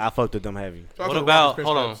 I feel you. I fucked with them heavy. Shout out What to the about? Rockets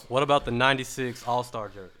Hold on. pinstripes. What about the '96 All-Star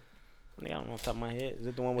jersey? Nigga, I don't know off the top of my head. Is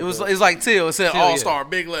it the one with It was the, it's like teal. It said Teal, yeah. All Star,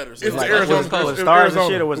 big letters. It's like- the Arizona. was it called? it was Stars and Arizona.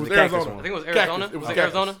 shit, or was it the Arizona. cactus one? I think it was Cactus. Arizona. It was Was it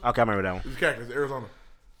cactus. Arizona? Okay, I remember that one. It was Cactus, Arizona.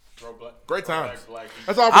 Throw black, Great times. black.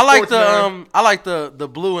 That's all for I like sports, man. the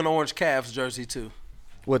blue and orange Cavs jersey too.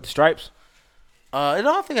 With the stripes? I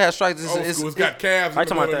don't think it has stripes. Old school. It's got calves I in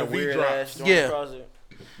the talking middle about and that a V weird drop. ass joint Yeah. across it.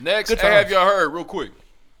 Next, Good hey, have times. y'all heard real quick?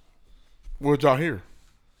 What y'all hear?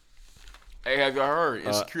 Hey, have y'all heard?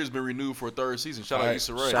 Insecure's been renewed for a third season. Shout out Alright.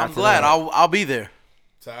 Issa Rae. Shout- I'm glad. I'll be there.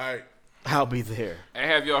 Tight. I'll be there. Hey,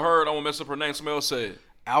 have y'all heard? I won't mess up her name. Somebody else said.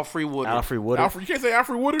 Alfred Woodard. Alfred Woodard. Alfred, you can't say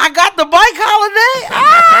Alfred Woodard. I got the bike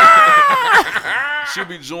holiday. She'll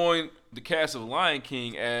be joined the cast of Lion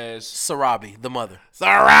King as Sarabi, the mother.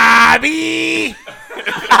 Sarabi.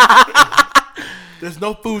 There's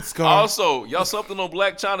no food scum. also y'all something on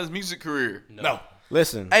Black China's music career. No.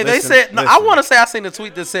 Listen. Hey, they listen, said. No, I listen. want to say I seen a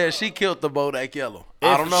tweet that said she killed the Bodak Yellow.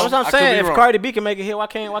 I don't know. That's what I'm I could saying. be If wrong. Cardi B can make it hit, why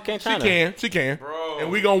can't She China? can. Bro. And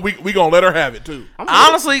we gonna let her have it too.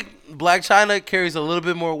 Honestly, Black China carries a little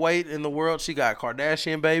bit more weight in the world. She got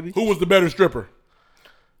Kardashian baby. Who was the better stripper?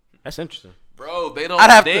 That's interesting. Bro, they don't I'd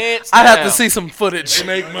have dance to now. see some footage. They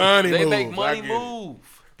make money. They moves. make I money get it.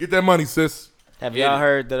 move. Get that money, sis. Have Get y'all it.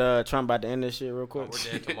 heard that Trump about to end this shit real quick?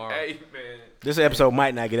 We're dead tomorrow. Hey, man. This episode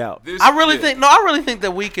might not get out. This, I really yeah. think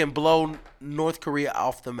that we can blow North Korea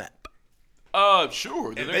off the map.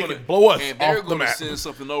 Sure. Then And they're they gonna can blow us and they're off the gonna map. send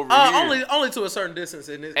something over here. Only to a certain distance,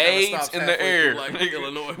 and it AIDS kinda stops in the halfway air. through, like Nigga,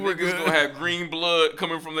 Illinois. We're niggas good. gonna have green blood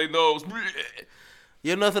coming from their nose. You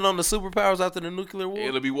have nothing on the superpowers after the nuclear war?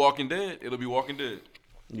 It'll be Walking Dead. You'll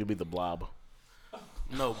be the blob.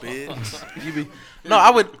 No, bitch. You be no.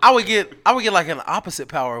 I would get like an opposite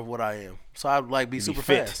power of what I am. So I'd like be super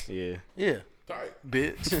fit. fast. Yeah. Yeah, Tight.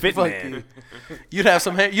 bitch. Fit Fuck man. you. You'd have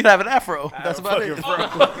some hair. You'd have an afro. That's about it.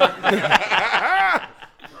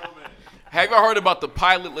 Have y'all heard about the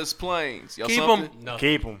pilotless planes? Y'all Keep something? 'em. No.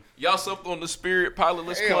 Keep them. Y'all something on the Spirit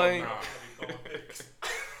pilotless Hell plane? nah.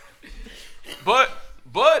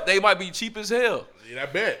 But they might be cheap as hell. Yeah, I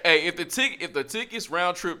bet. Hey, if the ticket's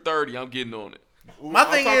round trip 30, I'm getting on it. My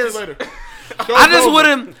I'll thing talk to you is, later. I just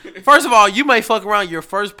wouldn't. First of all, you may fuck around your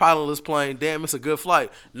first pilotless plane. Damn, it's a good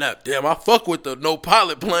flight. Now, damn, I fuck with the no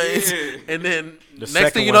pilot planes. Yeah. And then next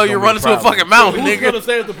second thing you one's know, you're gonna running be to a problem. fucking mountain, Who's gonna nigga.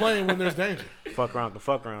 save the plane when there's danger? Fuck around.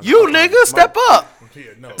 You nigga, step up. Yeah,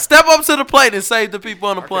 no. Step up to the plate and save the people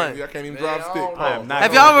on the I plane. can't even drive a stick. I am not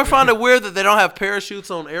Have going- y'all ever found it weird that they don't have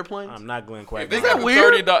parachutes on airplanes? I'm not Glenn Quack. They that got the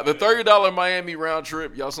weird? $30 Miami round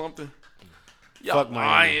trip. Y'all something? Y'all Fuck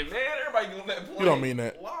Miami. lying, man. Everybody on that plane. You don't mean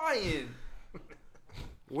that. Lying.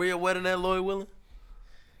 Where your wedding at, Lloyd Willing?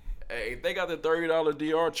 Hey, if they got the $30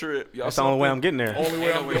 DR trip. Y'all That's the only way I'm getting there. Only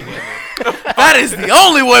way I'm going. That is the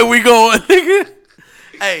only way we going, nigga.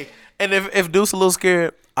 Hey, and if Deuce a little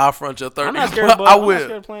scared, I'll front your 30. I'm not scared. Bro. I I'm not will.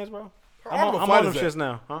 scared of planes, bro. How long of a I'm flight on them is that? shits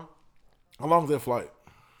now, huh? How long is that flight?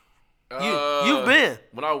 You've been.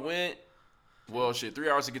 When I went, 3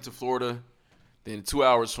 hours to get to Florida, then 2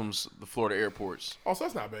 hours from the Florida airports. Oh, so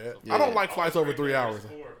that's not bad. Yeah. I don't like flights over 3 hours.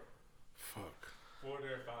 Fuck. 4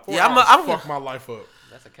 Yeah, hours I'm fuck my life up.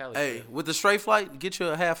 That's a Cali. Hey, with the straight flight, get you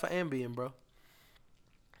a half of Ambien, bro.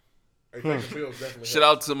 Hey, taking pills definitely Shout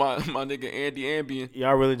out to my nigga Andy Ambien.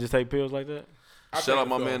 Y'all really just take pills like that? helps. Shout I out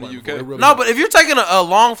my take man in pills the like UK. before. It really No, helps. but if you're taking a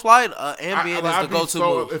long flight, Ambien I'd is the be go-to so-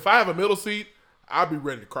 move. If I have a middle seat, I'd be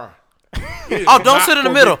ready to cry. Oh, don't sit in the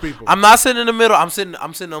middle. I'm not sitting in the middle. I'm sitting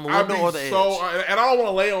on the I'd window be or the edge. so, and I don't want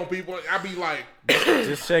to lay on people. I'd be like,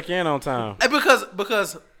 Just check in on time. Hey,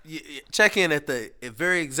 because you check in at the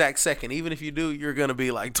very exact second. Even if you do, you're gonna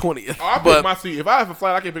be like 20th. oh, I pick but my seat. If I have a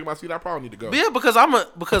flight, I can't pick my seat. I probably need to go. yeah, because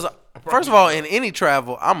first of all, in any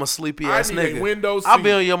travel, I'm a sleepy I ass need a nigga. window I'll seat.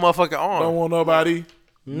 be on your motherfucking arm. Don't want nobody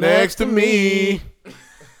next to me.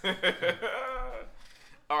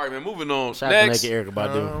 All right, man, moving on. Shout out to Next, Naked Erica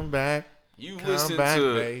Badu. Come back. you Come listened back,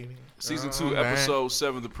 to baby. Season Come 2, back. Episode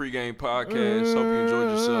 7 of the PreGame Podcast. Hope you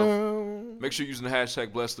enjoyed yourself. Make sure you're using the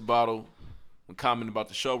hashtag #BlessTheBottle when commenting about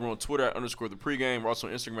the show. We're on Twitter @ _the PreGame. We're also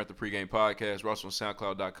on Instagram @ the PreGame Podcast. We're also on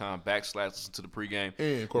SoundCloud.com / listen to the PreGame. Yeah, We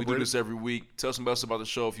do incorporated. this every week. Tell somebody else about the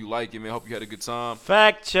show if you like it, man. Hope you had a good time.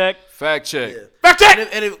 Fact check. Fact check.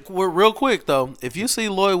 We're real quick though. If you see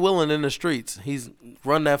Lloyd Willing in the streets, he's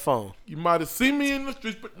run that phone. You might have seen me in the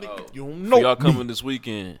streets, but nigga, you don't For know y'all me. coming this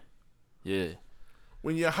weekend. Yeah.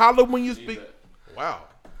 When you holler, when you speak. Wow.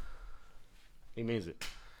 He means it.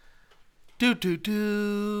 Do.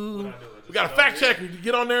 We got a fact check. You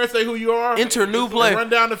get on there and say who you are. Enter new and player. Run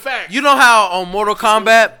down the facts. You know how on Mortal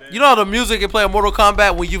Kombat, you know how the music you play on Mortal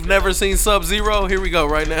Kombat when you've never seen Sub-Zero? Here we go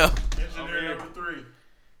right now. Engineer number 3.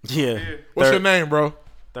 Yeah. What's your name, bro?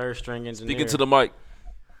 Third string engineer. Speaking to the mic.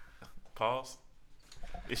 Pause.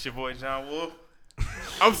 It's your boy John Wolf.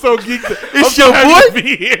 I'm so geeked. It's I'm your so happy boy? to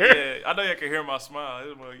be here. Yeah, I know y'all can hear my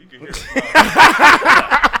smile. Well, you can hear the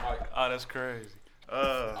smile. Oh, that's crazy.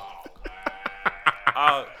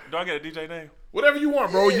 Do I get a DJ name? Whatever you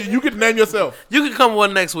want, bro. You get to name yourself. You can come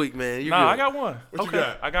one next week, man. You're Nah, good. I got one. What you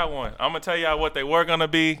got? I got one. I'm gonna tell y'all what they were gonna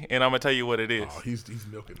be, and I'm gonna tell you what it is. Oh, he's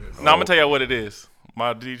milking this. No, I'm gonna tell y'all what it is.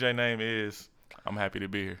 My DJ name is I'm happy to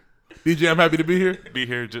be here. DJ, I'm happy to be here. Be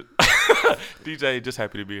here, just DJ. Just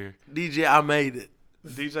happy to be here. DJ, I made it.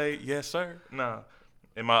 DJ, yes sir. Nah,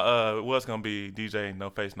 and my it was gonna be DJ, no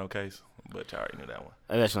face, no case, but y'all already knew that one.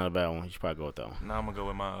 That's not a bad one. You should probably go with that one. Now I'm gonna go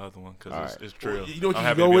with my other one because All right. it's true. Well, you know what I'm you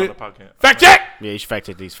happy should to go be with? on the podcast. Fact check. Yeah, you should fact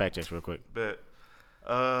check these fact checks real quick. But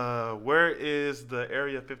where is the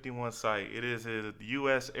Area 51 site? It is a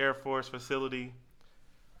U.S. Air Force facility.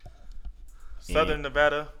 Southern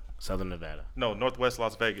Nevada. Southern Nevada. No, Northwest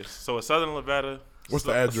Las Vegas. So it's Southern Nevada. What's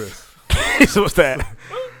the address? So what's that?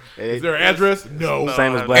 Is there an address? No.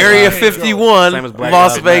 Same as Black Area Lives- 51, Same as Black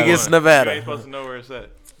Las Lives Vegas, You ain't Nevada. supposed to know where it's at.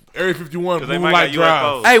 Area 51, 'Cause they might Moonlight got Drive.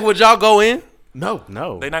 UFOs. Hey, would y'all go in? No.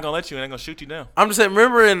 No. They not gonna let you. They're gonna shoot you down. I'm just saying,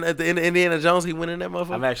 remember at the end of Indiana Jones, he went in that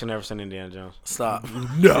motherfucker? I've actually never seen Indiana Jones. Stop.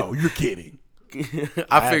 No, you're kidding.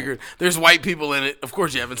 I figured there's white people in it. Of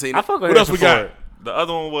course you haven't seen I it. fuck with What else we Harrison got? Ford. The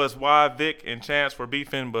other one was why Vic and Chance were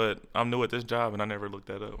beefing, but I'm new at this job and I never looked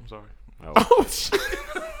that up. I'm sorry. Oh, shit.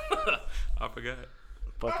 I forgot.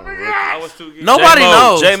 Fucking I was too geeked. Nobody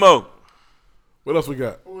knows. J-Mo. What else we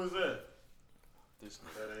got?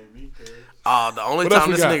 The only What else time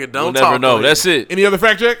we this got? nigga don't We'll talk. never know. to That's it. Any other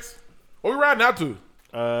fact checks? What we riding out to?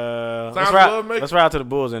 Let's of ride. Love Making? Let's ride to the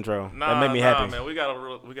Bulls intro. that made me happy. man. We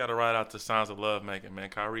gotta ride out to Signs of Love Making, man.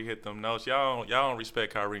 Kyrie hit them notes. Y'all don't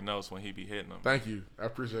respect Kyrie notes when he be hitting them. Thank you. I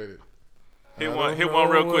appreciate it. Hit I one don't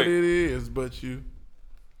real know quick. What it is, but you.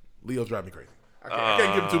 Leo's drive me crazy. I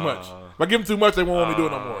can't give him too much. If I give him too much, they won't want me to do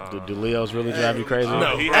it no more. Do Leos really drive you crazy?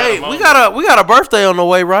 No. He had Hey, a we moment. got a birthday on the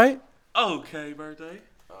way, right? Okay, birthday.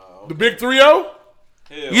 The big 3-0?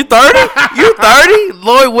 You 30? You 30?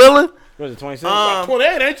 Lloyd Willing. What is it, 26?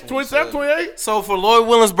 28, ain't you? 27, 28? So for Lloyd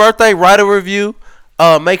Willing's birthday, write a review,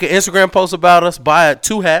 make an Instagram post about us, buy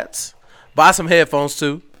 2 hats, buy some headphones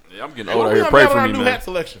too. Yeah, I'm getting Hey, old what out we here. gonna Pray have for on our me, new man. hat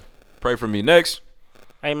selection? Pray for me. Next.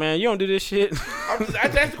 Hey, man, you don't do this shit. I just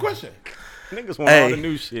asked the question. Niggas want Hey. all the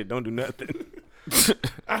new shit. Don't do nothing.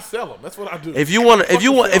 I sell them. That's what I do. If you want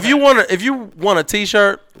a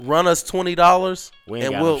T-shirt, run us $20, We ain't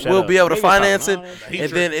and got we'll them. Shut we'll up. be able to Niggas finance it, talking all that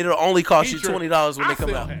and then it'll only cost you $20 when they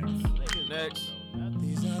come out. Next.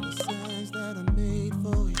 These are the signs that are made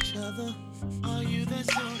for each other. Are you that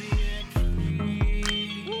zodiac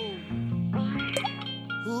free?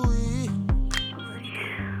 Ooh-wee.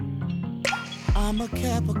 I'm a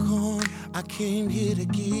Capricorn. I came here to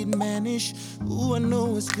get managed. Ooh, I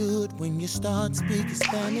know it's good when you start speaking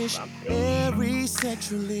Spanish. Very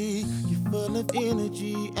sexually, you're full of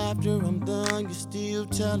energy. After I'm done, you're still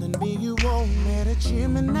telling me you won't met a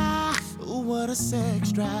Gemini. Ooh, what a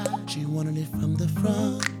sex drive. She wanted it from the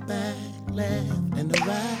front, back, left, and the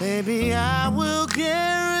right. Baby, I will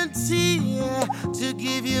guarantee to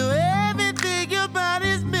give you everything your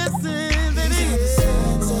body's missing. Baby,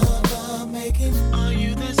 are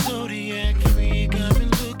you that zodiac freak I've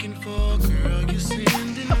been looking for? Girl, you're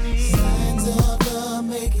sending me signs of love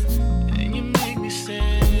making, and you make me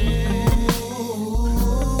sad.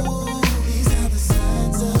 These are the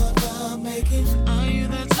signs of love making. Are you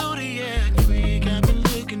that zodiac freak I've been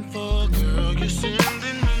looking for? Girl, you're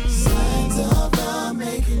sending me signs of love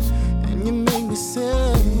making, and you make me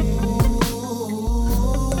sad.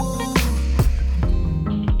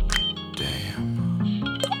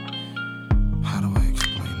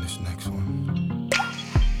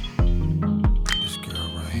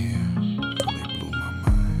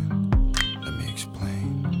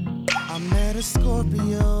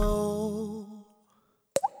 Scorpio.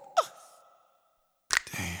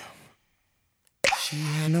 Damn. She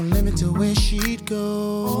had no limit to where she'd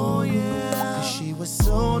go. Oh, yeah. 'Cause she was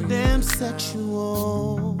so damn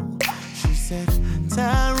sexual. She said,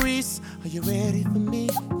 Tyrese, are you ready for me?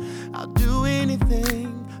 I'll do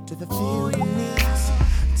anything to fulfill your needs.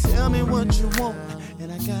 Tell me what you want,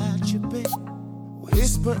 and I got you, babe.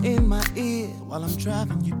 Whisper in my ear while I'm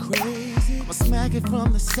driving you crazy. I'ma smack it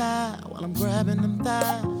from the side while I'm grabbing them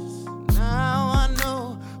thighs. Now I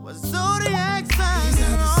know what zodiac signs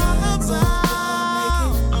are all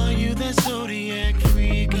about. Are you that zodiac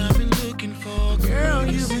freak I've been looking for? Girl,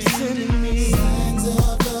 you've been sending me signs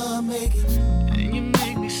of love making, and you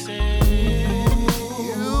make me sad.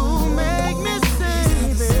 You make me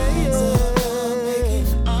sad, baby.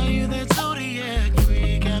 Are you that zodiac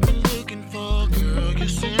freak I've been looking for? Girl, you're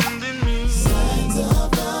sending me signs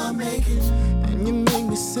of love making, and you make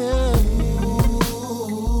me sad.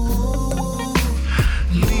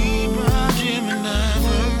 Libra, Gemini,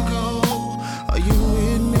 Virgo, are you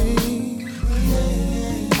with me?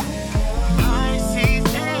 Pisces,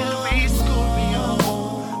 Aries, Scorpio,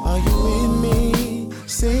 are you with me?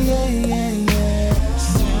 Say yeah, yeah, yeah.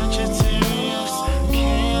 Sagittarius,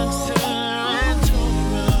 Cancer, and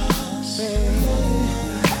Taurus.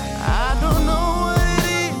 I don't know what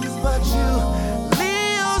it is, but you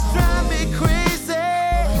Leos drive me crazy.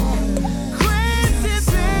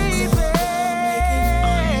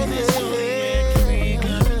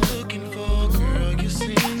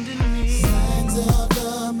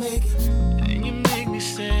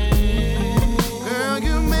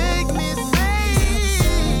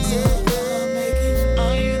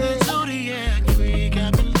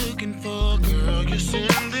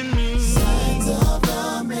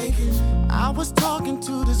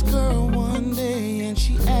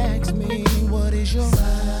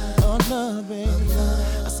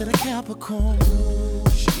 said a Capricorn.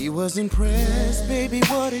 She was impressed, baby,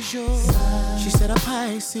 what is yours? She said a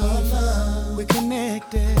Pisces, we're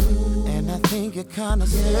connected. And I think you're kinda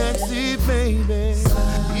sexy, baby.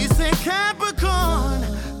 He said Capricorn,